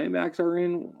situation the Diamondbacks are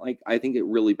in, like, I think it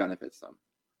really benefits them.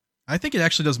 I think it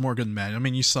actually does more good than bad. I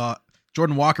mean, you saw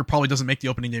Jordan Walker probably doesn't make the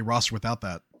opening day roster without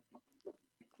that.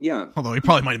 Yeah. Although he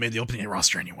probably might have made the opening day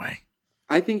roster anyway.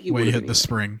 I think he would hit this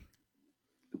spring.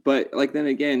 But, like, then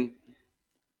again,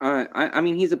 I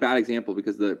mean, he's a bad example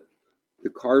because the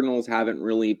Cardinals haven't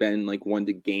really been, like, one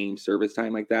to game service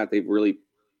time like that. They've really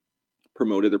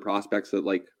promoted their prospects at,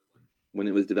 like, when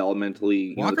it was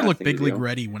developmentally. Walker looked big league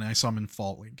ready when I saw him in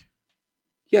fall league.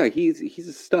 Yeah, he's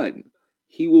a stud.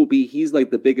 He's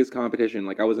like the biggest competition.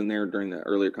 Like I wasn't there during the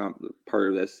earlier part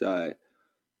of this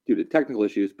due to technical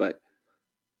issues, but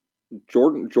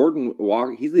Jordan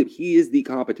Walker, he is the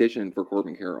competition for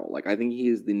Corbin Carroll. Like I think he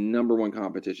is the number one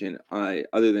competition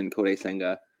other than Kodai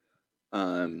Senga.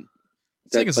 But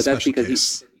that's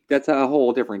because that's a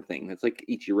whole different thing. It's like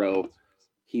Ichiro.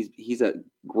 He's a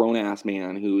grown ass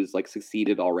man who's like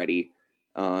succeeded already.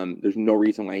 There's no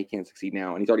reason why he can't succeed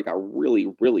now, and he's already got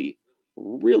really, really,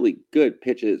 really good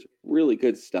pitches, really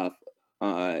good stuff.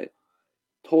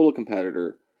 Total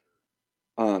competitor.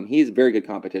 He's very good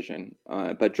competition.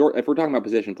 But if we're talking about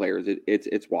position players,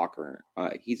 it's Walker.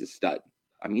 He's a stud.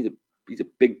 I mean, he's a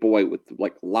big boy with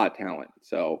like a lot of talent.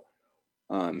 So,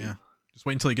 yeah, just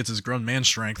wait until he gets his grown man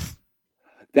strength.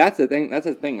 That's the thing. That's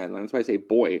why I say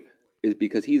boy, is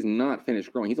because he's not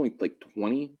finished growing. He's only like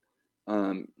 20.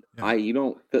 Yeah.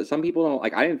 Some people don't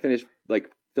like. I didn't finish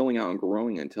like filling out and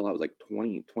growing until I was like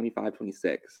 20, 25,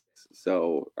 26.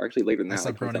 So actually later than that,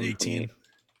 like growing at 18.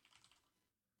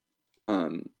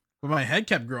 28. But my head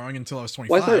kept growing until I was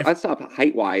 25. Well, I stopped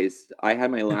height wise. I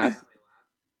had my last.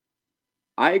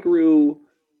 I grew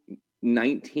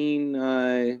 19.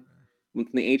 From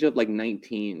the age of like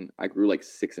 19, I grew like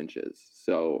 6 inches.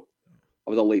 So I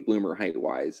was a late bloomer height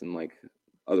wise and like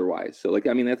otherwise. So like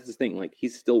I mean that's the thing. Like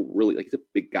he's still really like he's a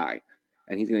big guy,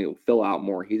 and he's gonna fill out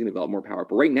more. He's gonna develop more power.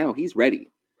 But right now he's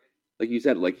ready. Like you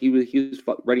said, like he was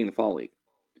ready in the fall league.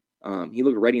 He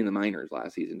looked ready in the minors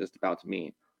last season, just about to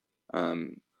me.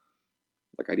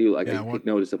 Like I do, like I take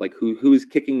notice of like who's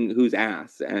kicking whose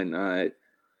ass, and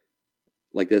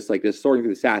like this sorting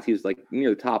through the stats, he was like near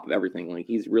the top of everything. Like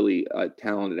he's really a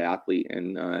talented athlete,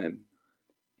 and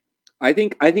I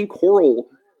think Carroll,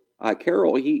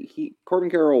 Corbin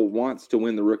Carroll wants to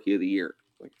win the Rookie of the Year.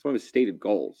 Like it's one of his stated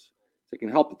goals. So it can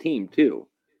help the team too.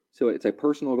 So it's a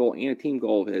personal goal and a team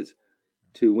goal of his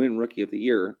to win Rookie of the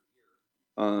Year.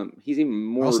 He's even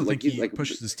more. I also like, think he like,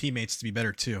 pushes his teammates to be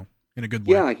better too, in a good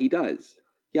way. Yeah, he does.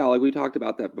 Yeah, like we talked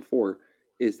about that before.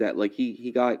 Is that like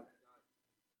he got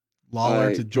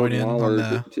Lawler to join in on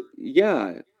the.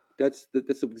 Yeah, that's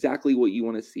exactly what you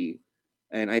want to see,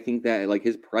 and I think that like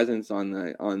his presence on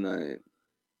the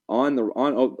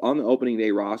opening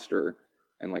day roster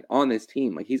and like on this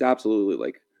team, like he's absolutely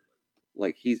like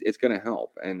it's gonna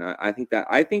help, and I think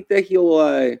that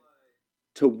he'll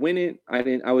to win it.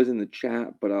 I was in the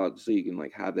chat, but so you can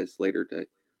like have this later to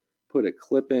put a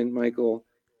clip in, Michael.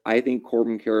 I think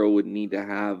Corbin Carroll would need to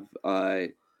have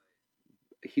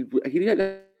he'd have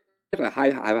to have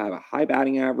a high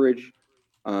batting average.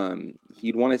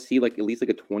 He'd want to see like at least like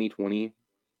a 20-20,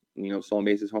 stolen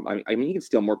bases home. I mean, he can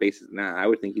steal more bases than that. I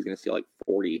would think he's going to steal like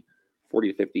 40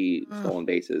 to 50 stolen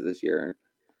bases this year.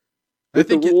 I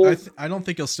don't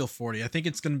think he'll steal 40. I think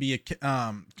it's going to be a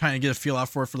kind of get a feel out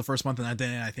for it for the first month, and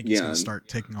then I think he's going to start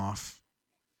taking off.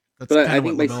 That's kind of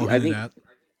what LaMelo hinted at.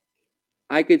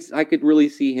 I could really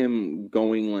see him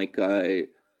going like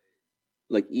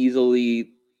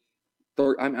easily.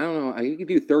 I don't know. I could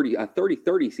do 30. A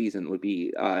 30-30 season would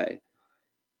be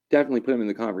definitely put him in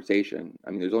the conversation.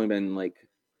 I mean, there's only been like.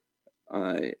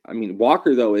 I mean,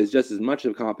 Walker though is just as much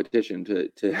of a competition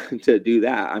to do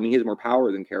that. I mean, he has more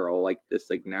power than Carroll. Like this,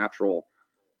 like natural.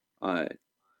 I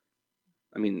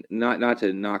mean, not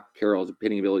to knock Carroll's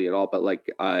hitting ability at all, but like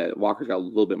Walker's got a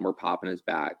little bit more pop in his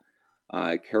bat.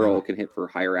 Carroll can hit for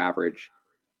higher average.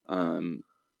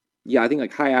 Yeah, I think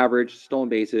like high average, stolen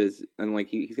bases, and like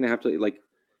he's gonna have to like.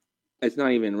 It's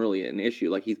not even really an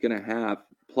issue. Like he's gonna have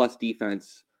plus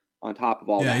defense on top of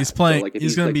all that. Yeah, he's playing. So, like,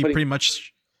 he's gonna be pretty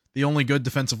much the only good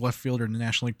defensive left fielder in the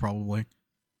National League, probably.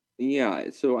 Yeah.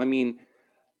 So I mean,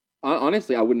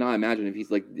 honestly, I would not imagine if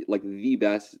he's like the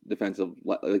best defensive,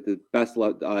 like the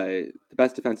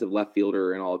best defensive left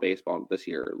fielder in all of baseball this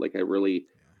year. Like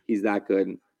he's that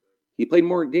good. He played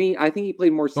more. Didn't he? I think he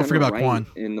played more Don't center forget about right Quan.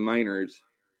 in the minors.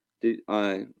 Did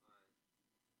was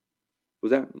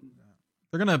that?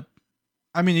 They're gonna.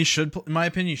 I mean, he should. In my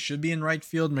opinion, he should be in right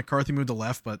field. McCarthy moved to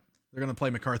left, but they're gonna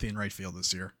play McCarthy in right field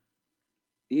this year.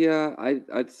 Yeah,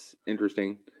 that's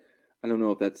interesting. I don't know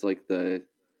if that's like the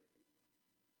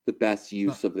best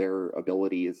use of their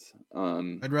abilities.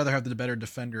 I'd rather have the better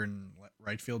defender in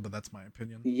right field, but that's my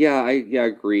opinion. Yeah, I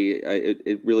agree.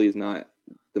 It really is not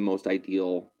the most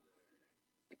ideal.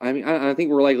 I mean, I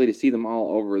think we're likely to see them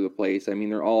all over the place. I mean,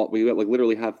 we like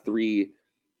literally have 3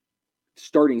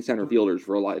 starting center fielders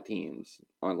for a lot of teams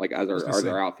on like as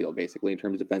our outfield basically in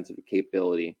terms of defensive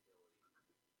capability.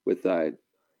 With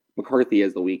McCarthy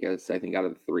as the weakest, I think out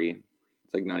of the 3, it's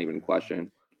like not even a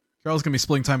question. Carroll's gonna be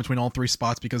splitting time between all 3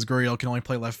 spots because Gurriel can only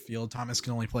play left field. Thomas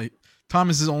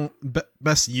is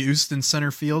best used in center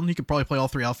field, and he could probably play all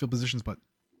 3 outfield positions, but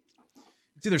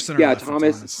it's either center. Yeah, or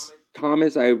left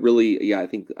Thomas, I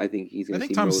think he's going to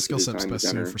see Thomas' most skill of his set's time best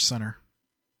center. suited for center.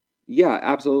 Yeah,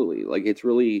 absolutely. Like it's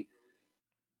really,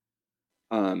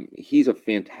 he's a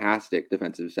fantastic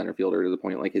defensive center fielder to the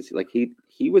point like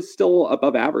he was still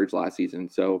above average last season.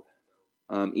 So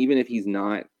even if he's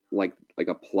not like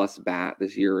a plus bat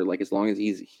this year, like as long as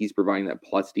he's providing that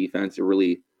plus defense, it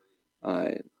really.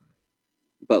 But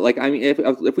like I mean,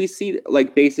 if we see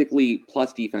like basically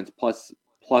plus defense plus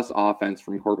offense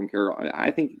from Corbin Carroll,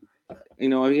 I think he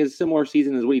has a similar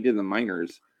season as what he did in the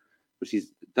minors, which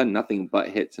he's done nothing but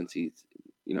hit since he's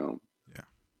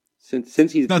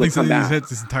since he's nothing come back. He's hit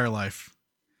his entire life.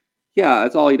 Yeah,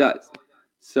 that's all he does.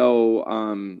 So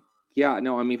I mean,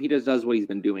 if he does what he's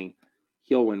been doing,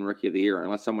 he'll win Rookie of the Year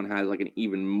unless someone has like an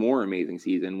even more amazing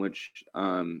season, which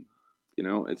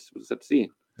it's set to see.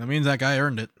 That means that guy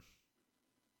earned it.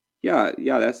 Yeah,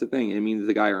 that's the thing. It means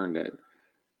the guy earned it.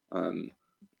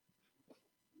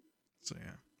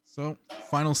 So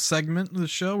final segment of the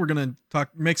show, we're gonna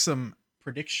make some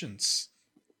predictions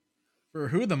for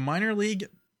who the minor league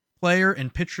player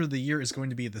and pitcher of the year is going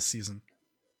to be this season.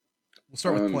 We'll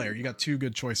start with player. You got 2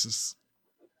 good choices.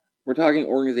 We're talking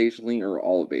organizationally or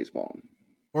all of baseball?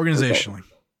 Organizationally.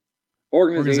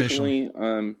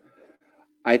 Organizationally.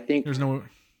 I think there's no.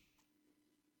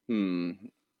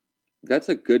 That's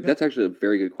actually a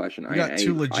very good question. We got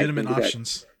 2 legitimate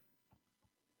options.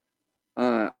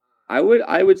 I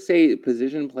would say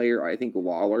position player. I think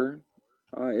Lawler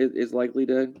is likely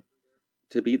to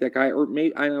be that guy, or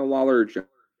maybe I know Lawler or Jones.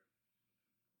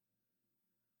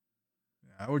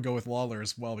 I would go with Lawler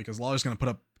as well because Lawler's going to put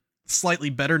up slightly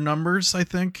better numbers, I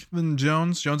think, than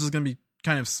Jones. Jones is going to be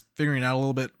kind of figuring it out a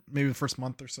little bit, maybe the first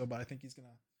month or so, but I think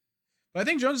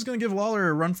Jones is going to give Lawler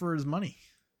a run for his money.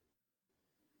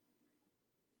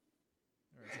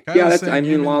 Yeah,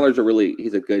 Lawler's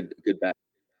he's a good bet.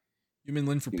 Human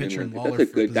Lin for pitcher and Lawler for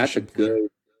position. That's a good.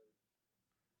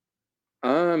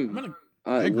 I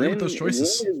agree with those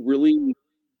choices.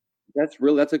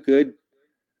 That's a good.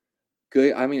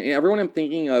 I mean, everyone I'm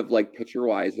thinking of like pitcher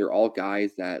wise, they're all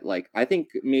guys that like I think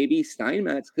maybe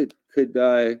Steinmetz could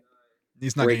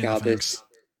he's not break out this.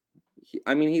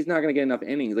 I mean, he's not going to get enough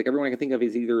innings. Like everyone I can think of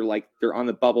is either like they're on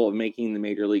the bubble of making the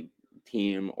major league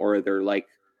team, or they're like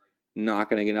not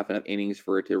going to get enough innings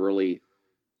for it to really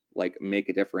like make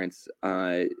a difference.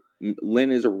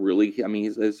 Lin is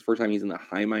he's the first time he's in the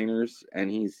high minors, and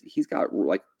he's got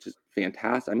like just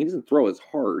fantastic. I mean, he doesn't throw as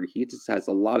hard. He just has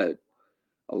a lot of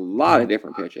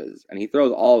different pitches, and he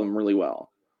throws all of them really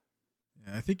well.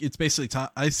 Yeah, I think it's basically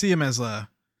I see him as a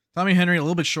Tommy Henry, a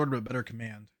little bit shorter but better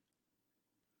command.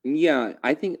 Yeah,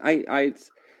 I think the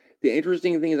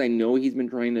interesting thing is I know he's been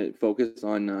trying to focus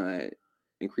on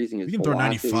increasing his velocity throw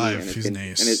 95 and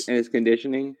his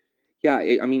conditioning. Yeah,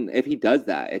 I mean, if he does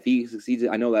that, if he succeeds,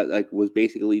 I know that like was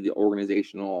basically the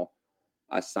organizational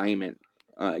assignment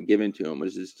given to him,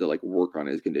 was just to like work on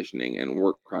his conditioning and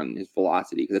work on his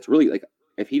velocity, because it's really like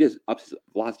if he just ups his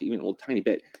velocity even a little tiny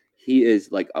bit, he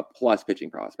is like a plus pitching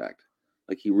prospect.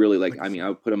 Like he really I mean, I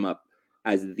would put him up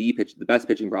as the best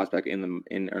pitching prospect in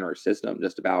our system,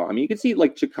 just about. I mean, you can see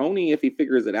like Ciccone if he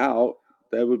figures it out.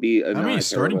 That would be he's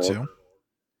starting to.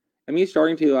 I mean, he's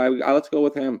starting to. Let's go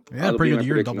with him. Yeah, a pretty good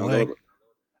year in Double-A.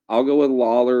 I'll go with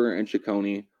Lawler and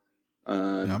Ciccone.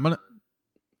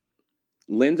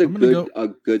 Lin's a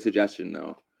good suggestion,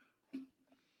 though.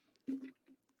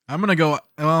 I'm gonna go.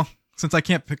 Well, since I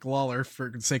can't pick Lawler for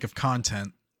the sake of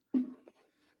content,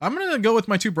 I'm gonna go with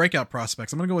my 2 breakout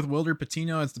prospects. I'm gonna go with Wilder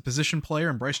Patino as the position player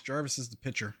and Bryce Jarvis as the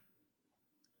pitcher.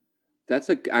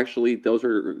 Actually, those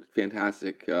are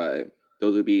fantastic.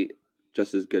 Those would be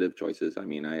just as good of choices. I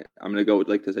mean, I'm gonna go with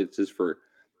this is for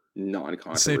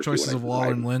non-controversy. Safe choices of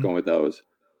Lawler and Lin. Going with those.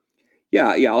 Yeah,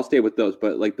 I'll stay with those.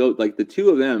 But like the 2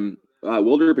 of them,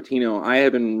 Wilder Patino, I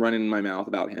have been running my mouth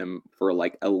about him for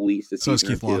like at least a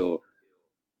season or two.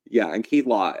 Yeah, and Keith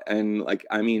Law, and like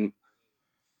I mean,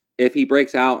 if he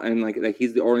breaks out and like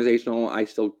he's the organizational, I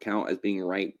still count as being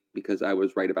right because I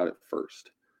was right about it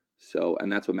first. So,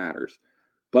 and that's what matters.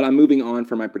 But I'm moving on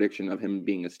from my prediction of him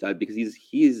being a stud because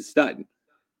he's a stud.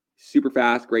 Super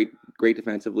fast, great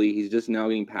defensively. He's just now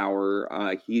getting power.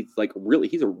 He's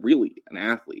really an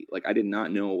athlete. Like I did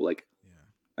not know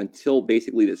until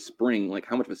basically this spring like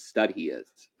how much of a stud he is.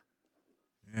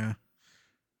 Yeah.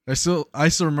 I still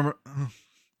remember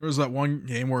there was that one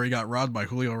game where he got robbed by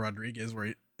Julio Rodriguez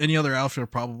where any other outfielder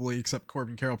probably except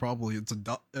Corbin Carroll probably it's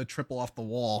a triple off the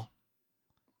wall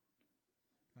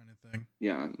kind of thing.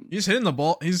 Yeah. He's hitting the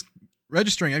ball. He's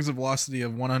registering exit velocity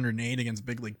of 108 against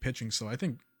big league pitching. So I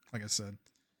think, like I said,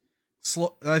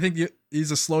 slow. I think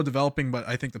he's a slow developing, but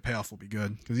I think the payoff will be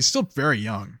good because he's still very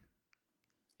young.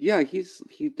 Yeah, I think this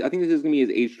is gonna be his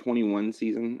age 21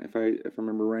 season if I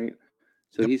remember right.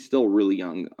 So he's still really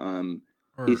young.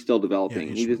 He's still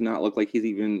developing. He does not look like he's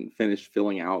even finished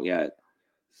filling out yet.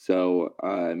 So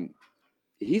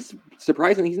he's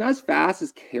surprising. He's not as fast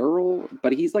as Carroll,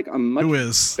 but he's like a much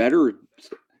better.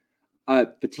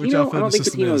 Patino, I don't think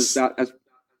Patino is that as.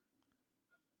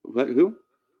 What? Who?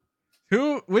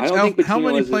 Who? How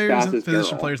many players and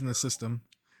position players in the system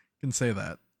can say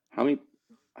that? How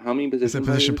many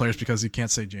position players because you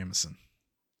can't say Jameson.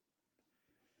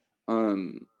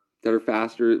 That are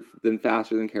faster than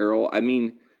Carroll. I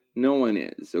mean, no one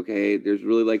is, okay? There's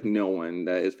really like no one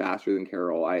that is faster than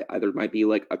Carroll. There might be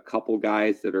like a couple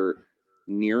guys that are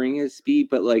nearing his speed,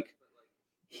 but like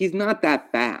he's not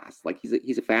that fast. Like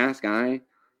he's a fast guy,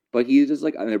 but he's just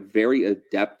like a very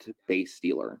adept base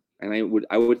stealer. And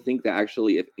I would think that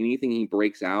actually if anything he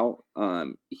breaks out,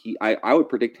 I would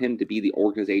predict him to be the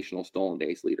organizational stolen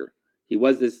base leader. He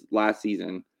was this last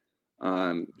season.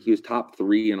 He was top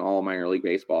 3 in all minor league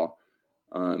baseball.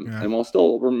 And while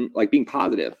still like being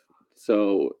positive.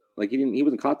 So like he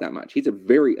wasn't caught that much. He's a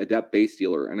very adept base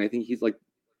stealer. And I think he's like,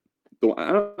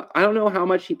 I don't know how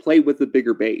much he played with the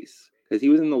bigger base because he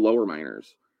was in the lower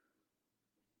minors.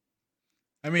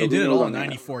 I mean, he did it all in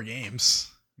 94 games.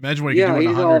 Imagine what he could do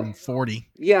in 140.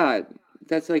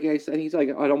 That's like I said, he's like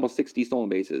at almost 60 stolen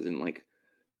bases in like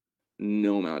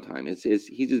no amount of time. He's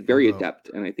just very adept,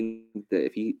 and I think that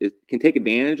if he can take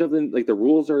advantage of them, like the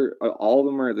rules are all of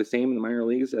them are the same in the minor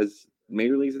leagues as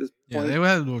major leagues at this point. Yeah, they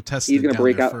had to test it down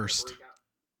break out first.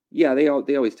 Yeah, they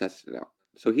always tested it out.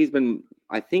 So he's been.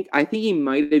 I think he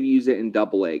might have used it in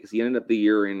Double-A because he ended up the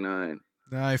year in.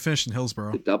 I finished in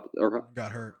Hillsborough.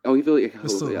 Got hurt. Oh, he really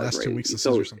missed the last 2 weeks of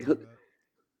season or something like that.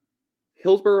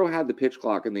 Hillsborough had the pitch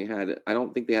clock, and I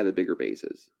don't think they had the bigger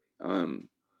bases.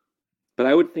 But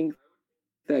I would think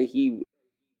that he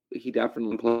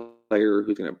definitely a player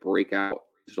who's going to break out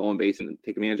stolen base and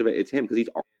take advantage of it. It's him because he's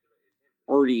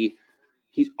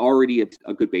already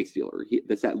a good base stealer.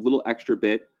 That's that little extra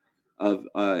bit of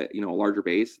a larger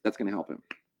base that's going to help him.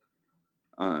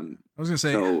 I was going to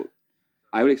say, so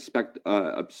I would expect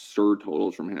absurd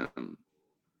totals from him.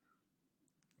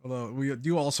 Although we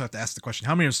do also have to ask the question: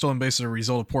 how many of stolen bases are a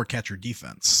result of poor catcher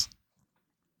defense?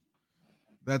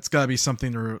 That's got to be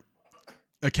something to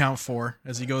account for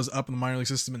as he goes up in the minor league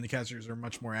system, and the catchers are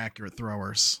much more accurate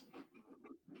throwers.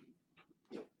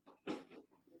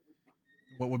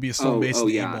 What would be a stolen base in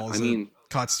the A-ball is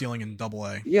caught stealing in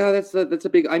Double-A. Yeah, that's a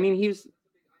big. I mean,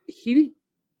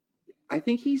 I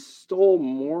think he stole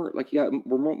more. Like,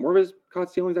 more of his caught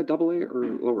stealings at Double-A or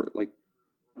lower, like,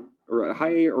 or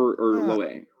high A or low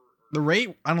A. The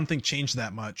rate, I don't think changed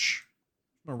that much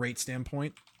from a rate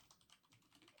standpoint.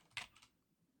 I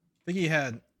think he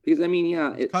had. Because, I mean,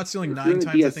 caught stealing 9 times,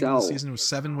 DSL, I think, in the season. It was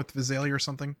 7 with Visalia or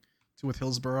something, 2 with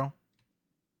Hillsborough.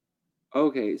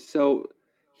 Okay, so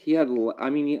he had, I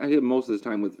had most of his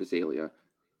time with Visalia.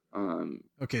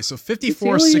 Okay, so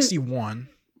 54-61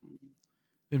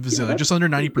 in Visalia, just under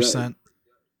 90%.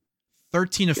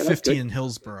 13 of 15 in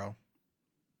Hillsborough.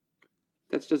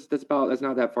 That's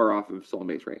not that far off of stolen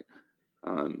base rate.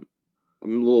 A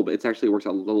little bit. It actually works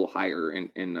out a little higher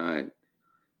in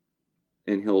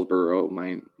Hillsborough.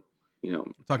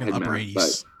 Talking upper 80s.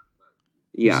 But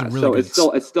yeah, really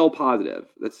so it's still positive.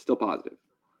 That's still positive.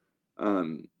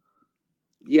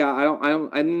 Yeah,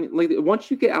 I mean, like once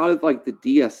you get out of like the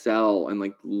DSL and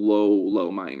like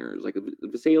low minors, like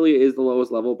Visalia is the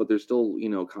lowest level, but there's still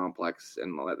complex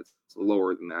and all that. It's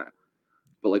lower than that.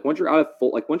 But like once you're out of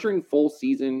once you're in full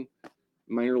season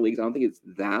minor leagues, I don't think it's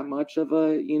that much of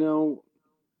a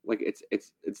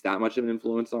it's that much of an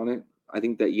influence on it. I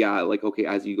think that okay,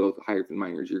 as you go higher than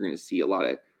minors, you're going to see a lot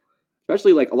of,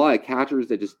 especially like a lot of catchers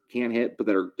that just can't hit, but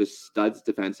that are just studs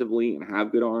defensively and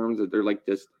have good arms. That they're like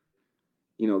just,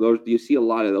 those you see a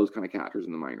lot of those kind of catchers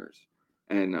in the minors,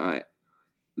 and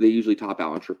they usually top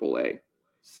out in AAA.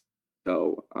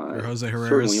 So Jose Herrera's.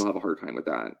 Certainly you'll have a hard time with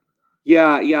that.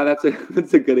 Yeah, that's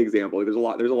a good example. There's a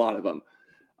lot of them.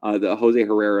 The Jose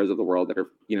Herreras of the world that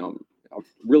are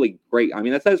really great. I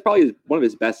mean, that's probably one of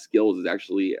his best skills is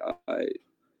actually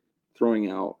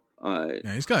throwing out.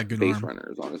 He's got a good base arm.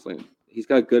 runners. Honestly, he's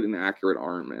got a good and accurate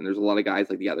arm. And there's a lot of guys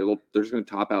like they're just going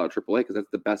to top out at AAA because that's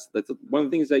the best. That's one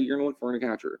of the things that you're going to look for in a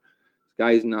catcher. This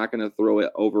guy is not going to throw it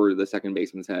over the second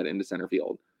baseman's head into center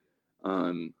field.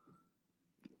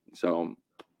 So,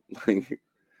 like,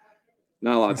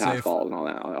 not a lot of pass balls and all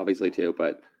that, obviously too.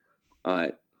 But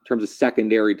in terms of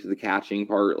secondary to the catching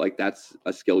part, like that's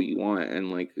a skill you want.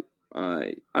 And like,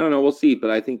 I don't know, we'll see. But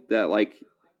I think that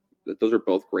those are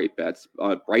both great bets.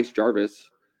 Bryce Jarvis,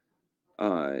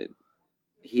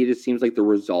 he just seems like the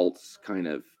results kind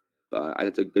of.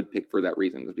 It's a good pick for that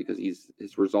reason, because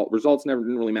his results never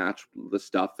didn't really match the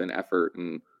stuff and effort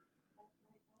and.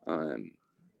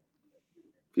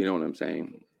 You know what I'm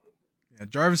saying? Yeah,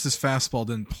 Jarvis's fastball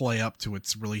didn't play up to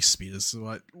its release speed. Is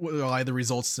why the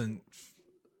results didn't.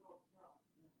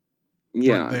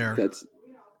 Yeah, there. That's.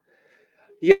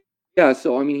 Yeah.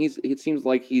 So I mean, it seems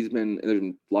like there's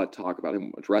been a lot of talk about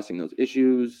him addressing those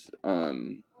issues.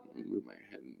 Move my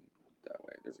head that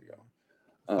way. There we go.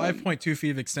 5.2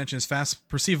 feet of extension. His fast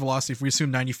perceived velocity, if we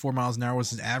assume 94 miles an hour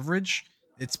was his average,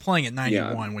 it's playing at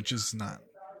 91, which is not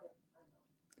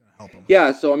gonna help him.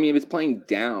 Yeah. So I mean, if it's playing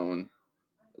down.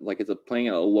 Like it's playing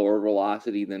at a lower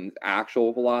velocity than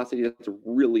actual velocity, that's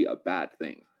really a bad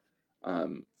thing.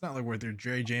 It's not like where they're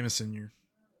Jerry Jameson.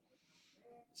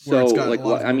 So like,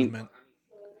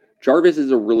 Jarvis is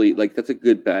that's a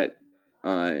good bet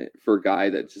for a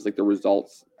guy that just like the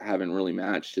results haven't really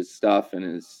matched his stuff and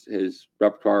his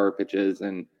repertoire pitches,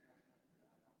 and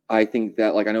I think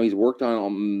that I know he's worked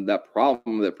on that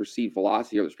problem, that perceived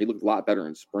velocity. He looked a lot better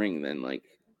in spring than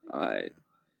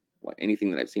anything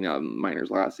that I've seen out of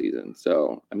minors last season.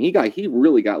 So I mean, he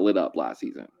really got lit up last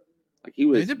season. He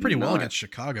did pretty well against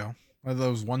Chicago. That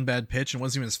was one bad pitch, and it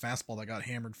wasn't even his fastball that got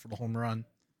hammered for the home run.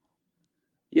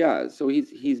 Yeah, so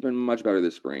he's been much better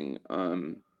this spring.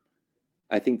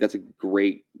 I think that's a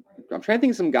great. I'm trying to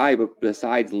think of some guy, but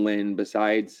besides Lynn,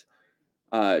 besides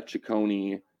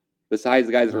Ciccone, besides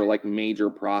the guys that are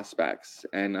major prospects,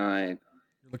 and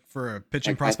look for a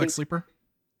pitching prospect sleeper.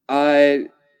 I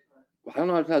don't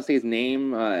know how to say his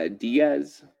name.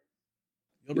 Diaz.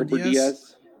 Gilbert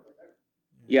Diaz.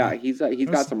 Yeah, he's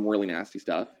got some really nasty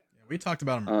stuff. Yeah, we talked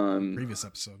about him in the previous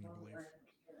episode, I believe.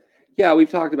 Yeah, we've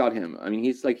talked about him. I mean,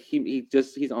 he's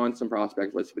he's on some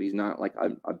prospect lists, but he's not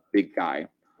a big guy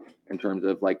in terms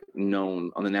of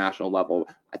known on the national level.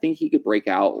 I think he could break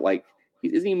out.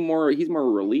 He's more a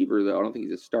reliever though. I don't think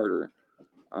he's a starter.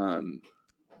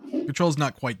 Control's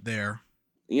not quite there.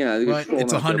 Yeah, but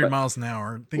it's 100 miles an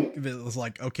hour. Think of it as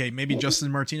maybe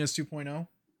Justin Martinez 2.0.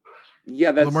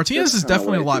 Yeah, Martinez is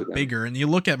definitely a lot bigger, and you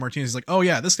look at Martinez, oh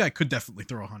yeah, this guy could definitely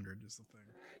throw 100. Is the thing.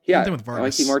 Yeah, with Vargas. I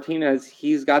see Martinez.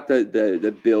 He's got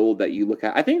the build that you look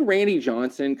at. I think Randy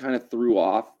Johnson kind of threw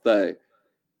off the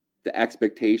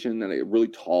expectation that a really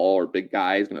tall or big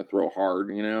guy is going to throw hard.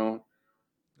 Randy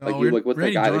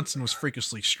Johnson was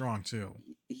freakishly strong too.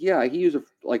 Yeah, he was a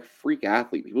freak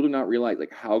athlete. People do not realize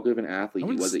how good of an athlete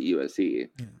he was at USC.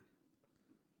 Yeah.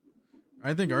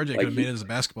 I think RJ could have made it as a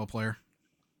basketball player.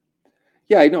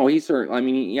 Yeah, I know. He's certainly. I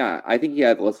mean, yeah, I think he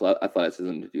had less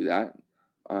athleticism to do that.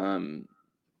 Well,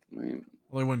 it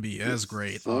wouldn't be as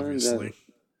great, obviously.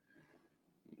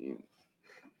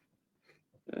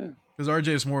 Because RJ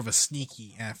is more of a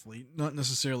sneaky athlete, not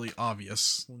necessarily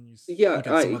obvious. When you look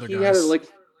at some other guys.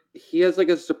 He has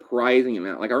a surprising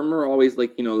amount. I remember always a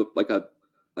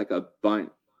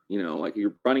bunt.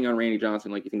 You're bunting on Randy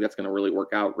Johnson. You think that's going to really work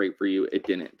out great for you. It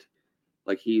didn't.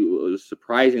 He was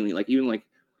surprisingly even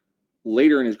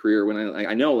later in his career when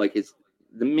I know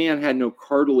the man had no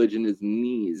cartilage in his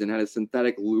knees and had a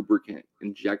synthetic lubricant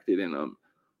injected in him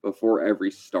before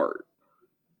every start.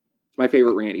 It's my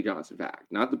favorite Randy Johnson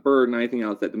fact. Not the bird and anything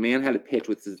else. That the man had a pitch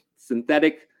with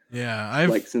synthetic. Yeah, I've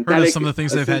heard of some of the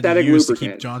things they've had to use to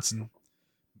keep Johnson.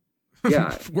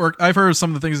 Yeah, work. I've heard of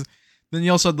some of the things. Then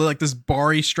you also had this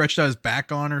bar he stretched out his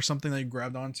back on or something that he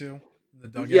grabbed onto in the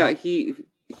dugout. Yeah, he.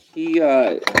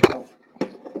 It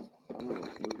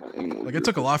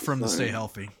took a lot for him to stay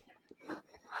healthy.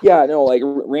 Yeah, no,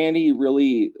 Randy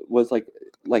really was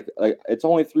it's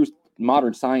only through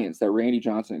modern science that Randy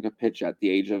Johnson could pitch at the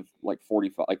age of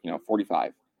 45,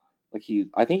 45. I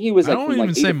think he was. I don't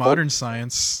even say modern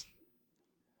science.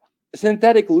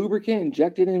 synthetic lubricant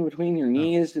injected in between your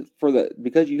knees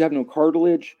because you have no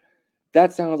cartilage.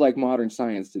 That sounds like modern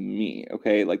science to me.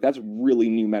 Okay, like that's really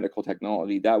new medical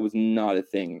technology. That was not a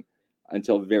thing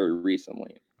until very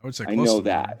recently. I would say I know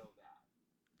that.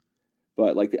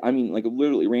 But like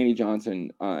literally Randy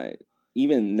Johnson,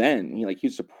 even then he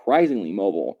was surprisingly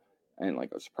mobile and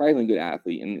like a surprisingly good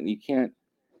athlete. And you can't.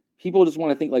 People just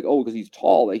want to think like, oh, because he's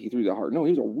tall, like he threw that hard. No, he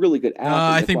was a really good athlete.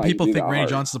 I think people think Randy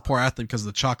Johnson's a poor athlete because of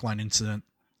the chalk line incident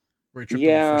where he tripped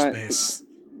over first base.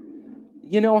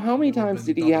 You know, how many times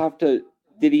did he have to?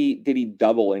 Did he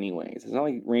double anyways? It's not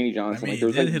like Randy Johnson. I mean,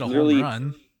 he did hit a home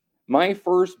run. My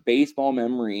first baseball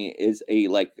memory is I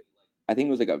think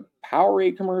it was like a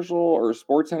Powerade commercial or a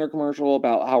Sports Center commercial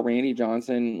about how Randy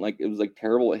Johnson it was like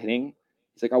terrible at hitting.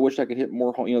 He's like, I wish I could hit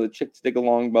more. You know, the chicks dig a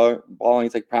long ball. And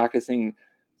he's like practicing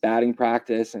batting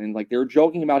practice, and like they were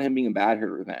joking about him being a bad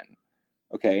hitter then.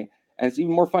 Okay, and it's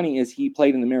even more funny is he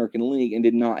played in the American League and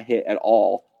did not hit at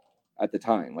all at the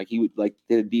time. Like he would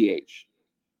did a DH,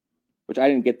 which I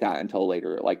didn't get that until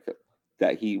later. Like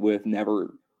that he would have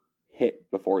never hit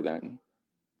before then.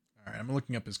 All right, I'm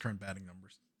looking up his current batting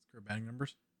numbers.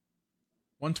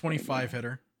 125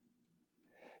 hitter.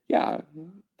 Yeah,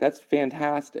 that's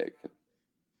fantastic.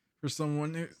 For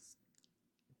someone who's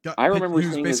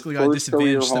basically got a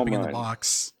disadvantage stepping in the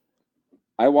box.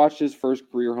 I watched his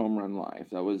first career home run live.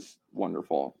 That was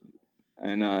wonderful.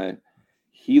 And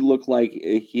he looked like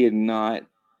he had not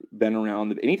been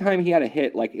around. Anytime he had a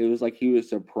hit, like it was like he was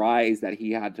surprised that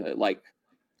he had to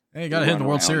Hey, he got a hit in the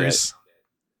World Series.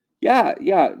 Yeah.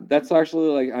 That's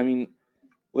actually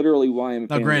literally why I'm.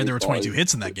 Now, granted, there were 22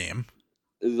 hits in that game.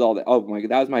 This is all that. Oh my God,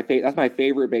 that's my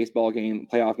favorite baseball game,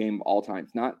 playoff game of all time.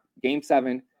 It's not Game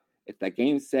 7. It's that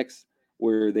Game 6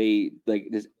 where they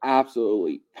just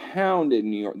absolutely pounded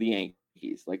the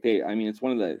Yankees. It's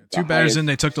one of the two batters in.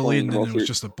 They took the lead, and then it was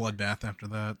just a bloodbath after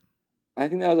that. I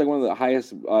think that was one of the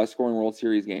highest scoring World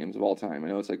Series games of all time. I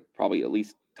know it's probably at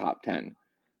least top 10.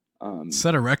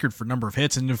 Set a record for number of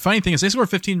hits, and the funny thing is they scored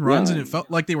 15 runs, and it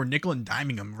felt like they were nickel and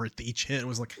diming them for each hit. It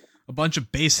was like a bunch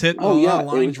of base hit,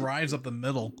 line drives up the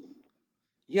middle.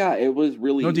 Yeah, it was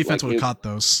really no defense would have caught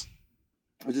those.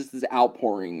 It was just this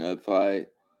outpouring of their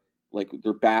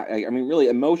back. Really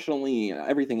emotionally,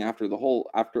 everything after 3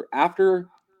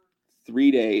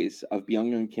 days of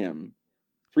Byung-Hyun Kim,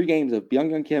 3 games of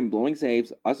Byung-Hyun Kim blowing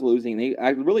saves, us losing. I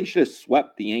really should have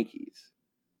swept the Yankees.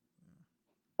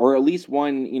 Or at least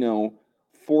won, 4-1.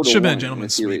 Should have been a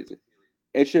gentleman's sweep.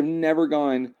 It should have never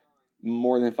gone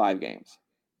more than 5 games.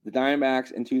 The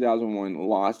Diamondbacks in 2001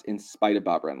 lost in spite of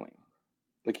Bob Brenly.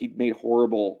 He made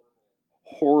horrible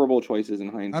choices in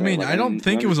hindsight. I don't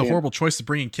think it was a horrible choice to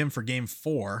bring in Kim for Game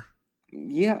 4.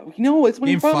 Yeah, it's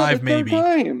when Game 5 maybe.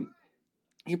 Time.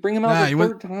 You bring him out the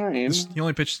third time. He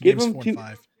only pitched games 4 and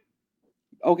 5.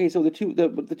 Okay, so the two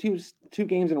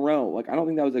games in a row, I don't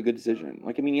think that was a good decision.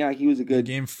 He was a good. In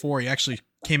Game 4, he actually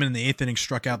came in the 8th inning,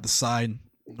 struck out the side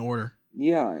in order.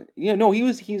 Yeah, no,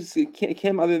 he's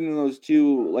Kim. Other than those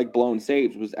 2 blown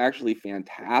saves, was actually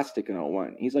fantastic in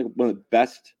 01. He's one of the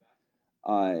best.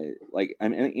 And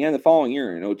the following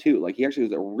year in 02, he actually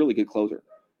was a really good closer.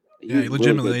 He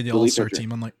legitimately led the All-Star team.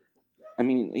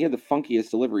 He had the funkiest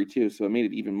delivery too, so it made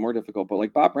it even more difficult.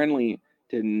 But Bob Brenly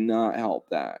did not help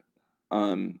that.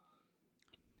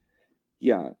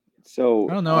 Yeah. So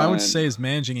I don't know. I would say his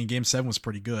managing in Game 7 was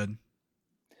pretty good.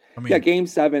 Game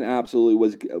 7 absolutely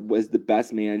was the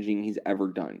best managing he's ever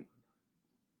done.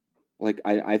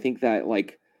 I think that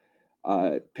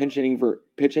pinch hitting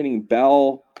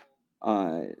Bell,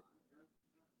 Bell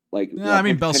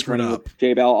screwed up.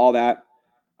 J Bell, all that.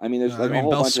 There's a whole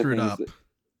Bell bunch screwed of things. up.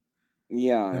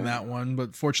 In that one,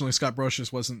 but fortunately Scott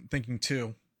Brocious wasn't thinking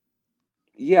too.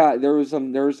 Yeah, there was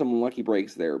some lucky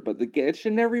breaks there, but it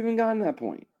should never even gotten to that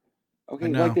point. Okay,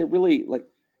 they really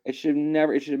it should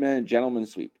have been a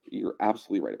gentleman's sweep. You're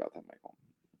absolutely right about that, Michael.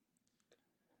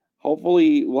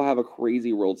 Hopefully, we'll have a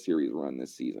crazy World Series run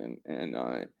this season, and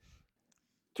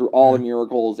through all the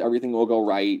miracles, everything will go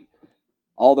right.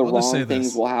 All the wrong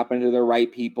things will happen to the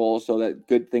right people, so that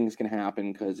good things can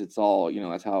happen. Because it's all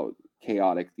that's how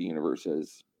chaotic the universe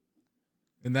is.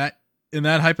 In that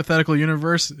hypothetical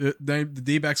universe, the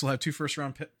D-backs will have 2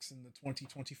 first-round picks in the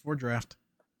 2024 draft.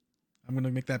 I'm going to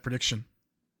make that prediction.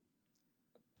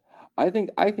 I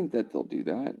think that they'll do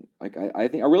that.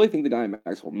 I really think the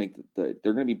Diamondbacks will make they're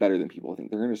going to be better than people think.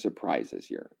 They're going to surprise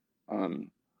this year.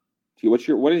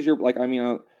 What is your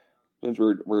since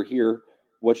we're here,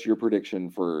 what's your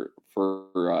prediction for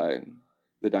the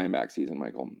Diamondback season,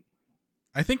 Michael?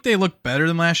 I think they look better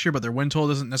than last year, but their win total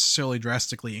doesn't necessarily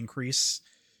drastically increase.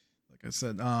 Like I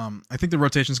said, I think the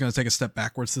rotation is going to take a step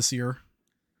backwards this year.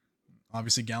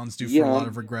 Obviously, Gallen's due for a lot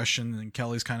of regression, and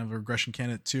Kelly's kind of a regression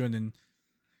candidate too. And then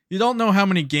you don't know how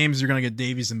many games you're going to get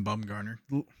Davies and Bumgarner.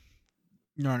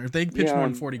 If they pitch more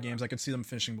than 40 games, I could see them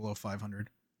finishing below 500.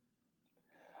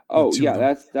 Oh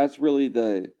yeah, that's really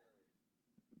the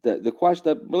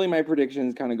question. Really, my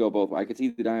predictions kind of go both ways. I could see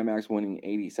the Diamondbacks winning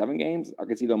 87 games. I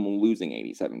could see them losing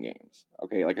 87 games.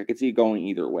 Okay, like I could see it going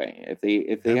either way. If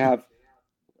they have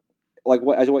like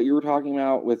what you were talking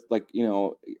about with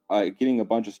getting a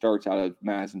bunch of starts out of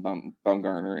Madison,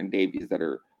 Bumgarner, and Davies that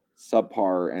are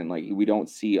subpar, and like we don't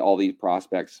see all these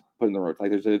prospects put in the road.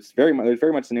 Like there's very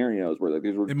much scenarios where like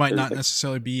it might not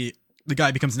necessarily be the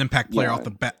guy becomes an impact player off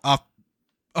the bat out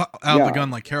of the gun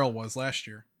like Carroll was last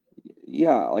year.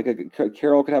 Yeah, like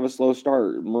Carroll could have a slow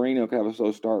start. Moreno could have a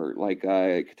slow start. Like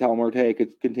Ketel Marte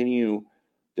could continue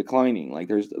declining. Like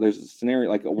there's a scenario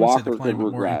like a Walker could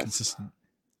regress.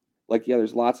 Like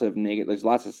there's lots of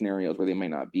scenarios where they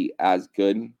might not be as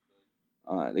good.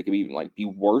 They could even be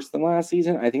worse than last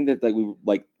season. I think that we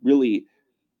really.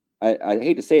 I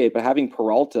hate to say it, but having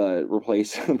Peralta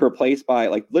replaced by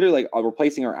literally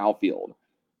replacing our outfield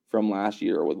from last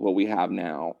year with what we have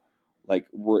now,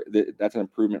 that's an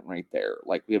improvement right there.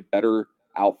 Like we have better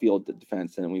outfield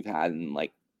defense than we've had in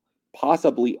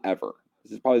possibly ever.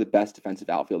 This is probably the best defensive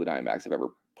outfield the Diamondbacks have ever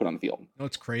put on the field. No,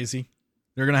 it's crazy.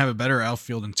 They're gonna have a better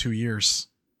outfield in 2 years,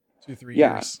 3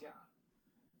 years.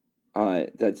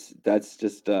 That's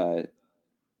just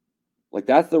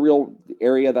that's the real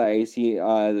area that I see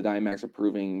the Diamondbacks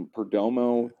improving.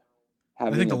 Perdomo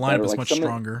having. I think the lineup is much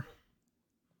stronger.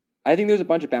 I think there's a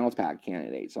bunch of bounce back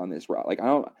candidates on this route.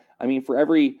 For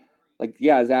every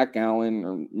Zach Gallen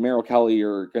or Merrill Kelly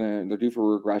they're due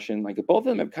for regression. Both of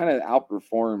them have kind of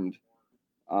outperformed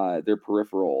their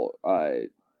peripheral.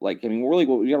 Really,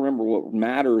 what we gotta remember, what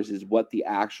matters is what the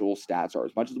actual stats are.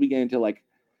 As much as we get into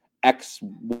X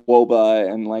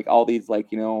WOBA and all these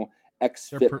X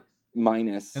fit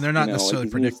minus, and they're not necessarily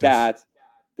predictive. Stats,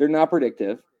 they're not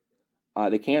predictive.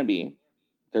 They can be.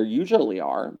 They usually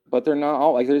are, but they're not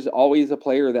all. There's always a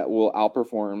player that will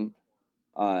outperform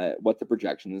what the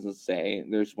projections say.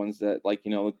 There's ones that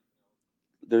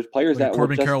there's players that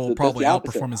Corbin Carroll will probably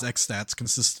outperform his X stats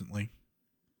consistently.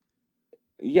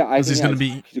 Yeah, I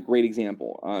think he's a great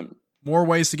example. More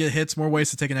ways to get hits, more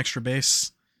ways to take an extra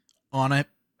base on it.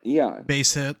 Yeah,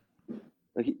 base hit.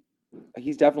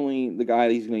 He's definitely the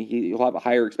guy. He'll have a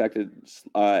higher expected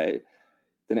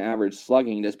than average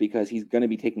slugging just because he's going to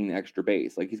be taking the extra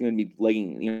base. He's going to be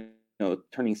legging,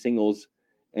 turning singles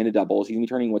into doubles. He's going to be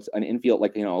turning what's an infield, a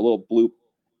little bloop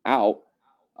out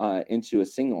into a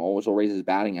single, which will raise his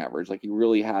batting average. He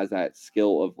really has that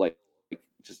skill of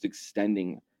just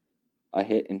extending a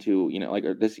hit into,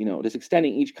 just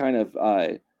extending each kind of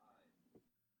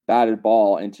batted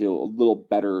ball into a little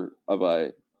better of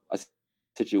a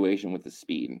situation with the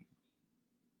speed.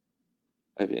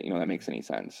 If that makes any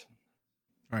sense.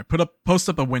 All right, post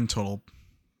up a win total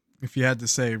if you had to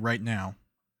say right now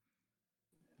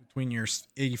between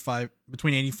 85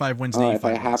 wins and 85 if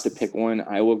I have to pick one,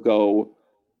 I will go.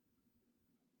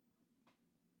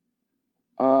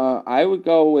 I would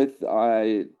go with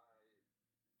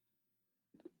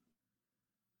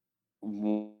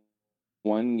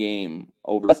one game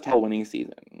over just a winning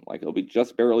season. It'll be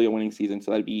just barely a winning season,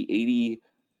 so that'd be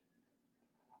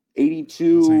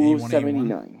 82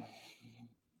 79.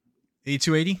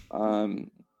 82-80?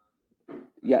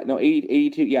 Yeah, no,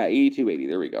 82, yeah, 82-80.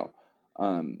 There we go.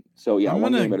 So yeah,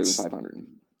 one game better than 500.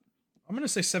 I'm gonna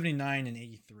say 79 and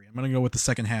 83. I'm gonna go with the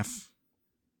second half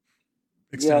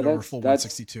extended over full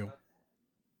 162.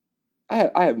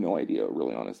 I have no idea,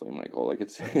 really, honestly, Michael.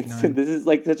 It's this is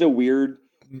such a weird,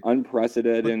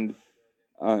 unprecedented,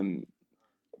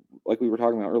 we were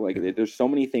talking about earlier. There's so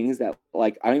many things that I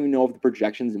don't even know if the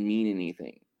projections mean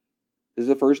anything. This is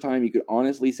the first time you could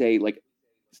honestly say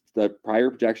the prior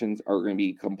projections are going to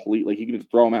be complete. You can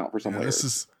just throw them out for some players.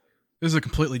 This is a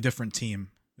completely different team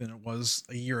than it was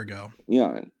a year ago.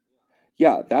 Yeah,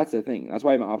 that's the thing. That's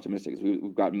why I'm optimistic.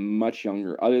 We've got much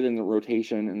younger, other than the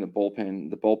rotation and the bullpen.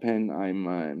 The bullpen,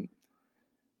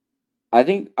 I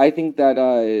think that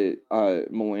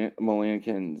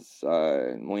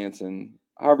Melanson,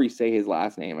 however you say his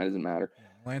last name, it doesn't matter.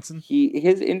 Melanson.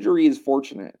 His injury is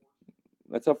fortunate.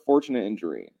 That's a fortunate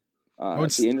injury.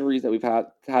 The injuries that we've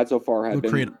had so far have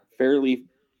been fairly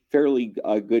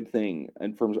a good thing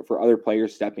in terms of for other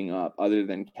players stepping up, other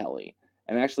than Kelly.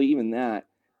 And actually, even that,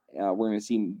 we're going to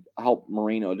see help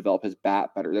Moreno develop his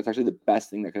bat better. That's actually the best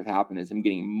thing that could happen, is him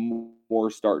getting more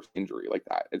starts injury like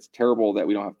that. It's terrible that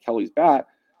we don't have Kelly's bat,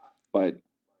 but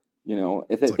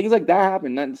Things like that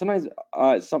happen, then sometimes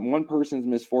one person's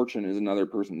misfortune is another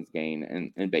person's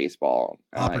gain in baseball.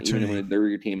 Even when they're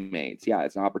your teammates. Yeah,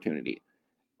 it's an opportunity.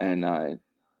 And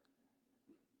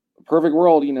perfect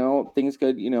world, things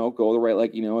could, go the right,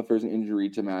 like, if there's an injury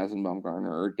to Madison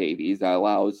Bumgarner or Davies, that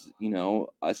allows,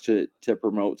 us to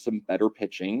promote some better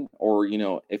pitching, or,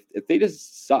 if they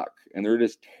just suck and they're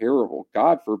just terrible,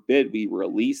 God forbid we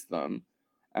release them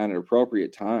at an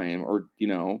appropriate time, or,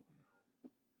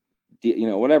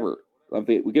 whatever.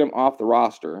 We get them off the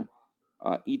roster,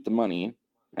 eat the money,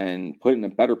 and put it in a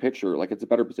better pitcher, like it's a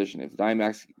better position. If the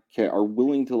Diamondbacks are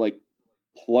willing to, like,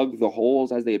 plug the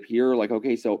holes as they appear, like,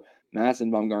 okay, so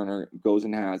Madison Bumgarner goes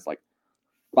and has like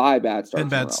 5 bad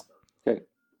starts in a row. Okay,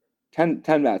 10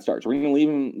 bad starts. We're gonna leave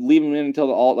him in until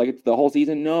the whole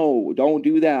season? No, don't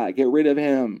do that. Get rid of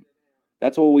him.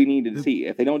 That's what we need to see.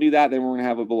 If they don't do that, then we're gonna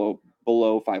have a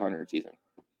below 500 season.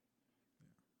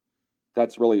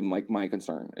 That's really like my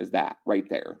concern, is that right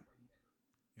there.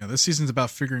 Yeah, this season's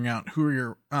about figuring out who are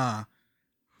your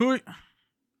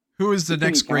who is the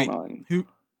next great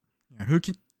who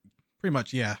can, pretty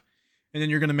much, yeah. And then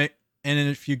you're gonna make, and then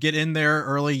if you get in there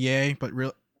early, yay. But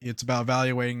really, it's about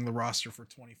evaluating the roster for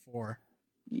 24.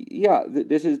 Yeah,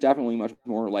 this is definitely much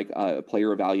more like a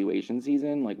player evaluation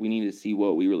season. Like, we need to see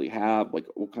what we really have. Like,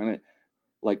 what kind of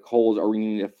like holes are we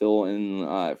needing to fill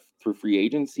in through free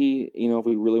agency? If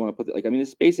we really want to put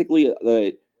it's basically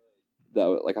the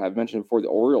like I've mentioned before, the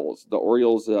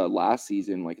Orioles last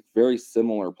season, like, it's very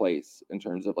similar place in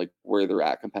terms of like where they're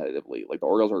at competitively. Like, the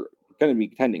Orioles are going to be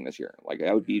contending this year. Like,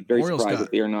 I would be very surprised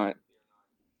if they are not.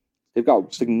 They've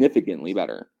got significantly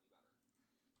better.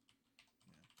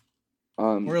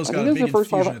 Orioles got a big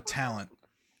infusion of talent.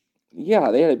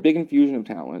 Yeah, they had a big infusion of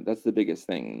talent. That's the biggest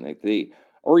thing. Like,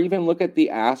 or even look at the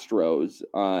Astros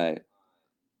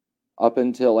up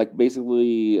until like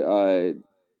basically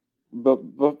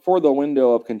but before the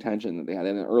window of contention that they had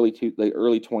in the early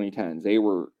 2010s, they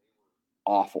were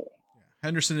awful.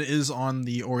 Henderson is on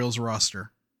the Orioles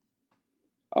roster.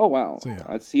 Oh wow! So, yeah.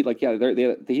 I'd see. Like, yeah, I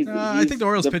think the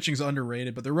Orioles pitching is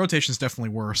underrated, but their rotation is definitely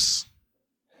worse.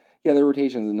 Yeah, their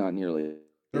rotation is not nearly.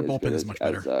 Their bullpen is much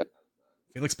better.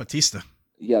 Felix Bautista.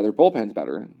 Yeah, their bullpen's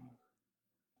better.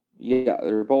 Yeah,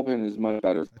 their bullpen is much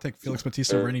better. I take Felix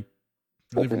Bautista over any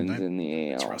bullpens in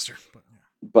the AL roster,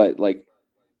 but like,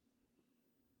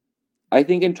 I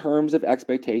think in terms of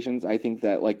expectations, I think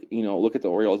that, like, look at the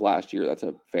Orioles last year. That's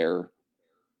a fair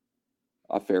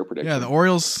prediction. Yeah, the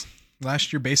Orioles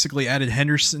last year basically added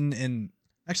Henderson, and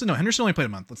actually no, Henderson only played a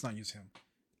month. Let's not use him.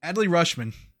 Adley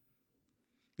Rutschman.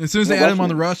 As soon as they added him on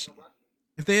the rush,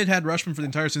 if they had Rutschman for the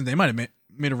entire season, they might have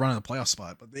made a run in the playoff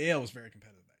spot. But the AL was very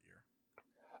competitive that year.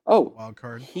 Oh, wild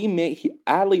card. Adley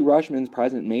Rutschman's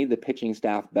presence made the pitching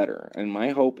staff better, and my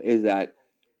hope is that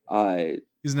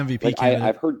he's an MVP candidate.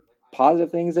 I've heard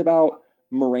positive things about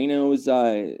Moreno's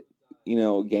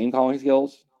game calling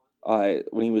skills when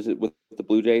he was with the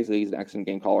Blue Jays. He's an excellent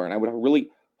game caller, and I would really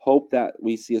hope that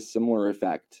we see a similar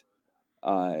effect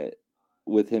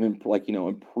with him,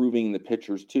 improving the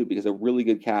pitchers too, because a really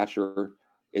good catcher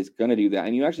is going to do that,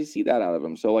 and you actually see that out of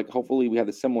him. So, like, hopefully we have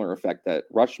the similar effect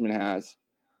that Rutschman has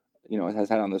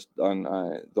had on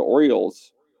the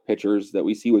Orioles pitchers that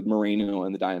we see with Moreno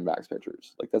and the Diamondbacks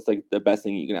pitchers. Like, that's like the best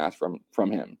thing you can ask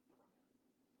from him.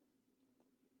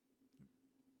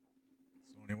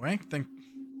 So anyway,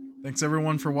 thanks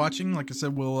everyone for watching. Like I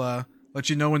said, we'll let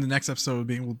you know when the next episode will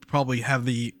be. We'll probably have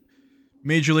the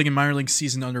Major League and Minor League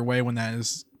season underway when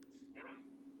that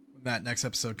next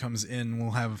episode comes in.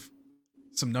 We'll have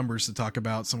some numbers to talk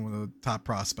about, some of the top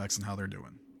prospects and how they're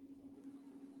doing.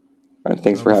 All right,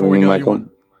 thanks for having me, Michael.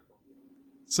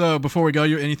 So before we go,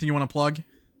 anything you want to plug?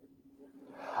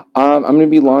 I'm going to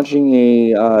be launching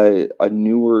a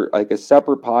newer, like a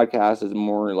separate podcast, is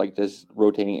more like just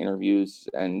rotating interviews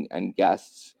and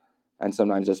guests, and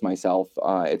sometimes just myself.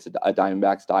 It's a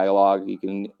Diamondbacks dialogue. You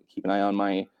can keep an eye on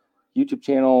my YouTube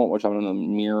channel, which I'm going to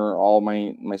mirror all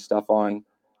my stuff on,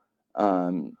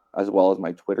 as well as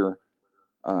my Twitter.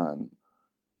 I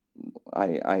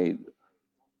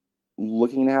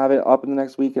looking to have it up in the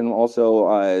next week, and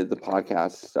also the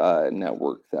podcast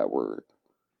network that we're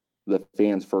the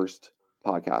Fans First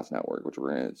podcast network, which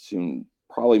we're going to soon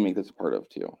probably make this a part of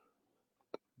too.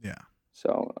 Yeah.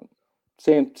 So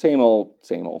same old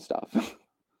stuff.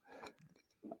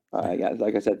 Yeah,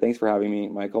 like I said, thanks for having me,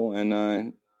 Michael,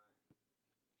 and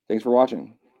thanks for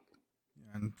watching.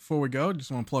 And before we go,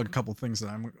 just want to plug a couple things that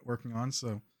I'm working on. So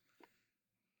I'm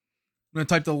going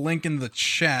to type the link in the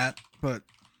chat, but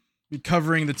be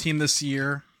covering the team this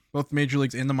year, both major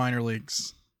leagues and the minor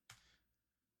leagues,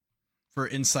 for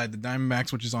Inside the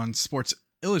Diamondbacks, which is on Sports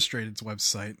Illustrated's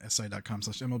website,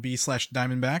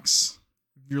 si.com/MLB/Diamondbacks.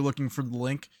 If you're looking for the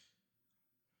link,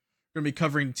 we're going to be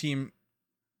covering the team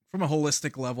from a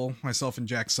holistic level, myself and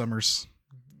Jack Summers.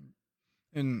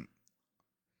 And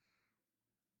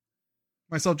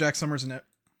myself, Jack Summers,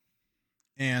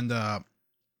 and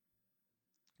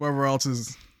whoever else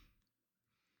is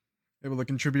able to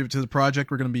contribute to the project,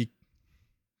 we're going to be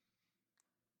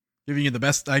giving you the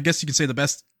best, I guess you could say the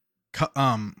best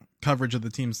coverage of the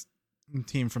team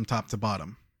from top to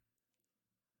bottom.